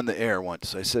told you on the air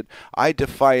once, I said, I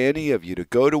defy any of you to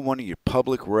go to one of your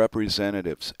public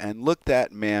representatives and look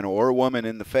that man or woman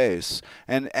in the face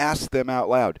and ask them out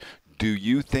loud, do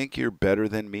you think you're better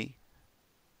than me?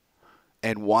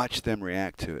 And watch them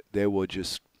react to it. They will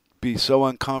just be so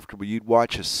uncomfortable. You'd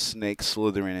watch a snake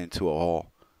slithering into a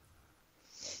hole.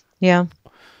 Yeah.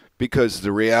 Because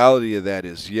the reality of that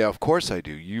is, yeah, of course I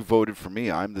do. You voted for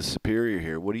me. I'm the superior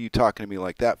here. What are you talking to me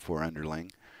like that for,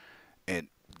 underling? And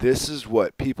this is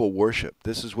what people worship.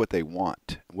 This is what they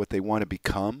want. What they want to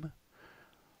become.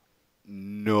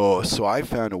 No. So I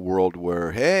found a world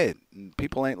where, hey,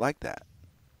 people ain't like that.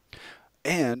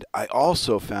 And I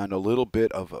also found a little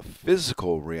bit of a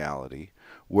physical reality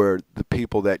where the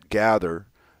people that gather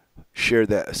share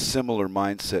that similar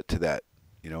mindset to that.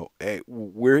 You know, hey,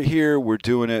 we're here, we're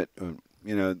doing it.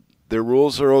 You know, their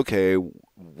rules are okay.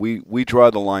 We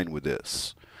draw the line with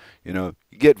this. You know,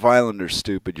 you get violent or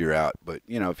stupid, you're out. But,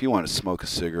 you know, if you want to smoke a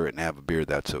cigarette and have a beer,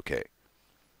 that's okay.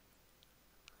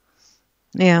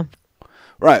 Yeah.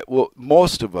 Right. Well,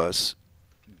 most of us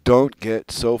don't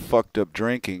get so fucked up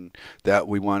drinking that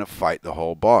we want to fight the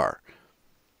whole bar.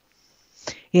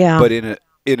 Yeah. But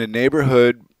in a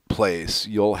neighborhood place,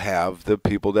 you'll have the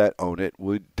people that own it.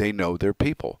 They know their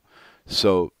people.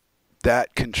 So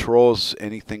that controls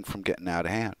anything from getting out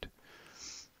of hand.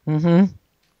 Mm-hmm.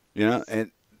 You know,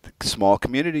 and small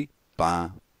community,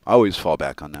 bah. I always fall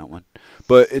back on that one.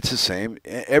 But it's the same.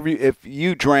 If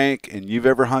you drank and you've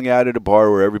ever hung out at a bar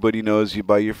where everybody knows you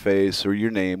by your face or your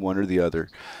name, one or the other,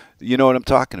 you know what I'm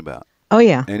talking about. Oh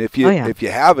yeah. And if you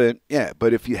haven't,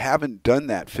 but if you haven't done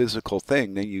that physical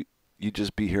thing, then you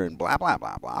just be hearing blah blah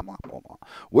blah blah blah blah blah.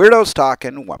 Weirdos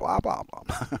talking blah blah blah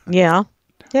blah. Yeah.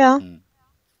 Yeah.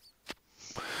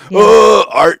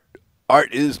 Oh,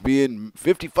 Art is being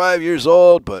 55 years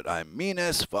old, but I'm mean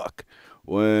as fuck.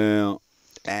 Well,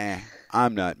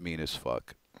 I'm not mean as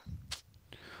fuck.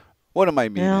 What am I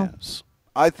mean as?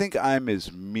 I think I'm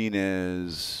as mean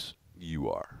as you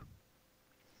are.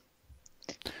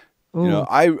 Ooh. You know,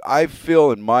 I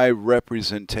feel in my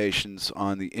representations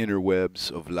on the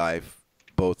interwebs of life,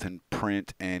 both in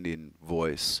print and in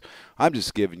voice, I'm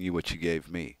just giving you what you gave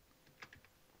me.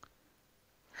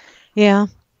 Yeah.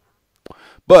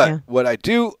 But what I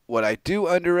do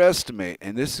underestimate,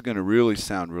 and this is going to really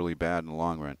sound really bad in the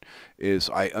long run, is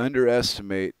I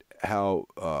underestimate how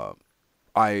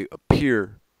I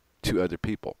appear to other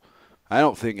people. I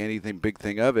don't think anything big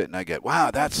thing of it, and I get, wow,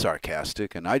 that's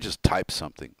sarcastic, and I just type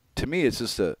something. To me, it's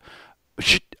just a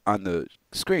shit on the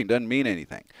screen. Doesn't mean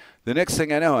anything. The next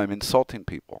thing I know, I'm insulting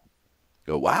people.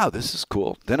 Go, wow, this is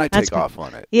cool. Then I take off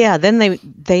on it. Yeah, then they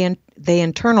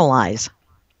internalize,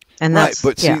 and that's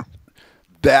right. But see,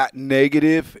 that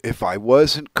negative. If I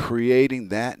wasn't creating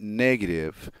that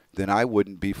negative, then I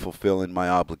wouldn't be fulfilling my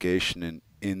obligation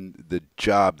in the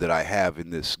job that I have in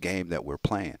this game that we're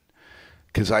playing.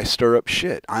 Because I stir up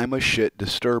shit. I'm a shit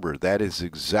disturber. That is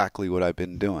exactly what I've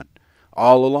been doing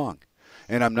all along.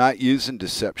 And I'm not using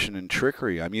deception and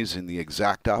trickery. I'm using the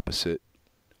exact opposite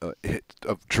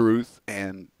of truth,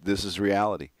 and this is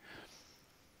reality.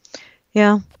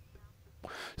 Yeah.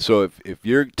 So if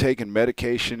you're taking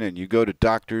medication and you go to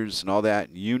doctors and all that,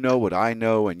 and you know what I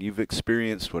know and you've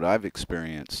experienced what I've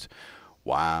experienced,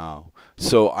 wow.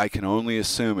 So I can only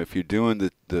assume if you're doing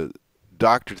the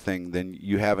doctor thing, then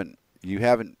you haven't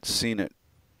seen it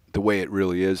the way it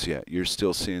really is yet. You're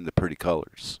still seeing the pretty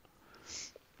colors.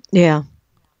 Yeah.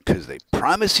 Because they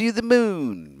promise you the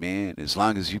moon, man, as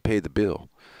long as you pay the bill.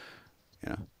 You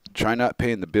know, try not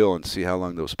paying the bill and see how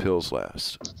long those pills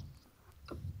last.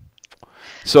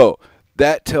 So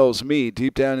that tells me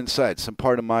deep down inside, some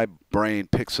part of my brain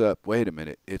picks up, wait a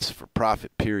minute, it's for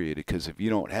profit, period, because if you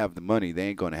don't have the money, they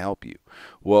ain't going to help you.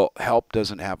 Well, help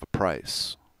doesn't have a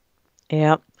price.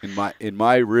 Yep. In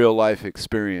my real life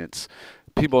experience,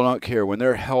 people don't care. When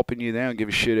they're helping you, they don't give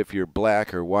a shit if you're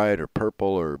black or white or purple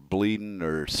or bleeding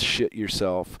or shit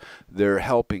yourself. They're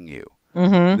helping you.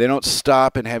 Mm-hmm. They don't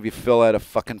stop and have you fill out a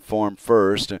fucking form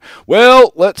first.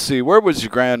 Well, let's see. Where was your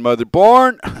grandmother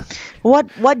born?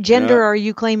 What gender are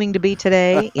you claiming to be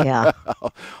today? Yeah.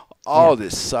 All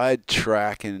this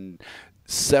sidetracking,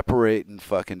 separating,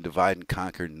 fucking divide and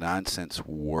conquer nonsense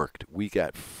worked. We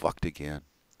got fucked again.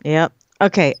 Yep.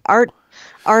 Okay. Art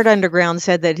Underground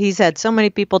said that he's had so many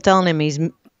people telling him he's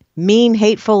mean,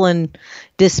 hateful, and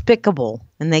despicable,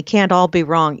 and they can't all be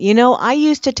wrong. You know, I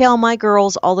used to tell my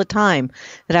girls all the time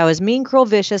that I was mean, cruel,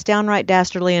 vicious, downright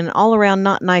dastardly, and all around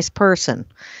not nice person,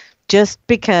 just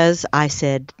because I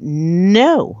said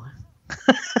no.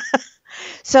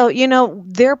 So, you know,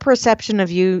 their perception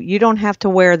of you, you don't have to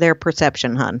wear their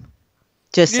perception, hun.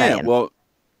 Just saying. Yeah, well,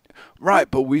 right,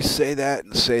 but we say that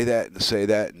and say that and say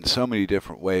that in so many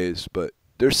different ways, but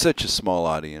there's such a small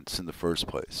audience in the first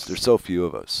place. There's so few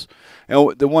of us.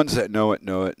 And the ones that know it,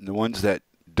 and the ones that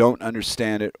don't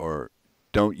understand it or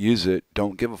don't use it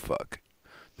don't give a fuck.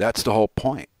 That's the whole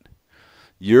point.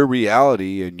 Your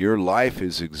reality and your life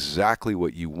is exactly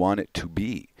what you want it to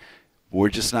be. We're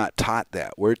just not taught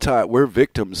that. We're taught we're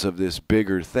victims of this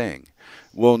bigger thing.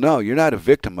 Well, no, you're not a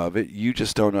victim of it. You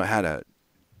just don't know how to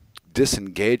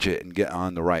disengage it and get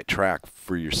on the right track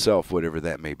for yourself, whatever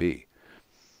that may be.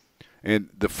 And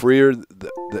the freer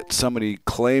that somebody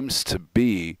claims to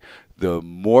be, the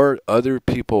more other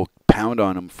people pound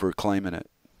on them for claiming it.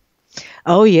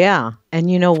 Oh, yeah. And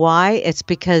you know why? It's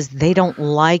because they don't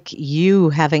like you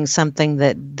having something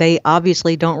that they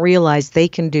obviously don't realize they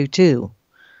can do too.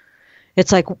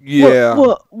 It's like, yeah,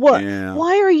 what? Yeah.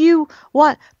 Why are you,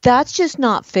 what? That's just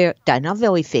not fair. That's not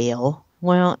very fair.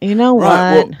 Well, you know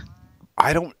right, what?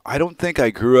 Well, I don't think I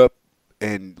grew up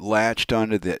and latched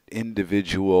onto that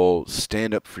individual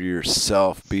stand up for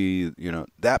yourself,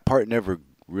 that part never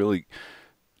really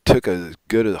took as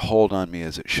good a hold on me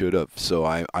as it should have. So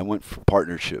I went for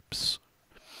partnerships.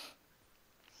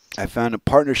 I found a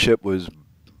partnership was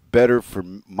better for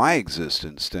my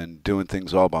existence than doing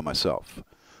things all by myself.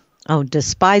 Oh,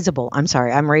 despisable. I'm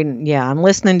sorry. I'm reading. Yeah, I'm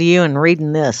listening to you and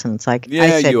reading this, and it's like, yeah,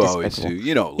 I said you despicable. always do.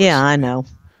 You know. Yeah, I know.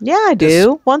 Yeah, I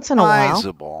do. Once in a while.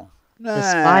 Despisable. Nah,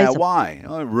 Despisable. why?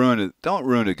 Don't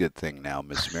ruin a good thing now,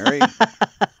 Miss Mary.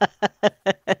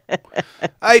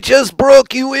 I just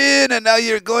broke you in, and now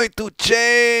you're going to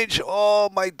change.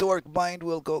 Oh, my dork mind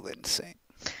will go insane.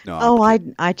 No,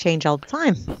 I change all the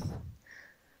time.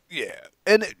 Yeah,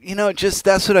 and just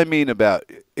that's what I mean about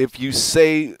if you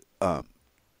say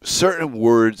certain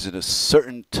words in a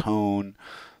certain tone,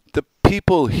 the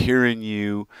people hearing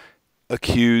you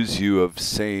accuse you of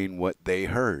saying what they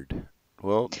heard.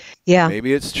 Well, yeah.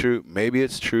 Maybe it's true. Maybe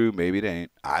it's true. Maybe it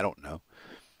ain't. I don't know.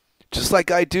 Just like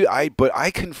I do. But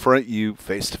I confront you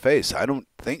face to face. I don't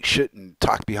think shit and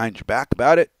talk behind your back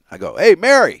about it. I go, hey,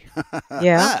 Mary.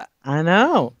 Yeah, I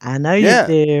know. I know you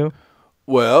do.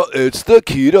 Well, it's the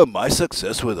key to my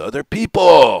success with other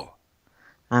people.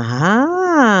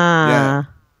 Uh-huh.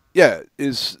 Yeah.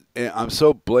 I'm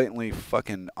so blatantly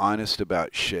fucking honest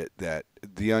about shit that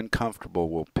the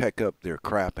uncomfortable will pick up their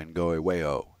crap and go away.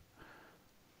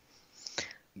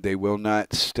 They will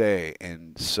not stay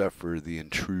and suffer the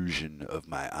intrusion of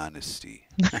my honesty.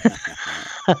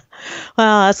 Well,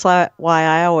 that's why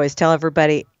I always tell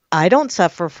everybody, I don't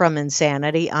suffer from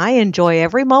insanity. I enjoy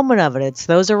every moment of it. It's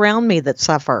those around me that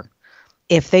suffer,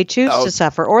 if they choose to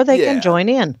suffer, or they can join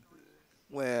in.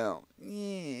 Well,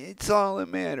 it's all a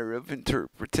matter of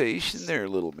interpretation there,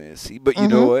 little missy. But you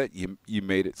know what? You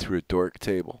made it through a dork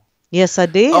table. Yes, I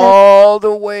did. All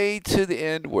the way to the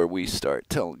end where we start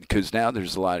telling, because now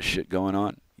there's a lot of shit going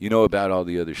on. You know about all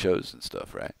the other shows and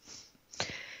stuff, right?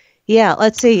 Yeah,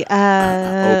 let's see.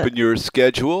 Open your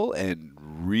schedule and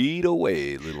read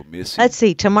away, little missy. Let's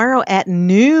see. Tomorrow at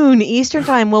noon Eastern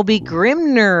Time will be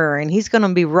Grimner, and he's going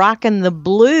to be rocking the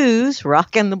blues.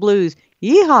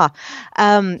 Yeehaw.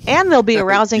 And there'll be a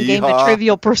rousing game of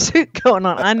Trivial Pursuit going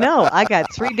on. I know. I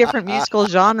got 3 different musical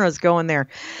genres going there.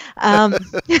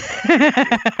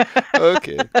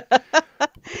 Okay.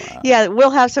 Wow. Yeah,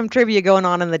 we'll have some trivia going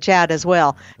on in the chat as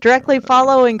well. Directly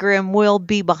following Grim will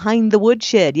be Behind the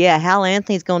Woodshed. Yeah, Hal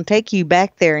Anthony's going to take you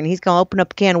back there, and he's going to open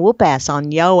up a can of whoop ass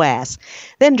on yo ass.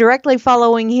 Then directly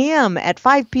following him at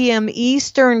 5 p.m.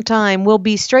 Eastern Time will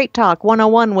be Straight Talk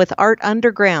 101 with Art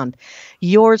Underground.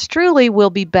 Yours truly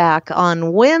will be back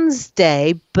on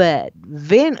Wednesday, but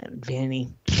Vinny.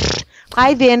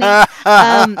 Hi, Vinny.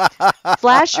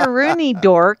 Flasheroonie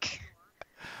Dork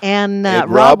and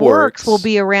Rob Works will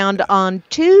be around on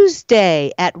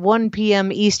Tuesday at 1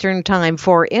 p.m. Eastern Time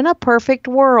for In a Perfect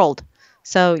World.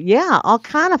 So, yeah, all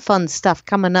kind of fun stuff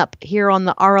coming up here on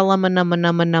the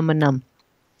RLM.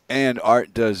 And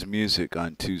Art does music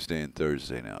on Tuesday and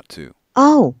Thursday now, too.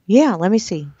 Oh, yeah, let me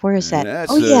see. Where is that? That's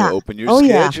open your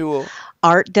schedule. Yeah.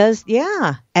 Art does,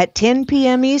 at 10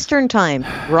 p.m. Eastern Time.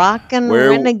 Rockin'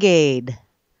 Renegade.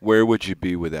 Where would you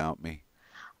be without me?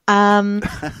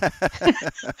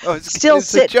 Still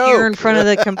sitting here in front of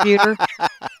the computer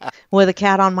with a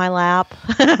cat on my lap.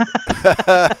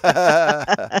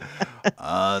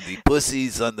 The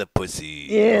pussies on the pussy.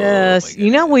 Yes.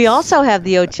 We also have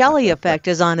the Ocelli Effect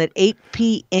is on at 8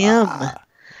 p.m. on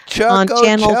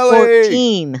Channel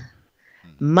 14,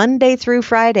 Monday through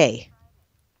Friday.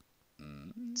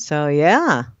 So,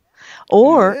 yeah.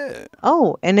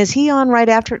 And is he on right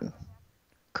after?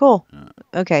 Cool.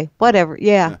 Okay, whatever.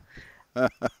 Yeah.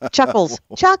 Chuckles.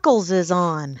 Chuckles is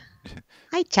on.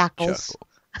 Hi, Chuckles.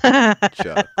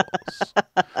 Chuckles.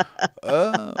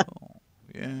 Oh,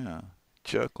 yeah.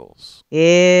 Chuckles.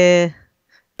 Yeah.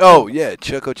 Oh, yeah,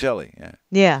 Chuckocelli. Yeah.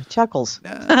 Yeah, Chuckles.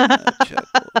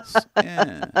 Chuckles.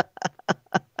 Yeah.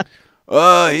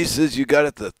 Oh, he says you got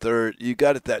it you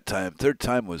got it that time. Third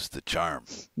time was the charm.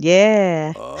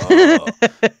 Yeah. Oh.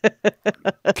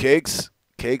 Cakes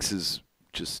is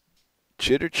just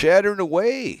chitter-chattering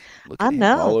away. Look at him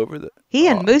all over He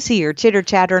and Moosey are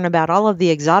chitter-chattering about all of the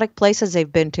exotic places they've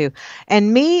been to.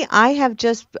 And me, I've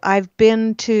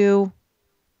been to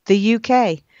the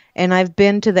UK, and I've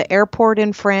been to the airport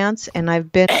in France, and I've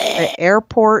been to the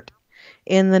airport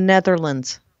in the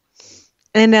Netherlands.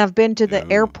 And I've been to the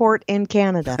airport in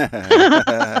Canada.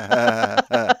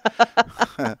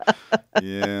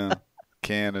 Yeah,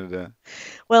 Canada.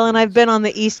 Well, and I've been on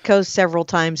the East Coast several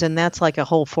times, and that's like a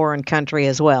whole foreign country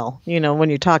as well. When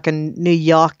you're talking New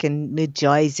York and New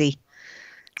Jersey.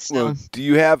 So. Well, do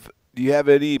you have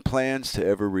any plans to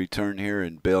ever return here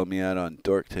and bail me out on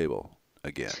Dork Table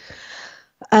again?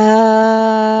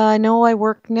 I know I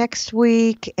work next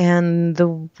week, and the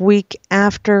week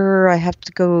after I have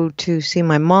to go to see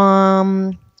my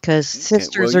mom because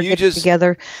sisters are getting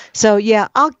together. So yeah,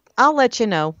 I'll let you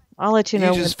know. You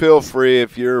just feel free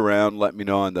if you're around. Let me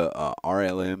know on the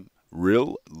RLM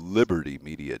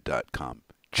RealLibertyMedia.com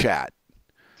chat,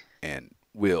 and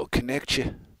we'll connect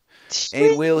you.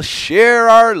 And we'll share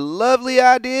our lovely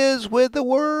ideas with the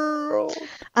world.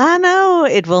 I know.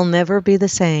 It will never be the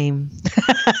same.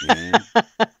 Yeah.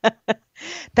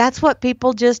 That's what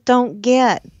people just don't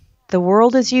get. The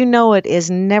world as you know it is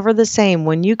never the same.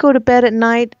 When you go to bed at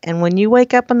night and when you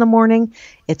wake up in the morning,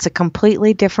 it's a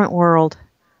completely different world.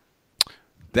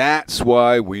 That's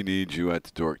why we need you at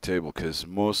the Dork Table, because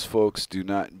most folks do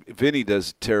not. Vinny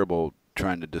does terrible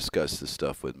trying to discuss this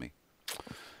stuff with me.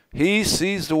 He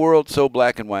sees the world so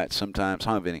black and white sometimes,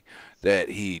 huh, Vinny, that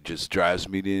he just drives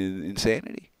me to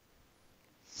insanity.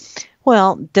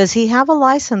 Well, does he have a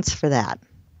license for that?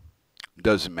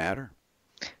 Doesn't matter.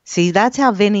 See, that's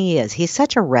how Vinny is. He's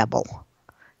such a rebel.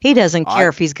 He doesn't care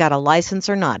if he's got a license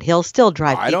or not. He'll still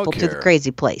drive people to the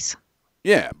crazy place.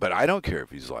 Yeah, but I don't care if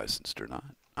he's licensed or not.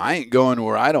 I ain't going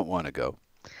where I don't want to go.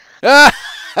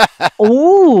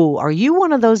 Ooh, are you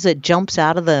one of those that jumps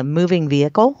out of the moving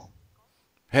vehicle?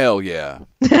 Hell yeah.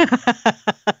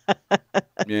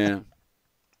 Yeah.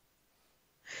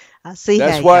 I see.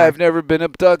 That's why I've never been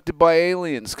abducted by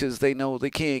aliens, because they know they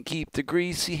can't keep the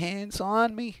greasy hands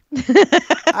on me.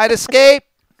 I'd escape.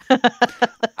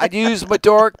 I'd use my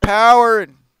dork power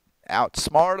and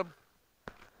outsmart them.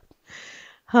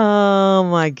 Oh,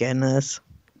 my goodness.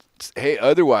 Hey,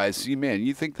 otherwise,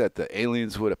 you think that the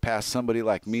aliens would have passed somebody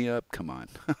like me up? Come on.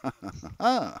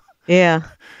 Yeah.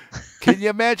 Can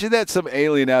you imagine that? Some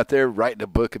alien out there writing a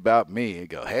book about me and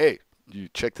go, hey, you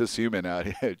check this human out.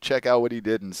 Check out what he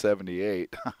did in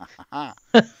 78.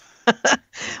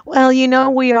 Well,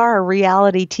 we are a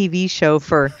reality TV show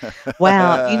for,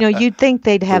 wow, you'd think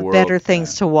they'd have better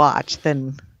things to watch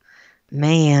than,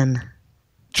 man.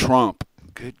 Trump.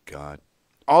 Good God.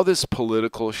 All this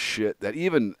political shit that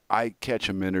even I catch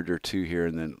a minute or two here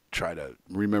and then try to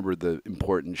remember the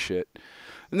important shit.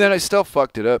 And then I still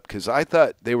fucked it up because I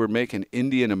thought they were making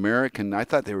Indian American. I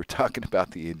thought they were talking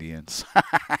about the Indians.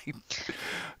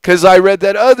 Because I read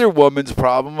that other woman's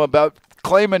problem about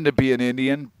claiming to be an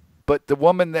Indian, but the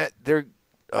woman that they're...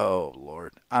 Oh,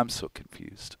 Lord. I'm so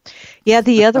confused. Yeah,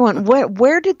 the other one.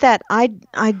 Where did that... I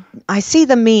see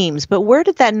the memes, but where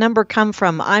did that number come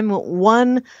from? I'm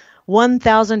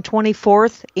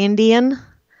 1024th Indian.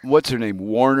 What's her name?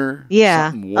 Warner?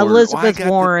 Yeah, Warren. Elizabeth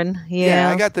Warren. Yeah,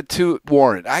 I got the two...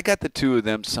 Warren. I got the two of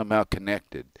them somehow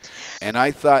connected. And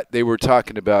I thought they were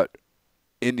talking about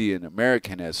Indian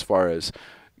American as far as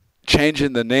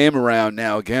changing the name around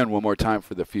now again one more time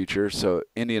for the future. So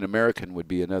Indian American would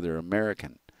be another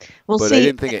American. Well, but see, I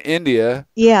didn't think of India.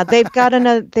 Yeah, they've got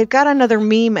another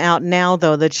meme out now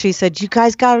though that she said, "You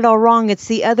guys got it all wrong. It's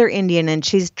the other Indian," and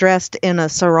she's dressed in a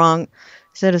sarong.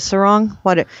 Is it a sarong?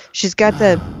 What? She's got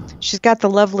the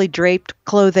lovely draped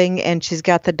clothing, and she's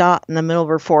got the dot in the middle of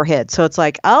her forehead. So it's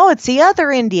like, oh, it's the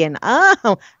other Indian.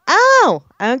 Oh,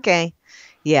 okay,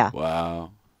 yeah.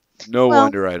 Wow. No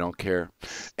wonder I don't care.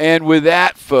 And with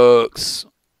that, folks,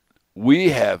 we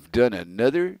have done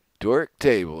another Dork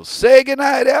Table. Say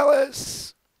goodnight,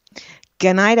 Alice.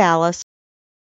 Good night, Alice.